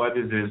Carl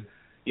Weathers is,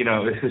 you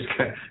know, it's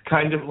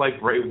kind of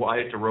like Bray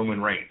Wyatt to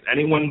Roman Reigns.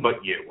 Anyone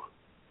but you.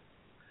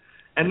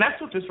 And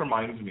that's what this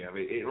reminds me of.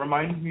 It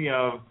reminds me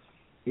of,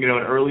 you know,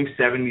 an early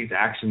 70s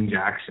Action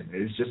Jackson.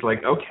 It's just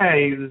like,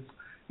 okay, this is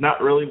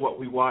not really what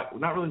we want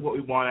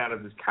out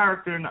of this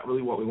character, not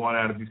really what we want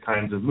out of these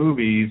kinds of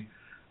movies,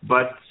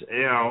 but,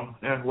 you know,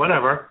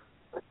 whatever.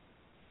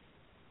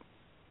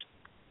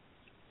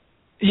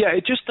 Yeah,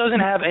 it just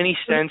doesn't have any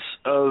sense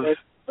of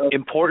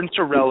importance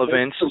or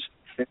relevance.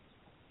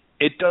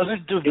 It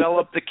doesn't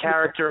develop the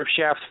character of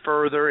Shaft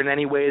further in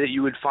any way that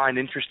you would find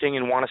interesting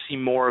and want to see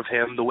more of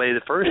him the way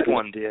the first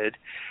one did.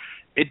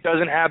 It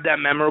doesn't have that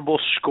memorable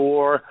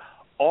score.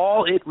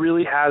 All it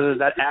really has is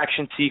that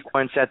action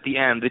sequence at the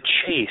end, the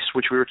chase,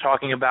 which we were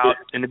talking about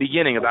in the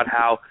beginning, about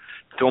how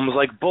films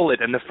like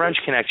Bullet and The French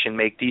Connection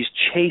make these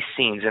chase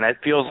scenes, and it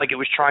feels like it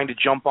was trying to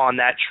jump on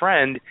that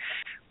trend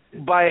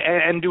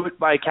and do it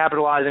by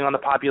capitalizing on the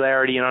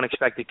popularity and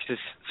unexpected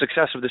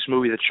success of this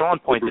movie that Sean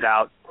pointed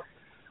out,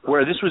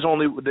 where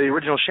the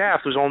original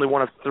Shaft was only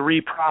one of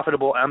 3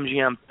 profitable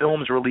MGM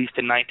films released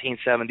in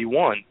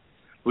 1971,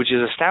 which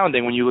is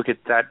astounding when you look at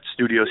that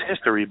studio's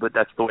history, but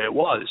that's the way it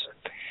was.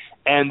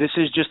 And this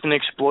is just an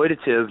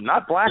exploitative,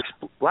 not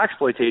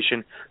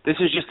blaxploitation, this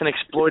is just an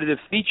exploitative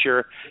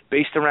feature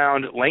based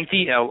around a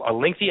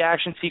lengthy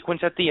action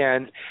sequence at the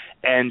end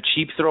and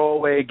cheap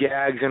throwaway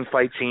gags and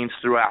fight scenes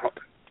throughout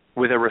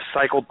with a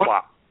recycled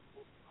plot.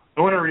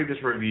 I want to read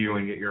this review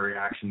and get your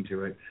reaction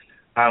to it.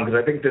 Because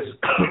I think this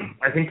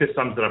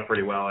sums it up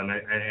pretty well, and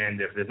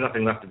if there's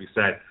nothing left to be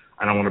said,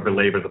 I don't want to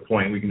belabor the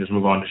point. We can just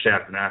move on to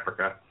Shaft in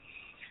Africa.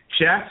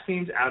 Shaft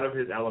seems out of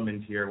his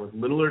element here, with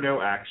little or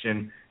no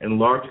action and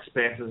large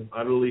expanses of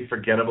utterly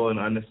forgettable and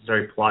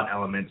unnecessary plot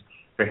elements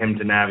for him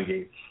to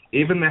navigate.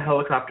 Even the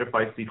helicopter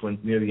fight sequence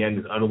near the end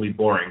is utterly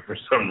boring for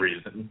some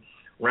reason.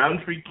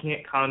 Roundtree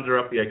can't conjure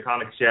up the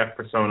iconic Shaft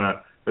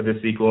persona for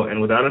this sequel, and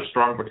without a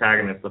strong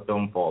protagonist, the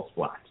film falls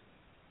flat.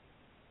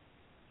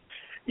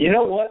 You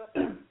know what?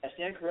 I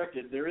stand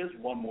corrected. There is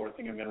one more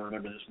thing I'm going to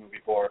remember this movie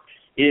for.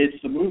 It's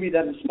the movie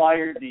that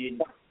inspired the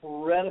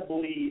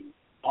incredibly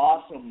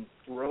awesome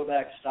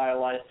throwback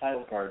stylized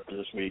title card for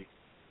this week.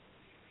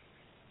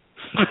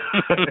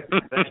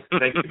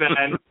 Thank you,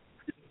 Ben.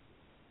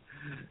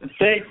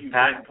 Thank you,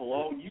 Ben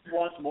Cologne. You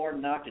once more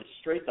knocked it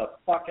straight the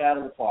fuck out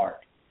of the park.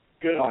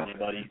 Good on you,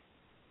 buddy.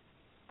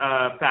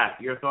 Pat,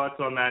 your thoughts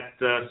on that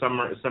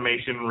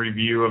summation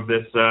review of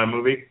this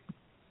movie?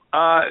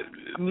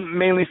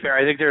 Mainly fair.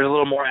 I think there's a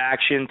little more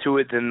action to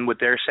it than what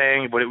they're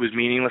saying, but it was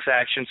meaningless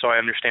action, so I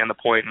understand the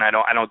point, and I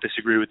don't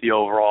disagree with the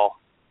overall.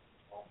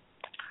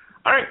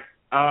 All right.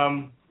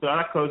 So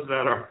that closes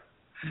out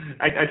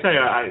I tell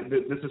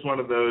you, this is one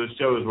of those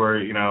shows where,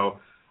 you know,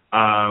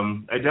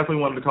 I definitely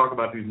wanted to talk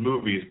about these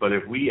movies, but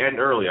if we end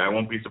early, I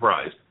won't be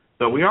surprised.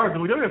 So we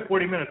only have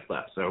 40 minutes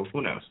left, so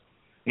who knows?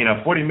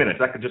 40 minutes,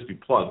 that could just be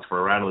plugged for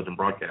a Radulich and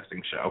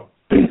Broadcasting show.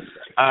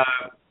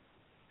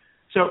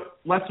 So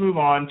let's move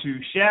on to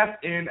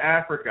Shaft in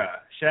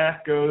Africa.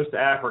 Shaft goes to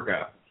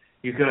Africa.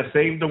 He's going to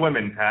save the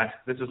women,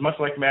 Pat. This is much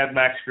like Mad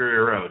Max Fury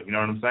Road. You know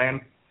what I'm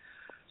saying?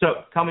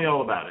 So tell me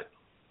all about it.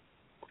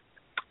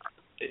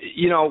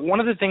 One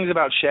of the things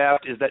about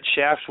Shaft is that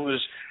Shaft was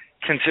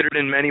considered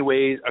in many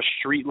ways a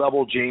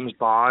street-level James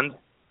Bond.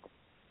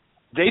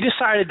 They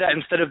decided that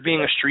instead of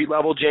being a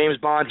street-level James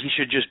Bond, he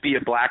should just be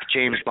a black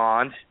James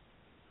Bond.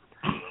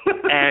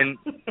 And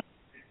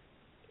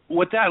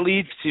what that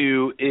leads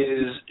to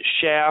is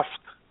Shaft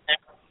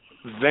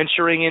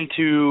venturing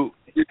into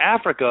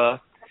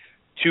Africa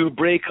to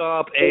break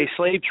up a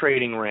slave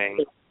trading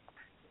ring.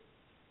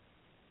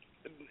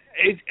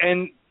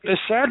 And the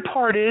sad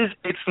part is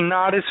it's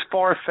not as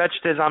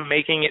far-fetched as I'm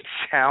making it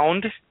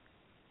sound.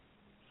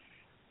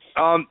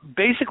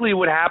 Basically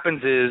what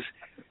happens is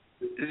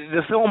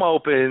the film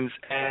opens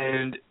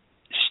and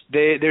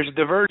there's a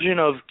diversion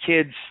of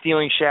kids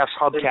stealing Shaft's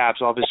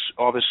hubcaps off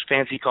his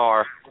fancy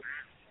car.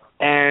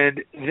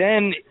 And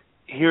then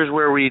here's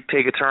where we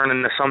take a turn,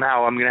 and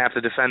somehow I'm going to have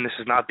to defend this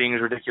as not being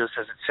as ridiculous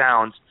as it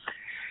sounds.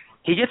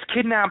 He gets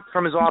kidnapped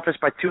from his office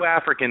by two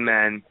African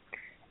men,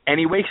 and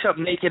he wakes up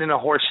naked in a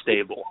horse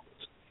stable.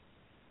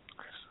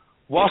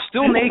 While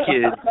still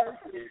naked,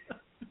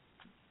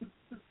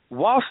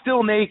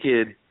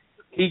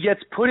 he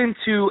gets put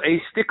into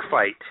a stick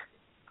fight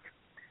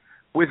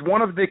with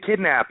one of the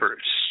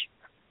kidnappers.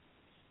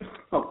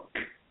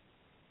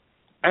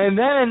 And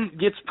then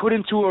gets put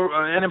into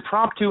an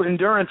impromptu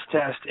endurance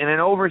test in an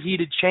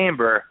overheated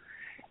chamber,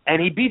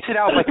 and he beats it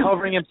out by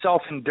covering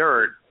himself in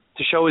dirt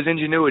to show his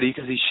ingenuity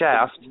because he's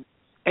Shaft.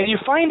 And you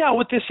find out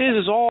what this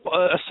is all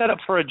a setup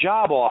for a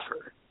job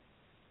offer.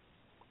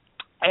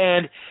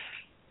 And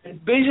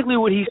basically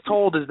what he's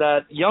told is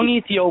that young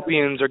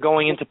Ethiopians are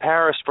going into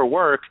Paris for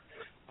work,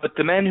 but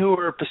the men who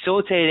are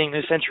facilitating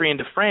this entry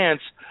into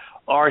France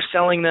are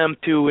selling them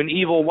to an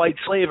evil white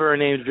slaver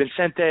named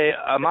Vincente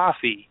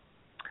Amafi.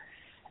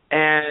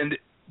 And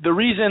the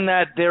reason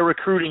that they're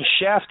recruiting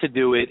Shaft to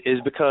do it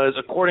is because,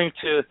 according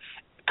to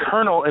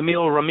Colonel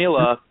Emil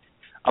Ramila,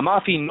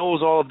 Amafi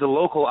knows all of the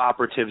local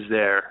operatives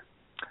there.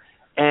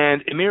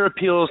 And Emir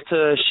appeals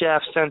to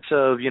Shaft's sense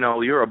of,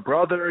 you're a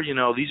brother,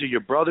 these are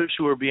your brothers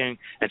who are being,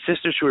 and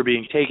sisters who are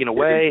being taken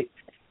away.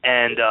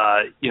 And,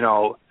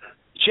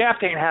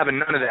 Shaft ain't having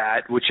none of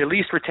that, which at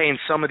least retains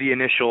some of the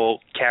initial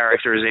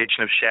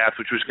characterization of Shaft,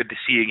 which was good to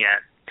see again.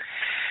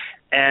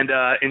 And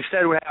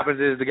instead what happens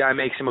is the guy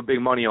makes him a big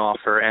money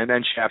offer, and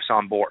then Shaft's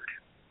on board.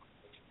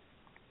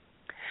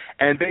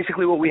 And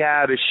basically what we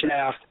have is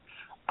Shaft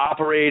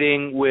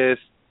operating with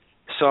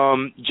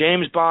some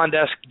James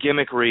Bond-esque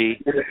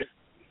gimmickry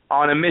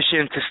on a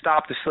mission to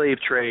stop the slave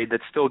trade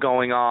that's still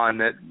going on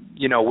that,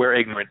 we're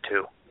ignorant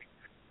to.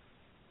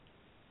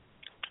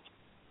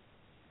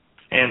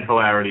 And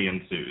hilarity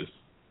ensues.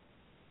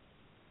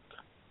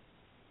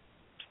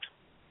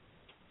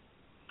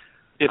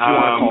 If you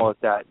want to call it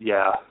that,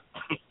 yeah.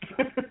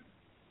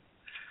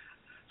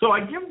 So I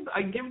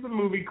give the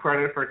movie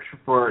credit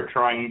for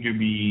trying to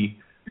be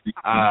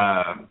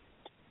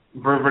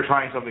for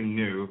trying something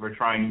new, for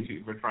trying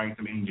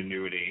some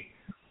ingenuity.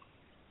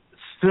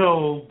 I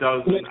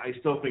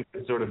still think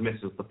it sort of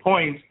misses the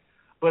point,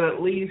 but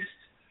at least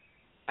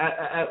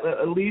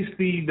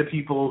the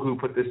people who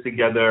put this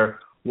together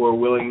were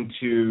willing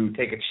to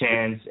take a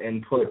chance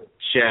and put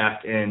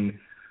Shaft in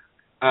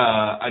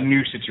a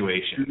new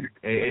situation,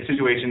 a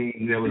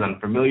situation that was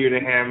unfamiliar to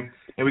him,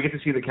 and we get to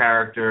see the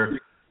character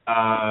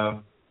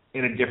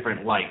in a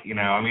different light.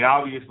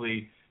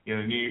 Obviously,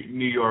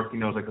 New York he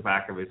knows like the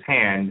back of his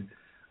hand,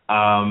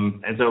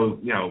 and so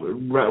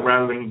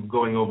rather than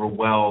going over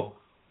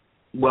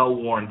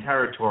well-worn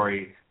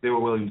territory, they were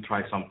willing to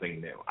try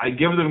something new. I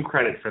give them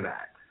credit for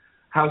that.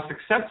 How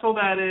successful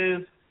that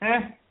is,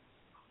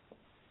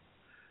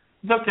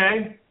 it's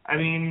okay.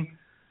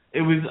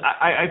 It was.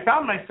 I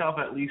found myself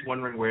at least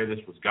wondering where this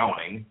was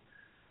going,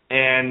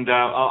 and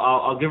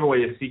I'll give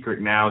away a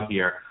secret now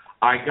here.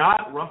 I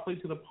got roughly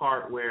to the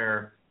part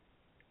where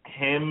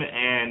him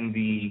and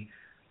the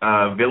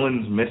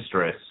villain's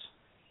mistress,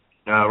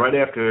 right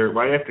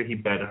after he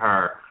bed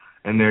her,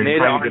 and they're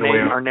trying to get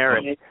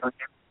away.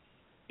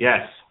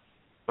 Yes,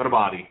 what a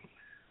body.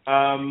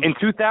 In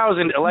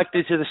 2000,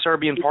 elected to the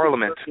Serbian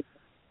parliament.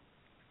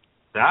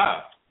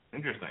 Ah,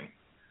 interesting.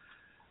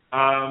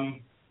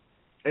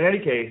 In any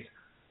case,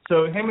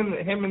 so him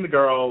and the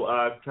girl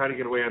try to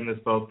get away on this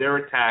boat. They're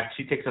attacked.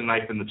 She takes a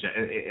knife in the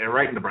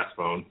right in the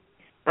breastbone,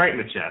 right in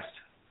the chest,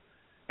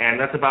 and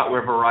that's about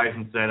where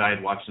Verizon said I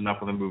had watched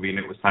enough of the movie and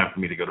it was time for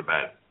me to go to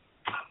bed.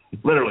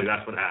 Literally,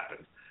 that's what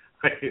happened.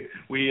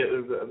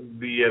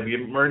 The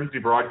emergency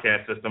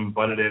broadcast system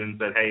butted in and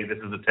said, "Hey, this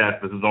is a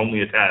test. This is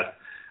only a test."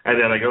 And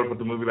then I go to put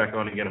the movie back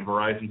on again, and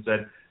Verizon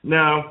said,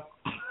 "No,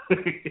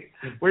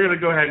 we're going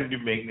to go ahead and do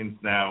maintenance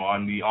now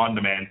on the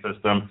on-demand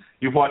system.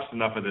 You've watched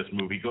enough of this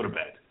movie. Go to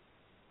bed."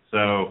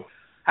 So,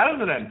 how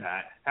does it end,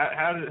 Pat?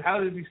 How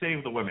does he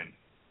save the women?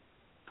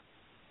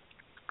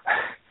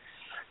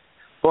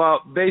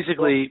 Well,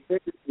 basically,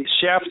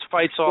 Shaft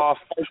fights off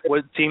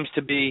what seems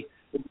to be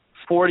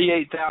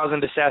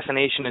 48,000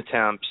 assassination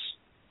attempts,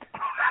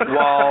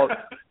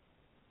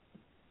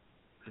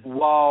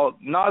 while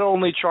not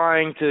only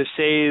trying to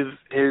save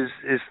his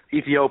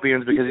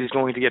Ethiopians because he's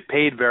going to get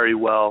paid very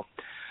well,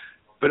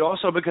 but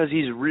also because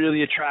he's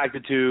really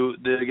attracted to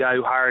the guy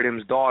who hired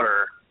him's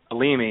daughter,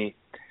 Alimi.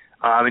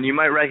 And you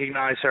might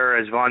recognize her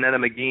as Vonetta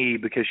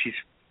McGee because she's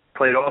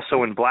played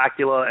also in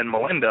Blackula and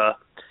Melinda,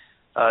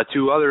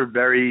 two other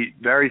very,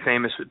 very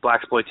famous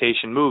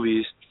blaxploitation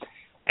movies.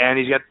 And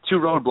he's got two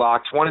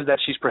roadblocks. One is that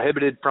she's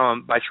prohibited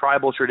by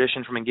tribal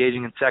tradition from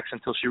engaging in sex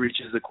until she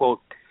reaches the, quote,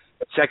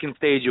 second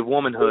stage of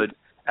womanhood,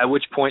 at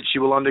which point she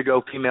will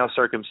undergo female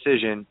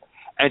circumcision.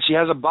 And she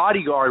has a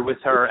bodyguard with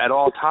her at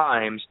all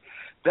times.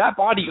 That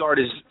bodyguard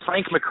is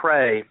Frank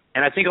McRae,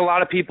 and I think a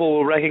lot of people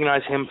will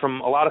recognize him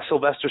from a lot of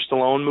Sylvester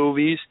Stallone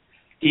movies.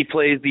 He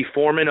plays the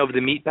foreman of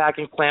the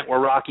meatpacking plant where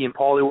Rocky and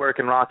Paulie work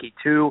in Rocky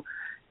II.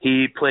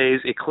 He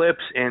plays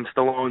Eclipse in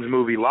Stallone's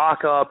movie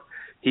Lockup.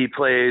 He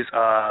plays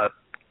the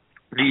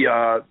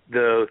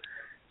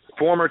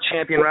former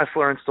champion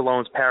wrestler in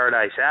Stallone's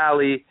Paradise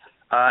Alley.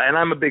 And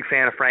I'm a big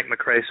fan of Frank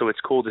McRae, so it's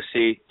cool to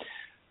see.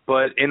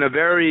 But in a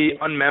very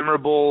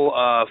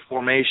unmemorable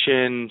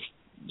formation,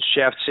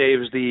 Shaft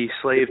saves the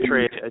slave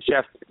trade.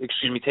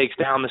 Takes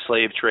down the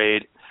slave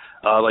trade,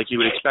 like you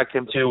would expect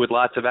him to, with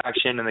lots of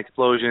action and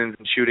explosions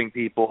and shooting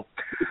people.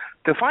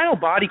 The final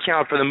body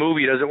count for the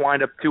movie doesn't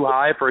wind up too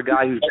high for a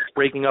guy who's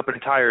breaking up an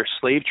entire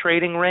slave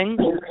trading ring.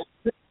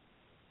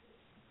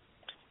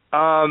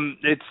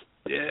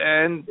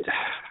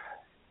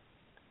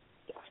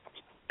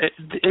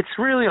 It's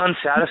really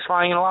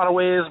unsatisfying in a lot of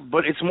ways,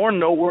 but it's more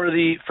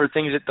noteworthy for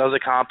things it does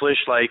accomplish.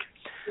 Like,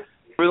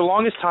 for the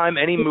longest time,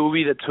 any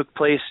movie that took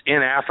place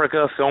in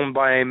Africa, filmed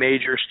by a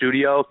major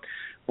studio,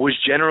 was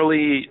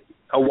generally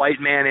a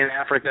white man in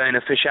Africa in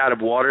a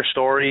fish-out-of-water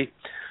story,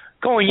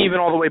 going even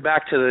all the way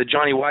back to the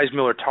Johnny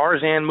Weissmuller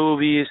Tarzan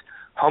movies,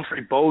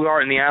 Humphrey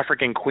Bogart and the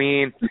African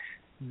Queen.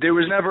 There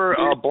was never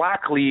a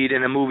black lead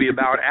in a movie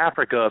about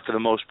Africa for the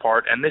most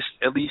part, and this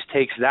at least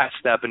takes that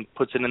step and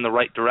puts it in the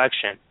right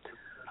direction.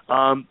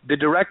 The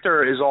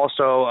director is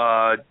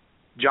also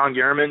John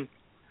Guillermin,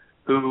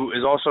 who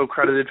is also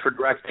credited for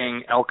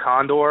directing El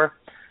Condor,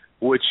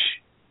 which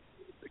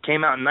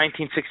came out in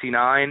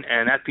 1969,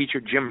 and that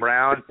featured Jim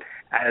Brown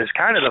as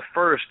kind of the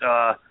first,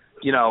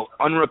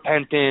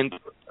 unrepentant,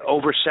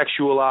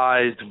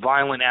 over-sexualized,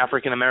 violent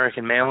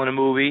African-American male in a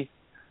movie.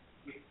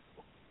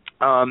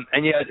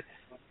 And yet,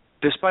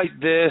 despite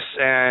this,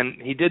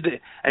 and he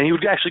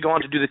would actually go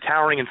on to do The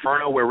Towering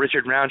Inferno, where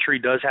Richard Roundtree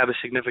does have a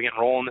significant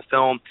role in the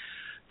film.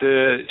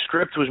 The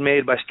script was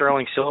made by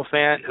Sterling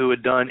Silliphant, who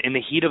had done In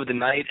the Heat of the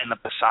Night and The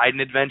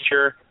Poseidon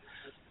Adventure.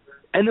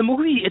 And the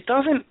movie, it's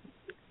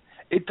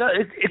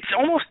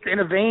almost in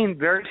a vein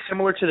very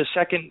similar to the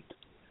second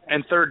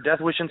and third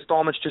Death Wish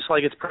installments, just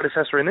like its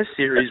predecessor in this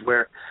series,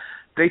 where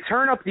they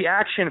turn up the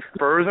action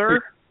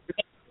further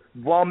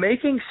while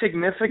making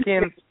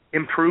significant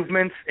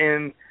improvements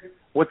in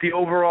what the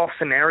overall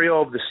scenario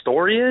of the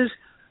story is,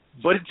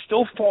 but it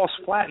still falls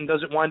flat and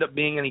doesn't wind up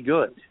being any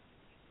good.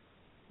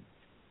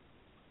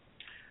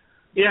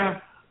 Yeah,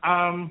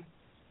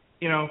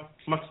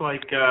 much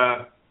like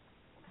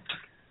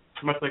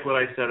what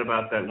I said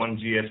about that one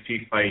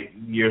GSP fight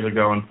years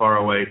ago and Far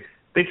Away,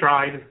 they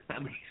tried.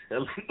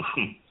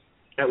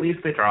 At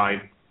least they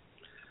tried,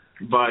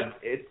 but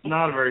it's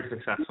not a very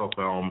successful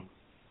film.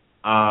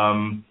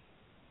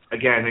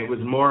 Again, it was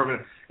more of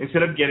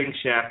instead of getting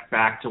Shaft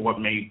back to what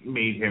made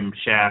him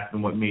Shaft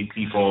and what made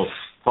people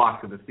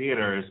flock to the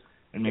theaters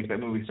and make that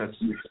movie such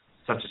a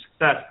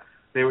success,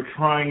 they were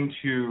trying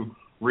to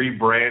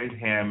rebrand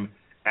him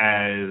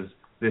as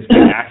this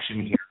big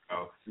action hero.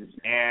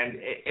 And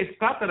it's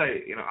not that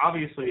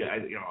obviously,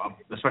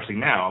 especially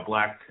now, a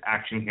black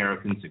action hero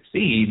can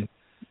succeed,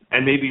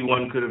 and maybe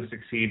one could have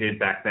succeeded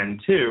back then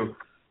too,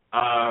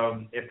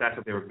 if that's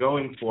what they were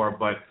going for.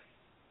 But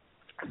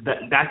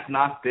that's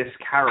not this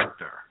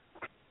character.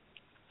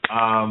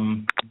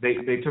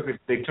 They took a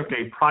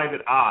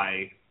private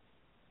eye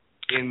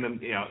in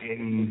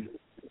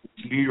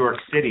New York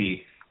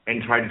City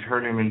and tried to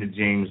turn him into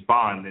James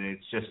Bond, and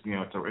it's just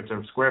it's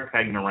a square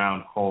peg in a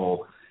round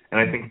hole.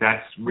 And I think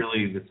that's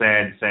really the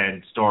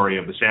sad story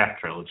of the Shaft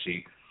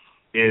trilogy,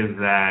 is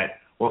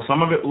that while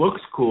some of it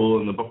looks cool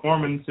and the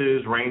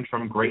performances range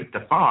from great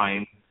to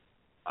fine,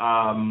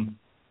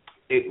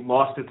 it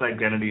lost its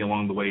identity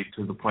along the way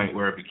to the point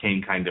where it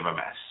became kind of a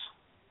mess.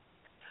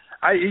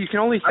 You can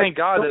only thank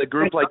God that a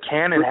group like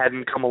Canon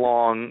hadn't come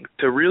along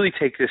to really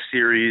take this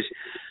series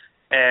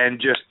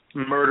and just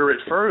murder it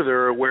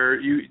further,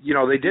 where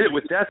they did it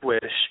with Death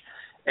Wish,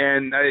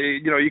 and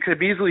you could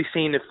have easily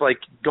seen if like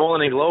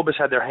Golan and Globus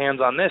had their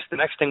hands on this, the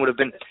next thing would have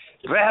been,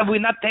 where have we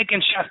not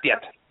taken Shaft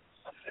yet?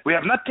 We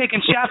have not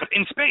taken Shaft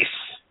in space.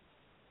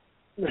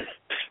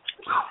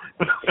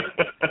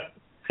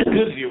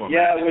 Good view on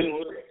yeah,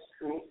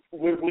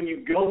 when you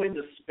go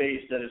into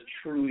space, that is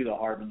truly the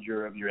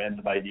harbinger of your end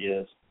of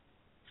ideas.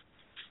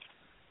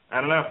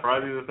 I don't know.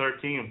 Friday the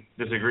 13th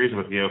disagrees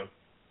with you.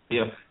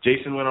 Yeah,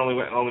 Jason only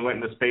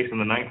went into space in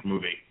the 9th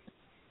movie.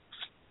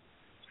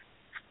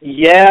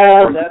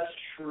 Yeah, that's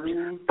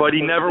true. But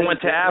he never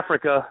went to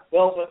Africa.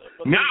 Well, but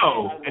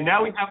No, and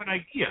now we have an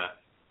idea.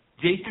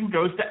 Jason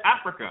goes to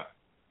Africa.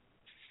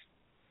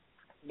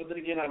 But then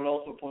again, I would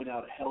also point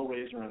out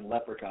Hellraiser and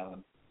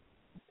Leprechaun.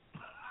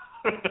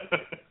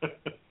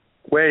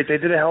 Wait, they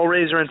did a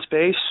Hellraiser in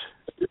space?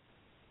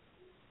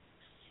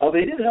 Oh,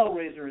 they did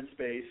Hellraiser in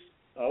space.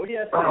 Oh,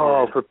 yes.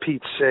 Oh, for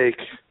Pete's sake.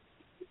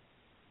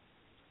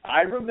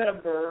 I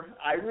remember.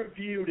 I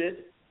reviewed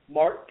it.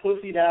 Mark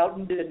pussied out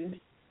and didn't.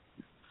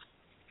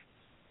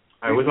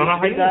 I was on a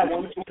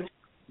hiatus.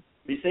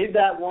 We saved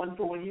that one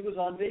for when he was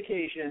on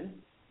vacation.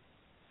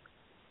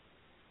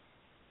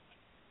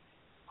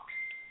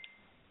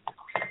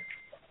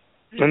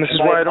 And this is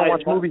why I don't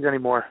watch movies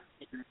anymore.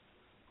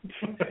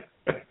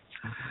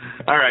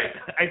 All right,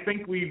 I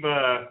think we've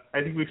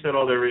said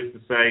all there is to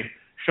say.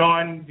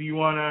 Sean, do you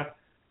want to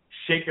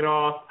shake it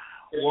off,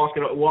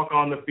 walk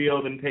on the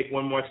field, and take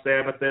one more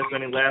stab at this?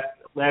 Any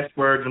last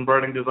words and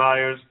burning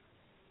desires?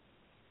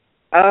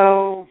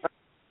 Oh,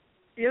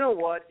 you know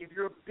what? If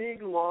you're a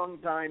big,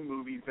 long-time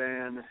movie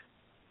fan,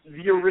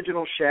 the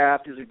original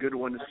Shaft is a good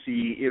one to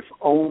see, if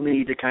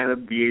only to kind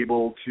of be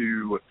able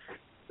to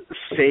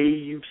say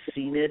you've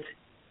seen it,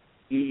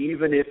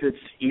 even if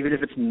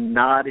it's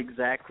not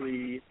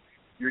exactly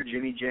your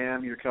Jimmy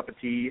Jam, your cup of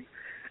tea.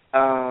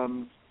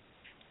 I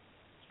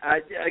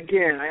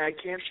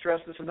can't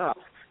stress this enough.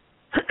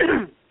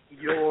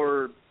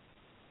 Your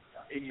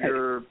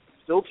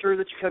filter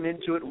that you come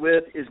into it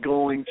with is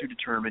going to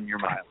determine your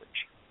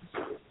mileage.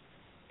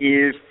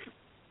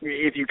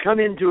 If you come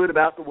into it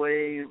about the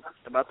way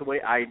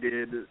I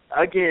did,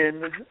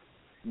 again,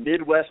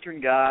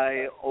 Midwestern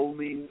guy,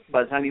 only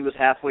by the time he was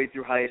halfway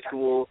through high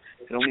school,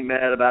 had only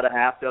met about a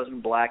half dozen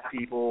black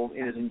people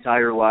in his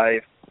entire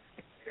life.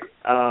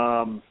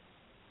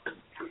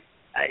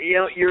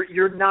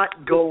 You're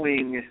not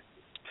going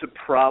to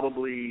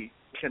probably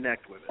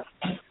connect with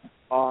it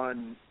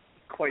on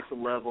quite the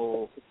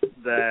level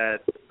that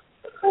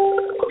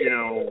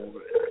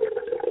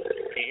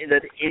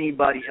that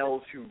anybody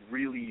else who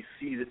really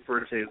sees it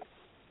for its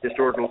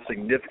historical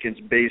significance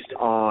based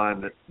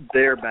on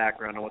their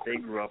background and what they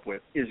grew up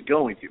with is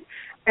going to.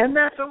 And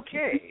that's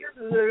okay.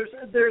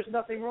 There's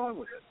nothing wrong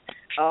with it.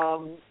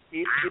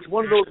 It's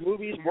one of those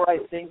movies where I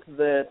think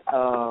that,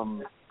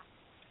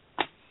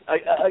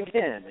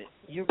 again,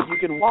 you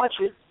can watch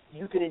it,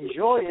 you can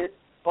enjoy it,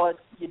 but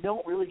you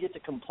don't really get to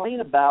complain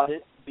about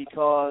it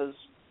because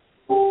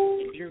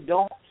if you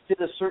don't fit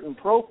a certain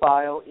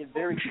profile, it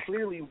very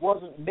clearly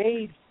wasn't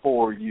made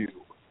for you.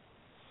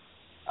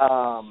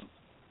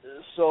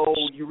 So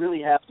you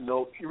really have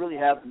no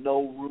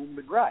room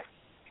to gripe.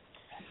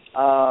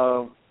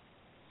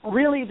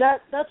 Really,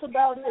 that's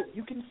about it.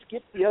 You can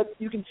skip the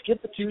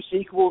 2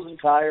 sequels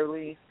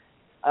entirely.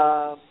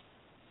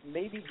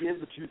 Maybe give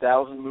the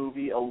 2000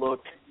 movie a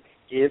look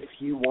if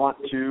you want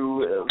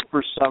to,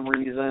 for some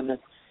reason.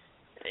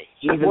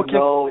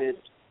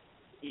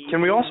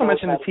 Can we also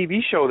mention the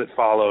TV show that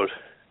followed?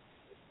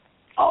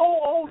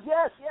 Oh,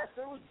 yes.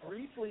 There was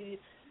briefly.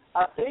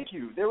 Thank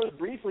you. There was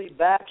briefly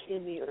back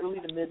in the early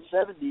to mid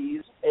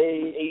 70s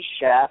a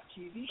Shaft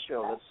TV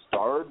show that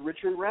starred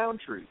Richard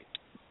Roundtree.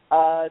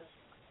 It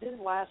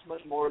didn't last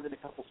much more than a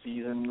couple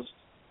seasons.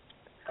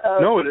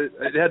 No,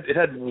 it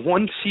had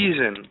one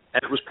season,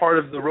 and it was part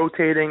of the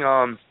rotating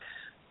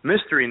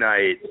Mystery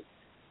Night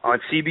on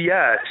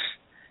CBS.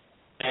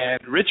 And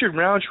Richard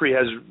Roundtree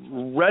has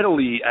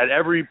readily, at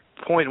every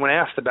point when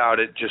asked about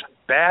it, just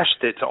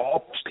bashed it to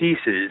all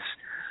pieces.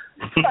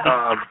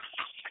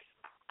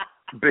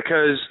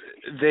 Because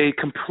they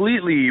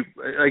completely,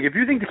 if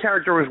you think the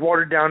character was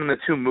watered down in the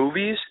 2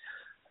 movies,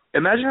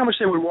 imagine how much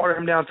they would water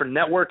him down for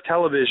network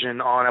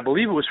television on, I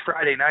believe it was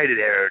Friday night it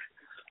aired,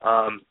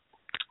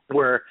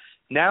 where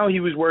now he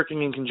was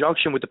working in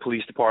conjunction with the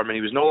police department.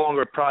 He was no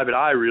longer a private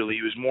eye, really.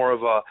 He was more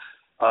of a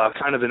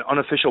kind of an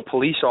unofficial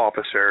police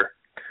officer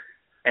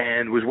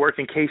and was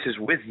working cases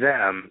with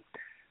them.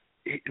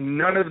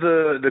 None of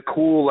the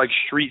cool,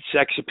 street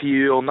sex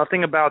appeal,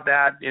 nothing about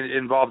that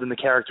involved in the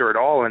character at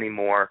all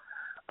anymore.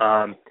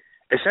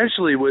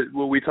 Essentially,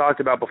 what we talked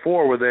about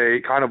before, where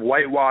they kind of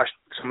whitewashed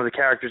some of the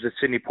characters that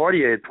Sidney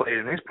Poitier had played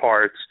in his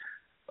parts,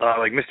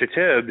 like Mr.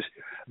 Tibbs,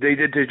 they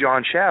did to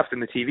John Shaft in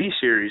the TV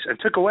series, and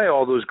took away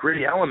all those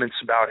gritty elements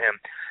about him,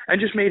 and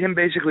just made him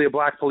basically a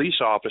black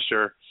police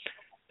officer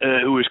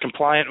who was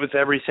compliant with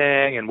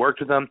everything and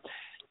worked with them.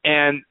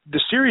 And the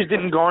series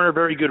didn't garner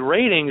very good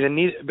ratings,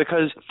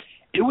 because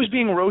it was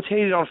being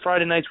rotated on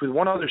Friday nights with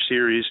one other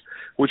series,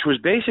 which was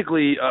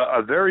basically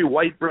a very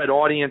white bread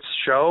audience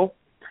show.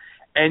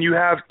 And you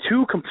have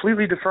 2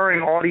 completely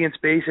differing audience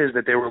bases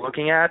that they were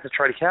looking at to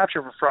try to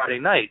capture for Friday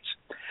nights.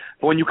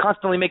 But when you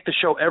constantly make the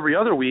show every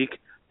other week,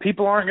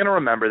 people aren't going to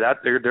remember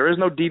that. There is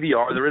no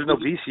DVR, there is no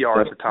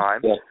VCR at the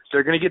time. Yeah.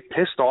 They're going to get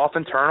pissed off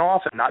and turn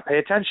off and not pay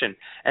attention.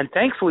 And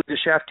thankfully, the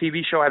Shaft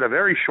TV show had a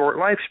very short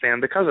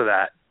lifespan because of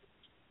that.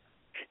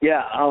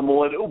 Yeah,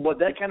 what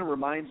that kind of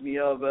reminds me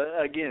of,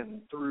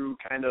 again, through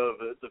kind of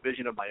the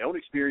vision of my own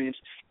experience,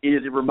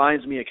 is it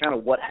reminds me of kind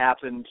of what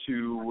happened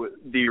to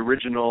the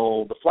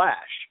original The Flash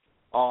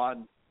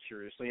on,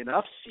 curiously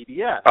enough,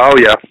 CBS. Oh,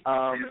 yeah.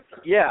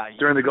 Yeah.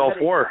 During the Gulf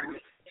War.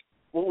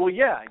 Well,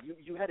 yeah,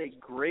 you had a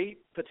great,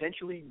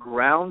 potentially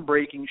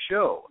groundbreaking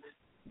show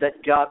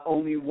that got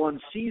only one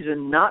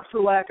season, not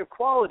for lack of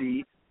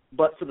quality,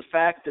 but for the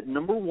fact that,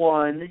 number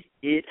one,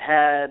 it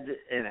had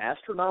an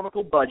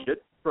astronomical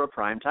budget for a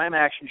primetime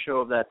action show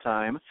of that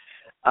time,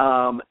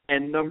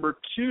 and number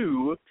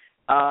two,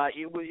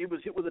 it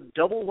was a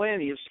double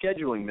whammy of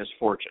scheduling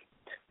misfortune.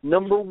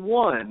 Number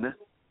one,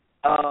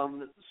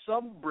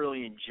 some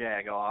brilliant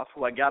jagoff,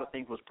 who I got to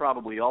think was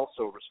probably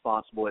also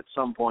responsible at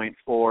some point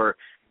for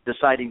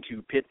deciding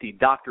to pit the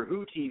Doctor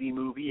Who TV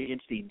movie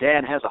against the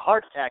Dan Has a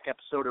Heart Attack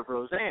episode of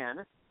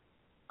Roseanne,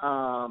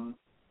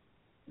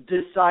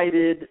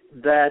 decided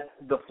that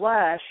The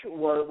Flash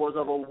was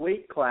of a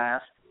weight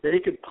class that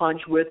it could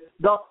punch with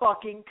the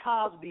fucking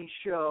Cosby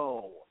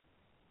Show.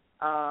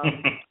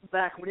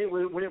 Back when it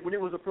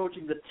was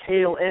approaching the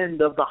tail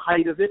end of the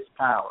height of its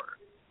power.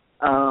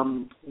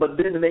 But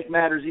then to make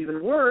matters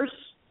even worse,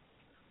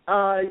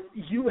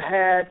 you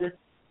had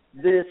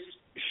this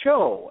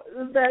show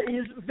that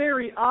is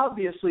very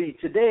obviously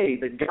today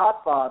the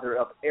godfather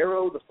of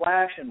Arrow, The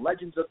Flash, and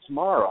Legends of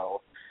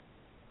Tomorrow.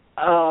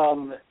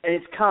 And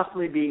it's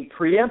constantly being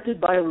preempted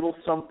by a little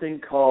something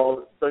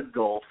called the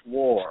Gulf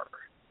War.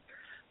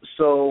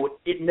 So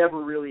it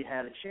never really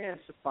had a chance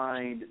to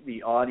find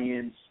the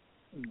audience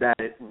that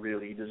it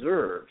really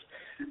deserves,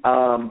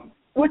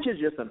 which is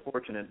just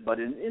unfortunate. But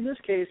in this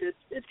case,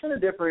 it's kind of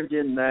different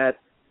in that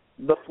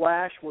The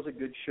Flash was a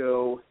good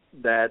show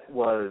that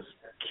was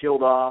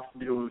killed off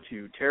due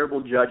to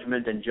terrible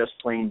judgment and just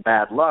plain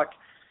bad luck.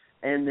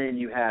 And then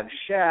you have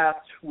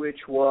Shaft, which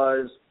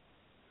was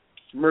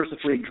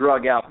mercifully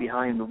drug out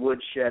behind the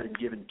woodshed and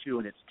given 2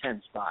 in its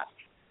 10 spot.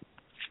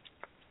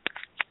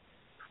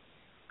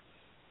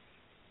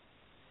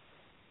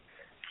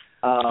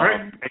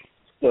 Right.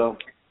 So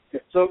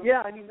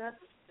yeah, I mean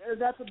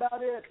that's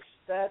about it.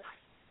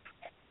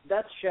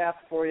 That's Shaft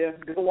for you.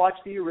 Go watch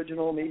the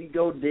original. Maybe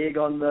go dig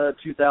on the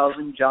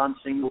 2000 John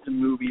Singleton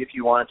movie if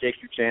you want to take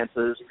your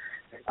chances.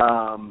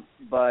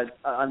 But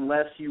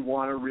unless you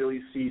want to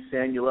really see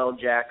Samuel L.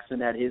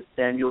 Jackson at his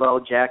Samuel L.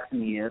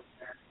 Jacksoniest,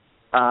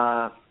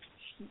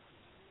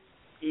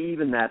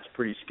 even that's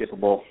pretty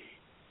skippable.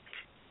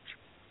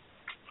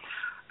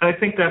 I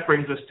think that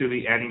brings us to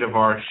the end of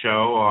our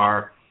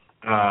show.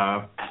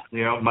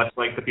 Much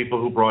like the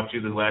people who brought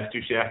you the last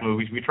 2 Shaft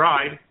movies, we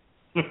tried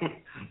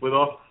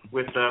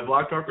with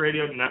Blog Talk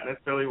Radio not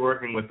necessarily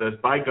working with us.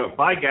 By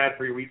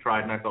Godfrey, we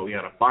tried, and I thought we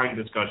had a fine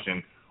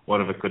discussion.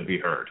 What if it could be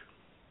heard?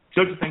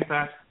 Don't you think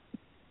that?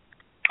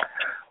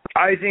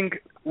 I think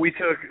we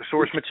took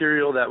source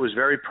material that was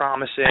very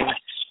promising,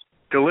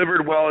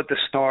 delivered well at the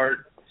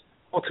start.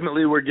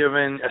 Ultimately, we're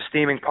given a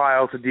steaming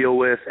pile to deal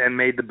with and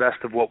made the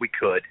best of what we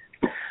could.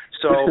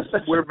 So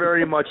we're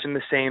very much in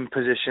the same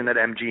position that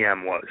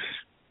MGM was.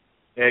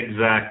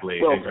 Exactly.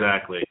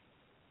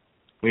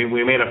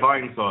 We made a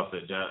fine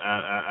sausage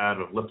out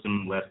of lips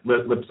and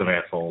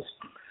assholes.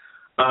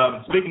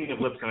 Speaking of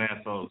lips and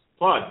assholes,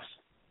 plugs.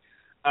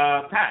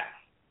 Pat,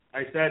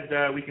 I said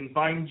we can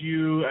find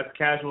you at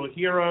Casual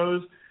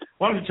Heroes.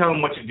 Why don't you tell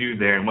them what you do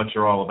there and what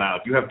you're all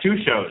about? You have 2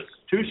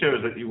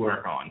 shows that you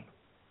work on.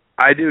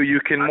 I do. You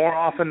can more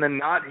often than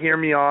not hear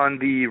me on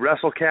the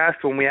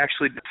WrestleCast when we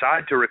actually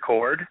decide to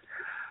record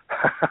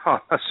on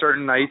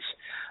certain nights.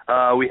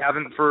 We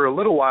haven't for a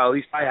little while, at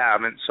least I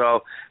haven't.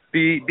 So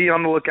be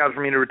on the lookout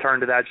for me to return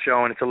to that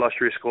show and its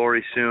illustrious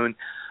glory soon.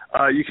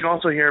 You can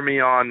also hear me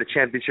on the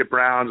Championship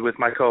Rounds with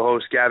my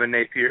co-host Gavin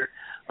Napier.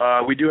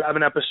 We do have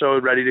an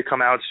episode ready to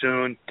come out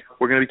soon.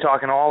 We're going to be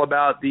talking all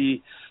about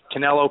the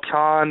Canelo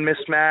Khan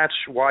mismatch,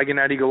 why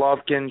Gennady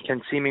Golovkin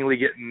can seemingly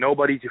get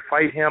nobody to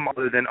fight him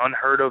other than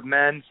unheard of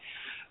men.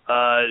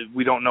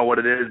 We don't know what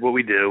it is, but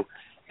we do.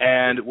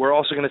 And we're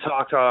also going to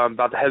talk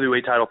about the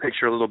heavyweight title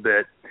picture a little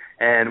bit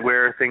and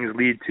where things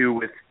lead to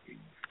with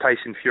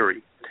Tyson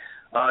Fury.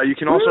 You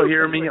can also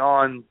hear me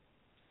on...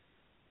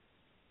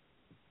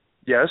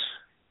 Yes?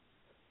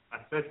 I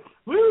said,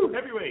 woo,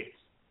 heavyweights.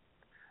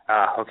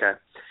 Okay.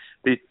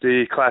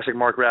 The classic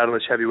Mark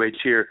Radulich heavyweight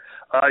cheer.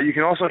 You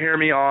can also hear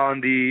me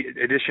on the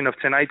edition of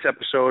tonight's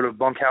episode of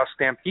Bunkhouse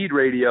Stampede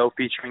Radio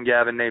featuring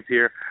Gavin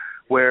Napier,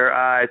 where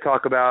I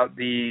talk about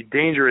the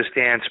dangerous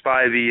Dan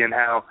Spivey and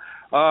how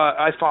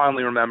I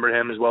fondly remember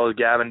him as well as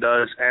Gavin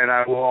does. And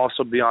I will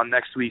also be on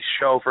next week's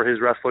show for his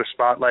Wrestler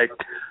Spotlight,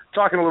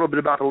 talking a little bit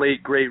about the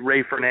late, great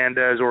Ray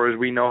Fernandez, or as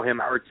we know him,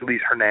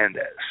 Hercules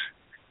Hernandez.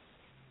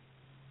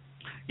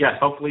 Yes,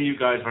 hopefully you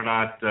guys are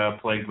not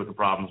plagued with the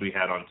problems we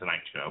had on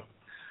tonight's show.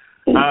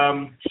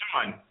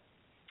 Sean,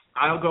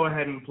 I'll go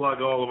ahead and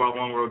plug all of our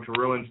Long Road to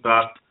Ruin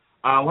stuff.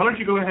 Why don't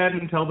you go ahead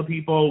and tell the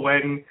people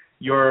when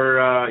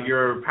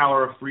your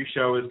Power of Free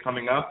show is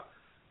coming up,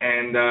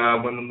 and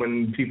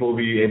when people will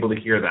be able to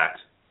hear that.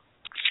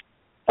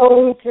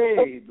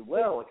 Okay,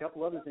 well, a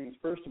couple other things.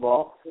 First of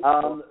all,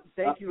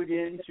 thank you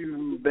again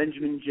to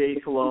Benjamin J.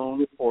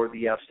 Colon for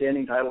the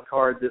outstanding title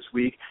card this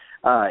week.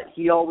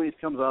 He always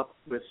comes up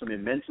with some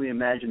immensely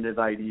imaginative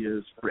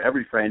ideas for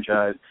every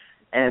franchise,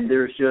 and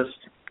there's just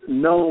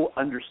no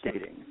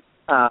understating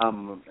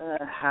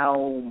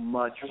how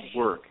much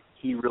work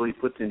he really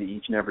puts into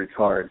each and every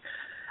card.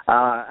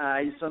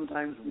 I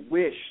sometimes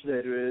wish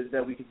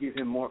that we could give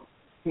him more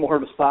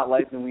of a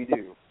spotlight than we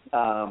do.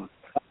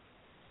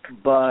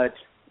 But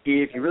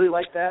if you really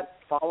like that,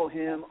 follow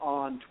him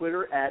on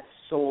Twitter at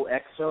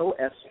SoulExo,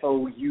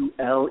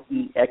 SOULEXO.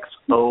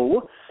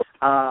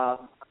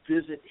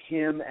 Visit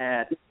him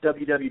at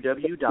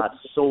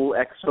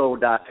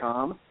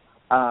www.soulexo.com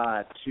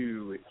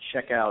to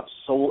check out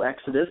Soul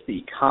Exodus,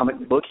 the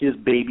comic book, his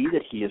baby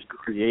that he has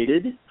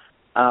created.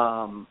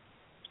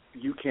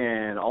 You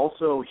can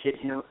also hit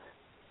him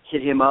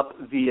up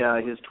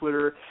via his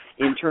Twitter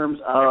in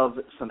terms of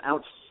some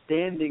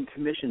outstanding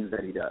commissions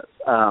that he does.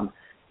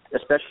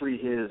 Especially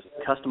his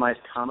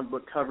customized comic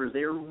book covers.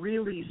 They are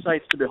really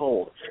sights to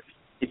behold.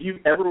 If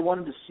you've ever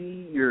wanted to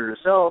see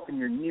yourself and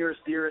your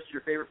nearest dearest,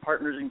 your favorite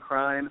partners in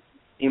crime,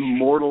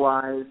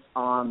 immortalized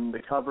on the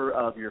cover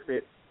of your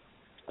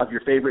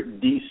favorite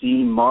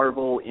DC,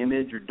 Marvel,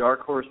 Image, or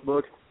Dark Horse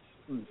book,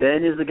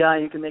 Ben is the guy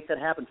who can make that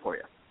happen for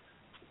you.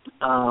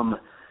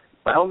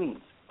 By all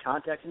means,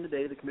 contact him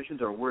today. The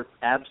commissions are worth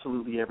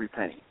absolutely every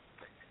penny.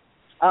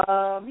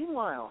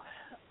 Meanwhile,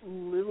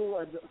 little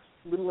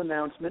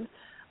announcement.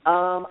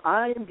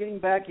 I am getting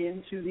back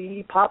into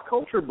the pop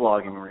culture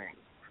blogging ring.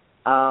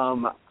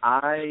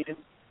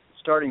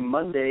 Starting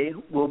Monday,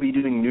 will be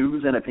doing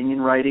news and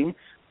opinion writing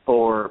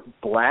for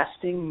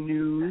Blasting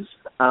News.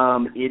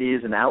 It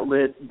is an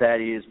outlet that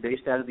is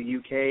based out of the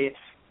UK,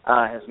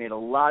 has made a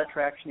lot of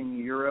traction in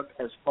Europe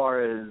as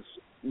far as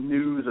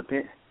news,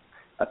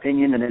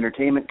 opinion, and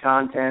entertainment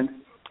content,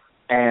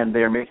 and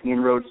they're making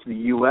inroads to the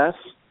U.S.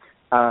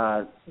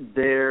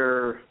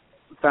 Their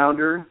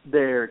founder,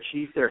 their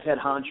head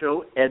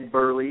honcho, Ed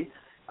Burley,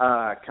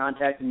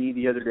 contacted me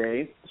the other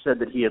day, said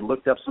that he had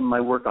looked up some of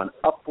my work on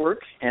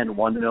Upwork and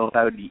wanted to know if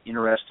I would be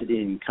interested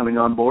in coming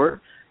on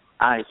board.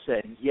 I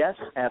said, yes,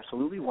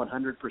 absolutely,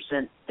 100%,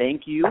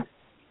 thank you.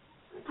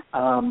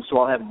 So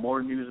I'll have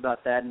more news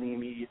about that in the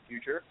immediate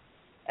future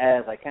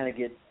as I kind of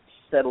get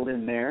settled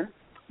in there.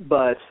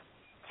 But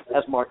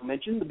as Mark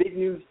mentioned, the big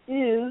news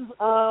is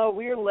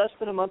we are less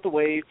than a month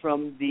away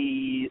from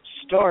the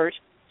start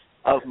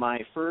of my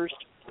first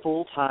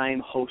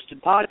full-time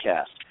hosted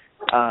podcast.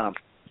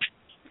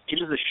 It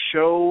is a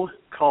show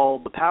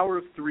called The Power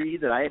of Three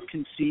that I have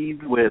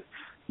conceived with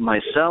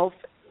myself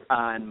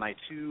and my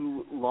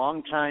two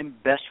longtime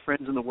best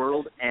friends in the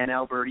world, Ann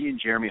Alberti and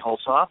Jeremy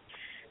Hulsoff.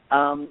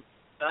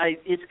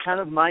 It's kind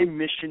of my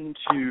mission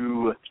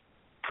to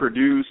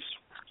produce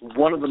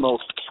one of the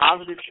most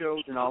positive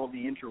shows in all of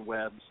the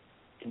interwebs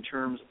in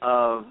terms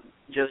of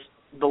just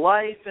the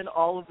life and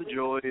all of the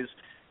joys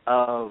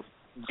of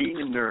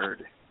being a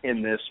nerd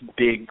in this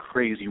big,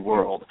 crazy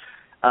world.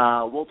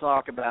 We'll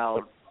talk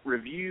about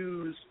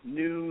reviews,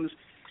 news.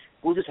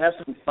 We'll just have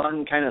some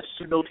fun kind of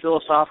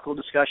pseudo-philosophical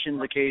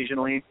discussions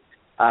occasionally.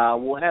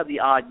 We'll have the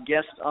odd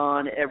guest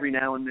on every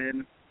now and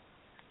then.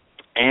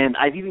 And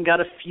I've even got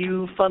a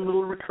few fun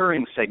little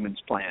recurring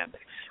segments planned.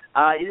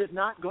 It is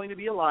not going to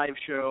be a live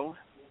show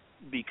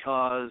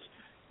because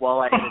while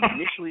I had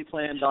initially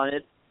planned on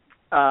it,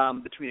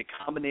 between a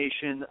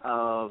combination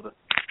of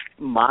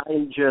my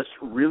just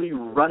really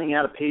running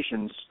out of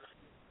patience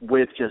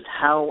with just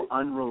how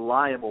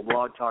unreliable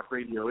Blog Talk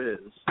Radio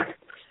is,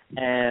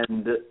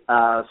 and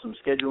some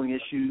scheduling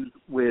issues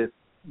with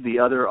the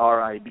other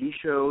RIB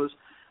shows,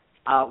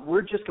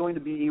 we're just going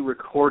to be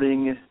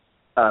recording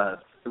a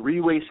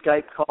three-way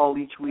Skype call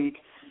each week,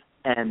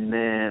 and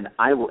then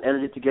I will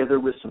edit it together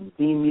with some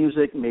theme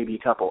music, maybe a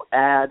couple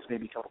ads,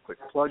 maybe a couple quick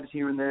plugs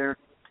here and there,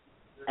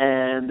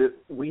 and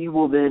we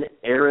will then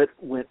air it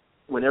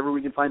whenever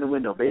we can find a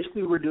window.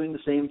 Basically, we're doing the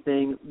same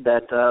thing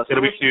that...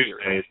 It'll be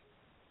Tuesdays.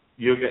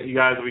 You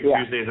guys will be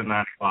Tuesdays at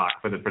 9 o'clock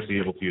for the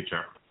foreseeable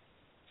future.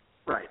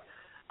 Right.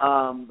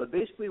 But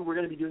basically, we're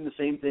going to be doing the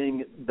same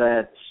thing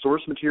that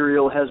Source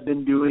Material has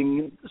been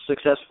doing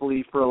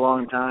successfully for a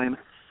long time,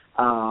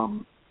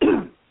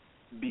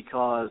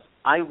 because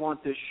I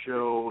want this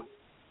show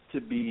to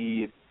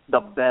be the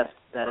best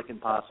that it can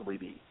possibly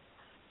be.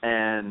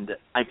 And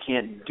I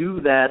can't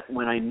do that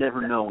when I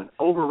never know when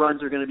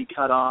overruns are going to be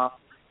cut off,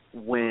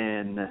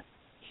 when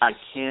I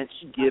can't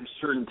give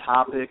certain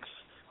topics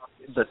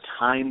the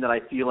time that I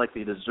feel like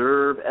they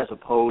deserve, as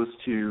opposed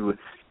to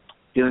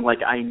feeling like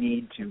I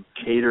need to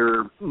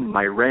cater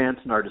my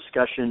rants and our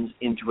discussions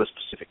into a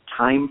specific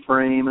time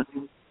frame.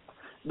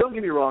 Don't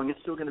get me wrong, it's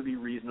still going to be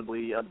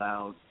reasonably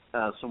about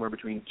somewhere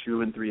between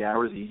 2 and 3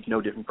 hours each,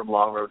 no different from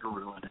Long Road to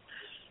Ruin.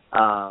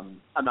 I'm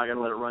not going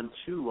to let it run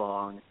too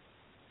long,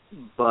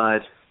 but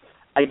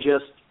I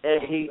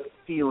hate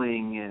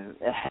feeling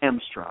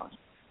hamstrung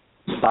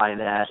by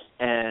that,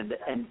 and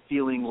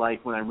feeling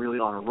like when I'm really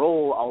on a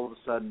roll, all of a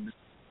sudden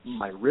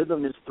my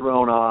rhythm is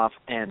thrown off,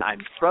 and I'm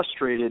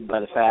frustrated by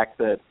the fact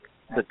that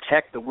the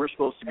tech that we're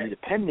supposed to be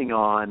depending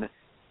on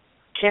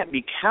can't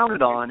be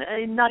counted on,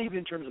 and not even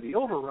in terms of the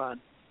overrun,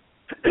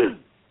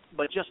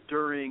 but just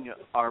during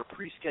our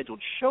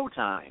pre-scheduled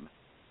showtime,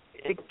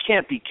 it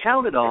can't be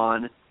counted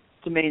on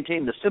to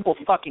maintain the simple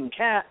fucking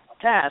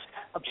task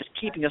of just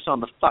keeping us on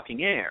the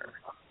fucking air.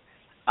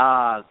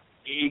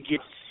 It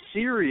gets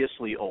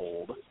seriously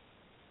old,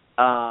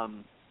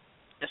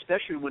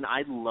 especially when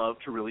I'd love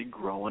to really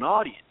grow an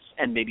audience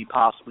and maybe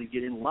possibly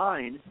get in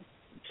line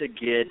to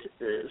get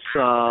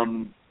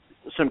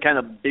some kind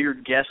of bigger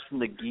guests from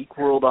the geek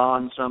world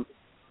on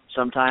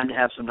sometime to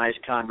have some nice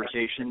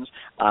conversations.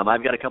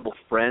 I've got a couple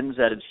friends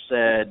that have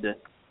said,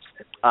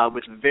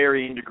 with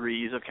varying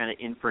degrees of kind of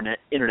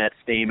internet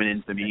fame and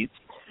infamy,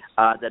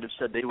 that have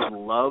said they would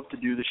love to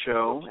do the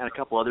show, and a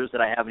couple others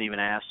that I haven't even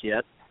asked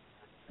yet.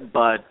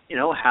 But,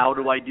 how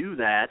do I do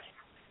that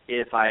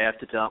if I have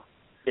to tell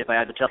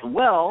them,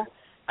 well,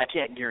 I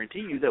can't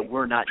guarantee you that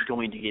we're not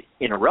going to get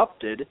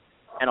interrupted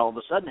and all of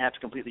a sudden have to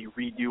completely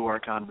redo our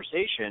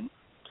conversation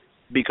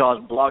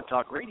because Blog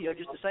Talk Radio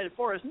just decided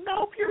for us,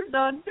 nope, you're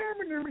done.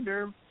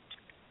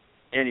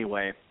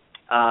 Anyway,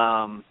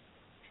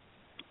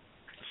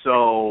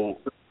 so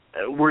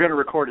we're going to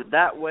record it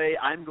that way.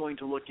 I'm going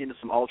to look into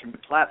some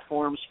alternate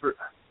platforms for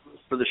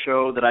the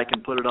show that I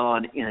can put it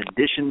on in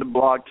addition to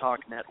Blog Talk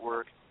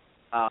Network.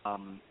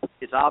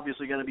 It's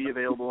obviously going to be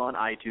available on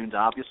iTunes,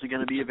 obviously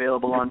going to be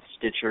available on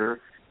Stitcher.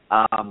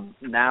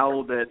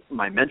 Now that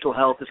my mental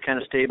health is kind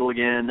of stable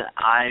again,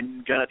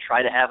 I'm going to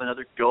try to have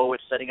another go at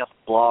setting up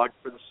a blog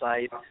for the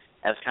site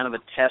as kind of a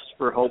test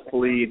for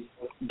hopefully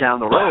down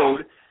the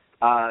road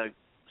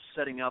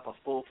setting up a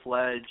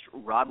full-fledged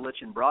Rod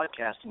Litchin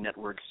Broadcasting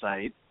Network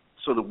site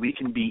so that we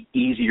can be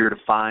easier to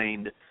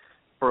find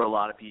for a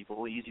lot of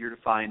people, easier to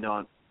find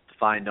on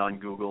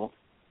Google.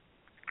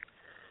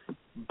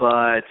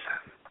 But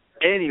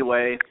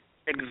anyway,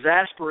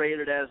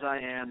 exasperated as I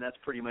am, that's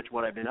pretty much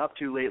what I've been up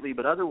to lately.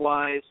 But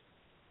otherwise,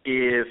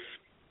 if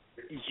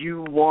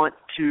you want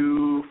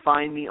to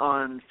find me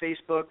on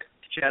Facebook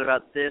to chat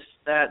about this,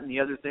 that, and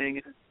the other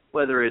thing,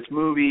 whether it's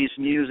movies,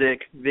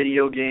 music,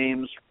 video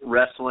games,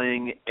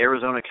 wrestling,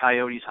 Arizona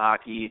Coyotes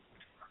hockey,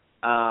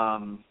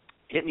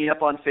 hit me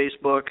up on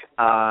Facebook.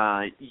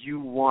 You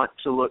want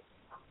to look,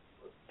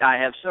 I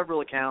have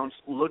several accounts.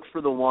 Look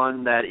for the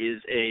one that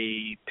is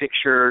a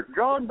picture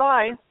drawn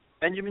by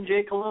Benjamin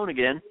J. Colon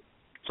again,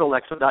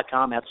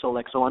 Solexo.com, at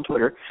Solexo on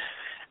Twitter.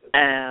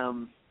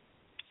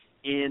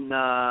 In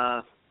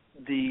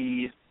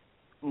the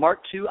Mark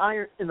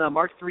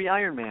III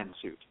Iron Man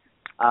suit.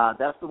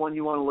 That's the one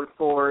you want to look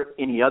for.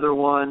 Any other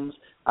ones?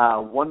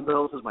 One of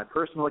those is my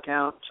personal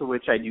account, to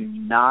which I do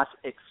not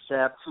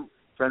accept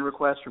friend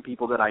requests from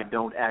people that I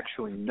don't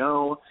actually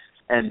know.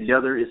 And the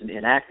other is an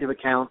inactive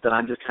account that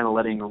I'm just kind of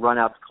letting run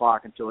out the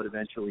clock until it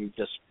eventually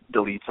just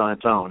deletes on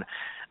its own.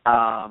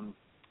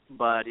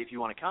 But if you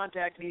want to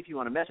contact me, if you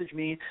want to message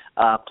me,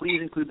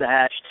 please include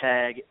the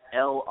hashtag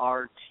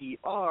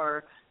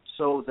LRTR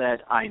so that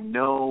I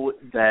know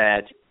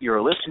that you're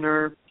a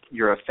listener,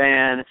 you're a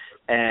fan,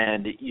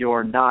 and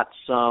you're not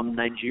some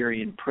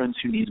Nigerian prince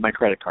who needs my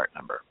credit card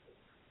number.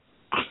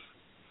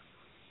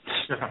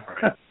 All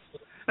right.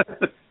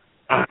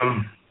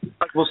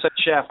 We'll set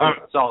Shaft.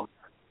 That's all.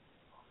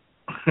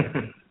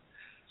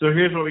 So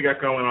here's what we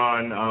got going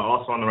on,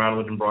 also on the Rod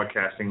Litchin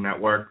Broadcasting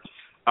Network.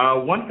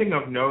 One thing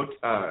of note,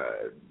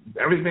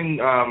 everything,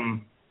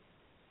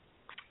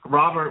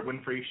 Robert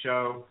Winfrey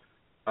Show,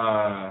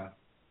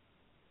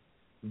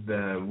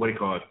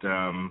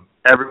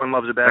 Everyone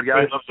Loves a Bad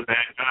Guy. Everybody Loves a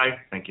Bad Guy.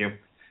 Thank you.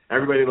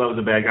 Everybody Loves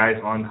a Bad Guy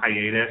is on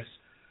hiatus.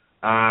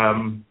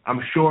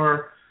 I'm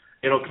sure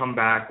it'll come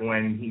back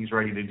when he's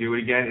ready to do it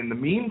again. In the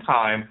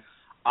meantime,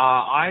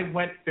 I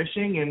went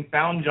fishing and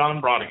found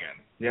John Brodigan.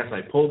 Yes,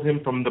 I pulled him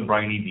from the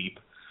briny deep.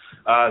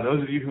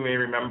 Those of you who may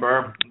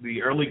remember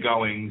the early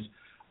goings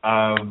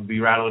of the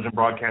Rod Litchin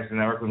Broadcasting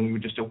Network, when we were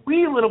just a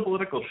wee little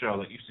political show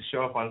that used to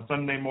show up on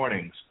Sunday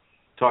mornings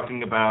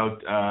talking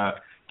about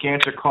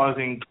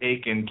cancer-causing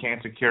cake and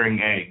cancer-curing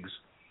eggs.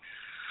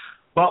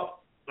 Well,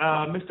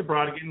 Mr.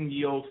 Brodigan,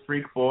 ye old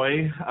freak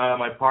boy,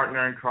 my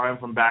partner in crime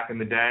from back in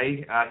the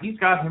day, he's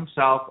got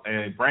himself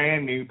a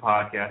brand new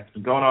podcast. It's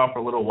been going on for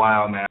a little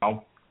while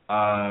now.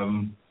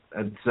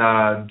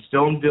 It's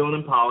still dealing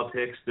in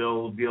politics,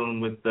 still dealing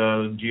with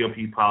the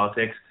GOP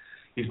politics.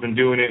 He's been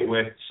doing it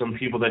with some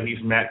people that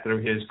he's met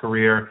through his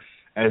career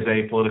as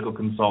a political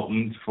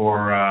consultant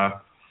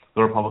for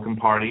the Republican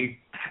Party.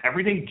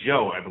 Everyday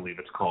Joe, I believe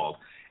it's called.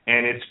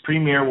 And its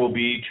premiere will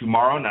be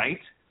tomorrow night.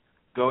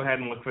 Go ahead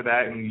and look for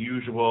that in the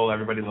usual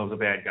Everybody Loves a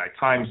Bad Guy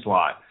time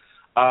slot.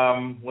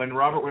 When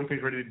Robert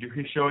Winfrey's ready to do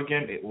his show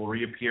again, it will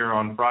reappear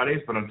on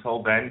Fridays, but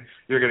until then,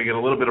 you're going to get a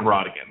little bit of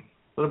Brodigan.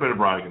 A little bit of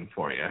Brodigan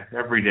for you.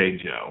 Everyday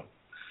Joe.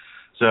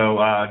 So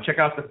check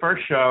out the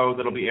first show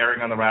that'll be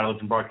airing on the Rod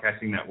Litchin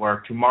Broadcasting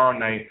Network tomorrow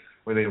night,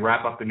 where they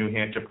wrap up the New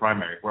Hampshire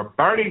primary, where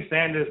Bernie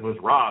Sanders was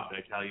robbed,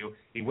 I tell you.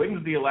 He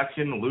wins the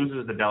election and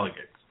loses the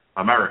delegates.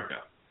 America.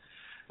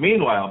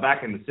 Meanwhile,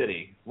 back in the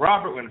city,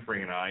 Robert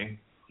Winfrey and I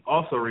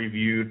also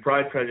reviewed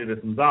Pride, Prejudice,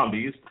 and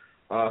Zombies,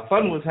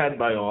 fun was had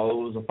by all. It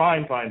was a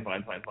fine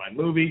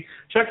movie.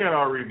 Check out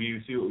our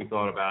review, see what we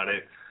thought about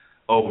it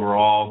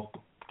overall.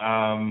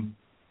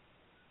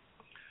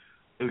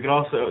 We've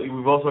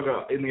also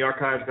got in the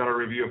archives got a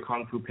review of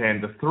Kung Fu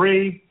Panda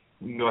 3.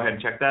 You can go ahead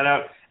and check that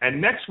out. And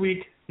next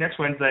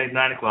Wednesday,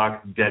 9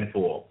 o'clock,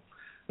 Deadpool.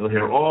 You'll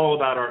hear all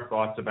about our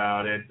thoughts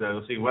about it.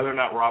 You'll see whether or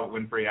not Robert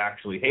Winfrey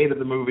actually hated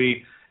the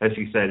movie, as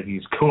he said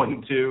he's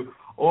going to,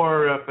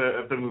 or if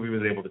the movie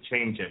was able to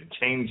change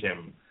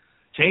him.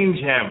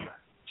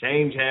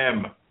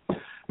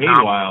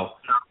 Meanwhile,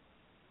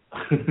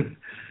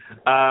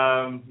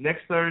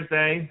 next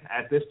Thursday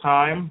at this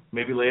time,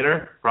 maybe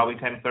later, probably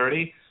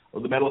 10:30,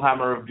 the Metal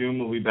Hammer of Doom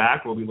will be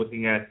back. We'll be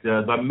looking at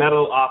the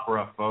metal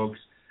opera, folks.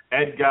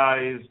 Ed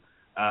Guy's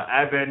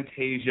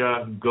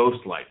Avantasia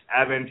Ghostlights.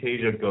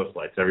 Avantasia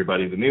Ghostlights,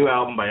 everybody. The new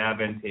album by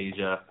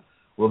Avantasia.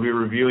 We'll be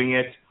reviewing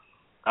it.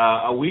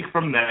 A week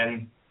from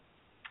then,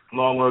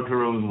 Long Road to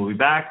Ruin will be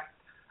back.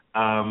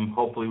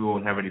 Hopefully we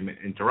won't have any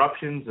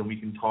interruptions, and we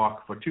can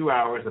talk for 2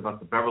 hours about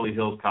the Beverly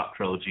Hills Cop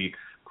trilogy,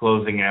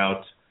 closing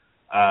out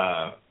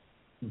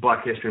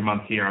Black History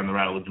Month here on the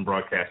Rattledge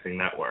Broadcasting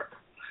Network.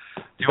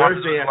 Do you want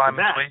it with a lime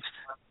and twist?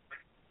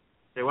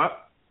 Say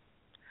what?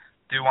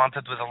 Do you want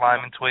it with a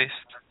lime and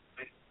twist?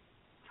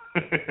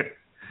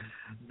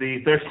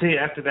 The Thursday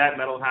after that,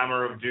 Metal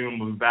Hammer of Doom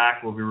will be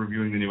back. We'll be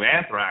reviewing the new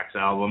Anthrax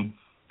album,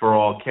 For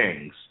All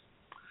Kings.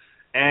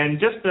 And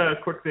just a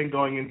quick thing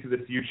going into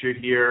the future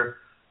here,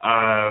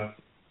 I'll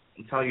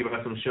tell you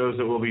about some shows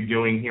that we'll be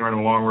doing here on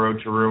the Long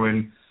Road to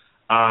Ruin,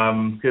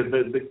 because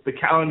the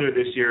calendar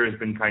this year has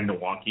been kind of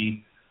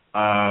wonky,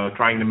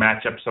 trying to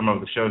match up some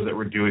of the shows that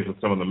we're doing with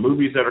some of the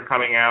movies that are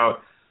coming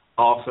out,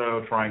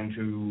 also trying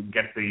to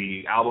get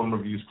the album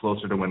reviews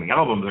closer to when the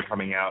albums are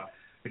coming out,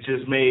 which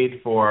is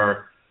made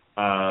for,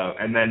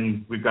 and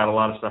then we've got a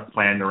lot of stuff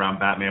planned around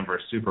Batman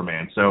vs.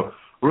 Superman. So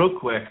real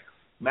quick,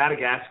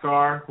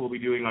 Madagascar we'll be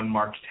doing on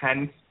March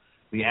 10th.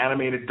 The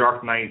animated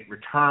Dark Knight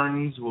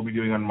Returns we'll be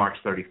doing on March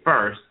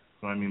 31st.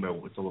 What I mean by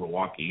it's a little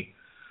wonky.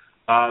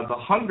 The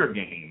Hunger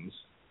Games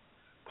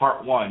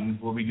Part 1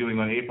 we'll be doing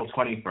on April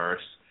 21st.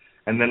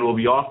 And then we'll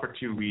be off for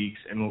 2 weeks,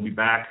 and we'll be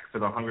back for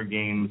the Hunger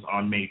Games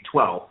on May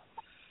 12th.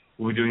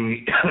 We'll be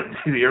doing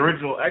the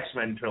original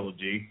X-Men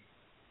trilogy,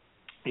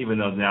 even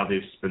though now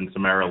they've been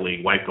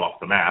summarily wiped off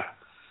the map,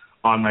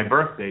 on my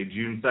birthday,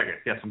 June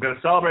 2nd. Yes, I'm going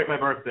to celebrate my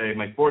birthday,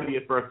 my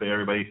 40th birthday,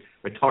 everybody,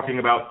 by talking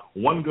about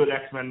two good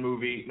X-Men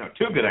movies,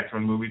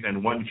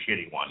 and one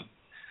shitty one.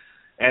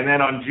 And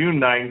then on June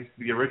 9th,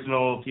 the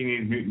original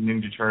Teenage Mutant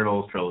Ninja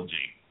Turtles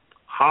trilogy.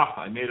 Ha,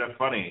 I made it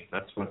funny.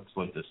 That's what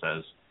Slinta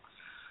says.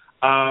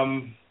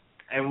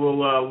 And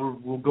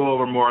we'll go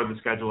over more of the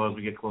schedule as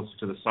we get closer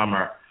to the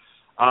summer.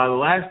 The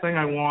last thing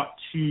I want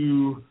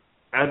to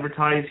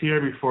advertise here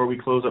before we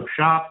close up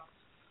shop,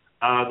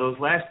 those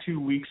last 2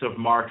 weeks of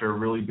March are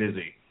really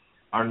busy.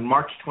 On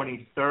March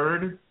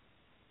 23rd,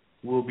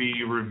 we'll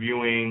be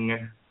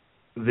reviewing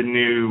the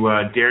new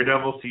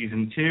Daredevil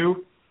Season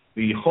 2,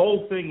 the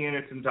whole thing in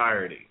its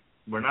entirety.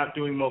 We're not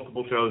doing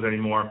multiple shows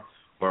anymore.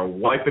 We're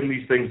wiping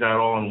these things out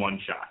all in one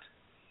shot.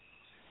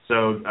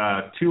 So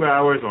 2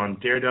 hours on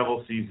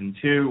Daredevil Season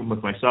 2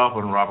 with myself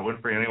and Robert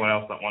Winfrey, anyone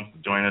else that wants to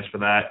join us for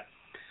that.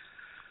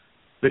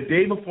 The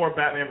day before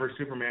Batman vs.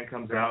 Superman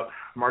comes out,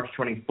 March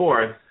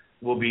 24th,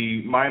 will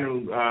be mine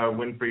and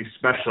Winfrey's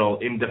special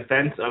in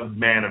defense of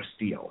Man of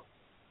Steel.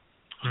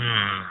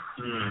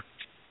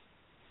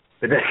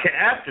 The day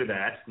after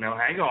that, now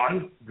hang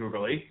on,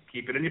 Googly,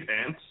 keep it in your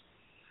pants.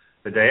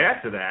 The day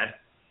after that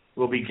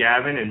will be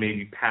Gavin and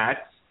maybe Pat's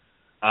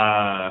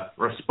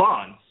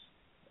response,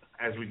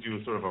 as we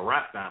do sort of a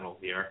rap battle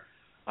here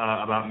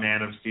about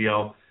Man of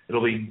Steel.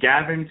 It'll be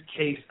Gavin's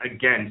case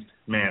against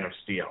Man of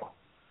Steel.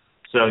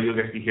 So you'll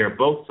get to hear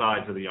both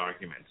sides of the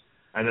argument.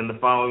 And then the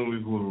following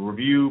week we'll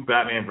review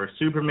Batman vs.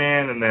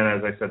 Superman, and then,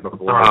 as I said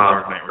before,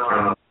 Dark Knight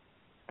Returns.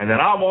 And then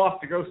I'm off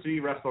to go see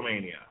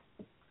WrestleMania.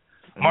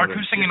 And Mark,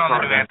 who's singing on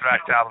the new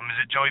Anthrax album? Is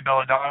it Joey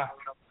Belladonna?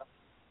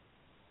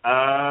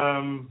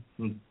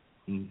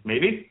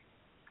 Maybe.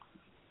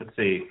 Let's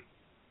see.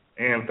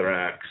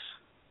 Anthrax.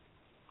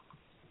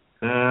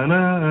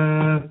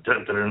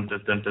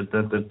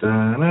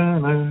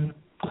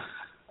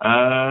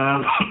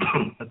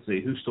 Let's see,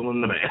 who's still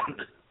in the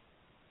band?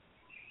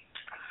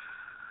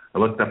 I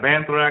looked up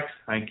Anthrax,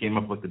 I came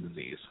up with the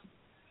disease.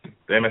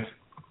 Damn it.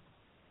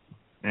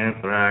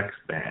 Anthrax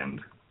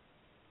band.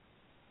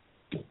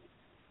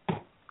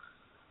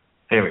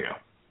 Here we go.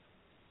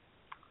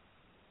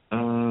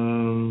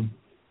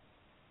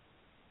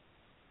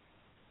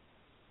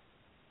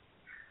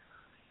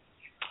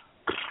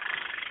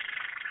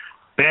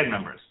 Band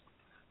members.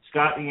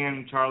 Scott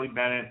Ian, Charlie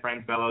Bennett,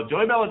 Frank Bello,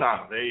 Joey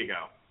Belladonna. There you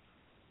go.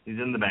 He's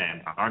in the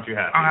band. Aren't you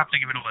happy? I'll have to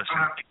give it a listen.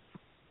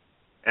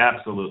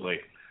 Absolutely.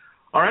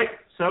 All right.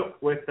 So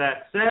with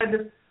that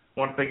said, I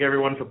want to thank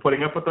everyone for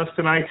putting up with us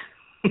tonight.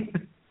 I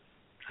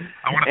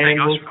want to thank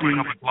us for putting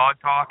up with Blog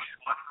Talk.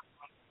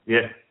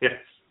 Yes.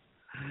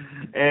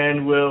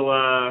 And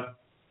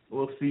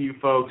we'll see you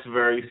folks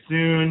very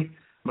soon.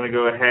 I'm going to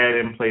go ahead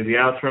and play the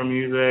outro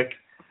music.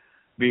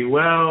 Be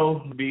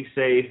well, be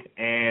safe,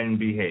 and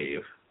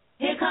behave.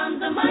 Here comes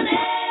the money.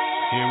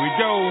 Here we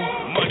go.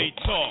 Money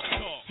talk.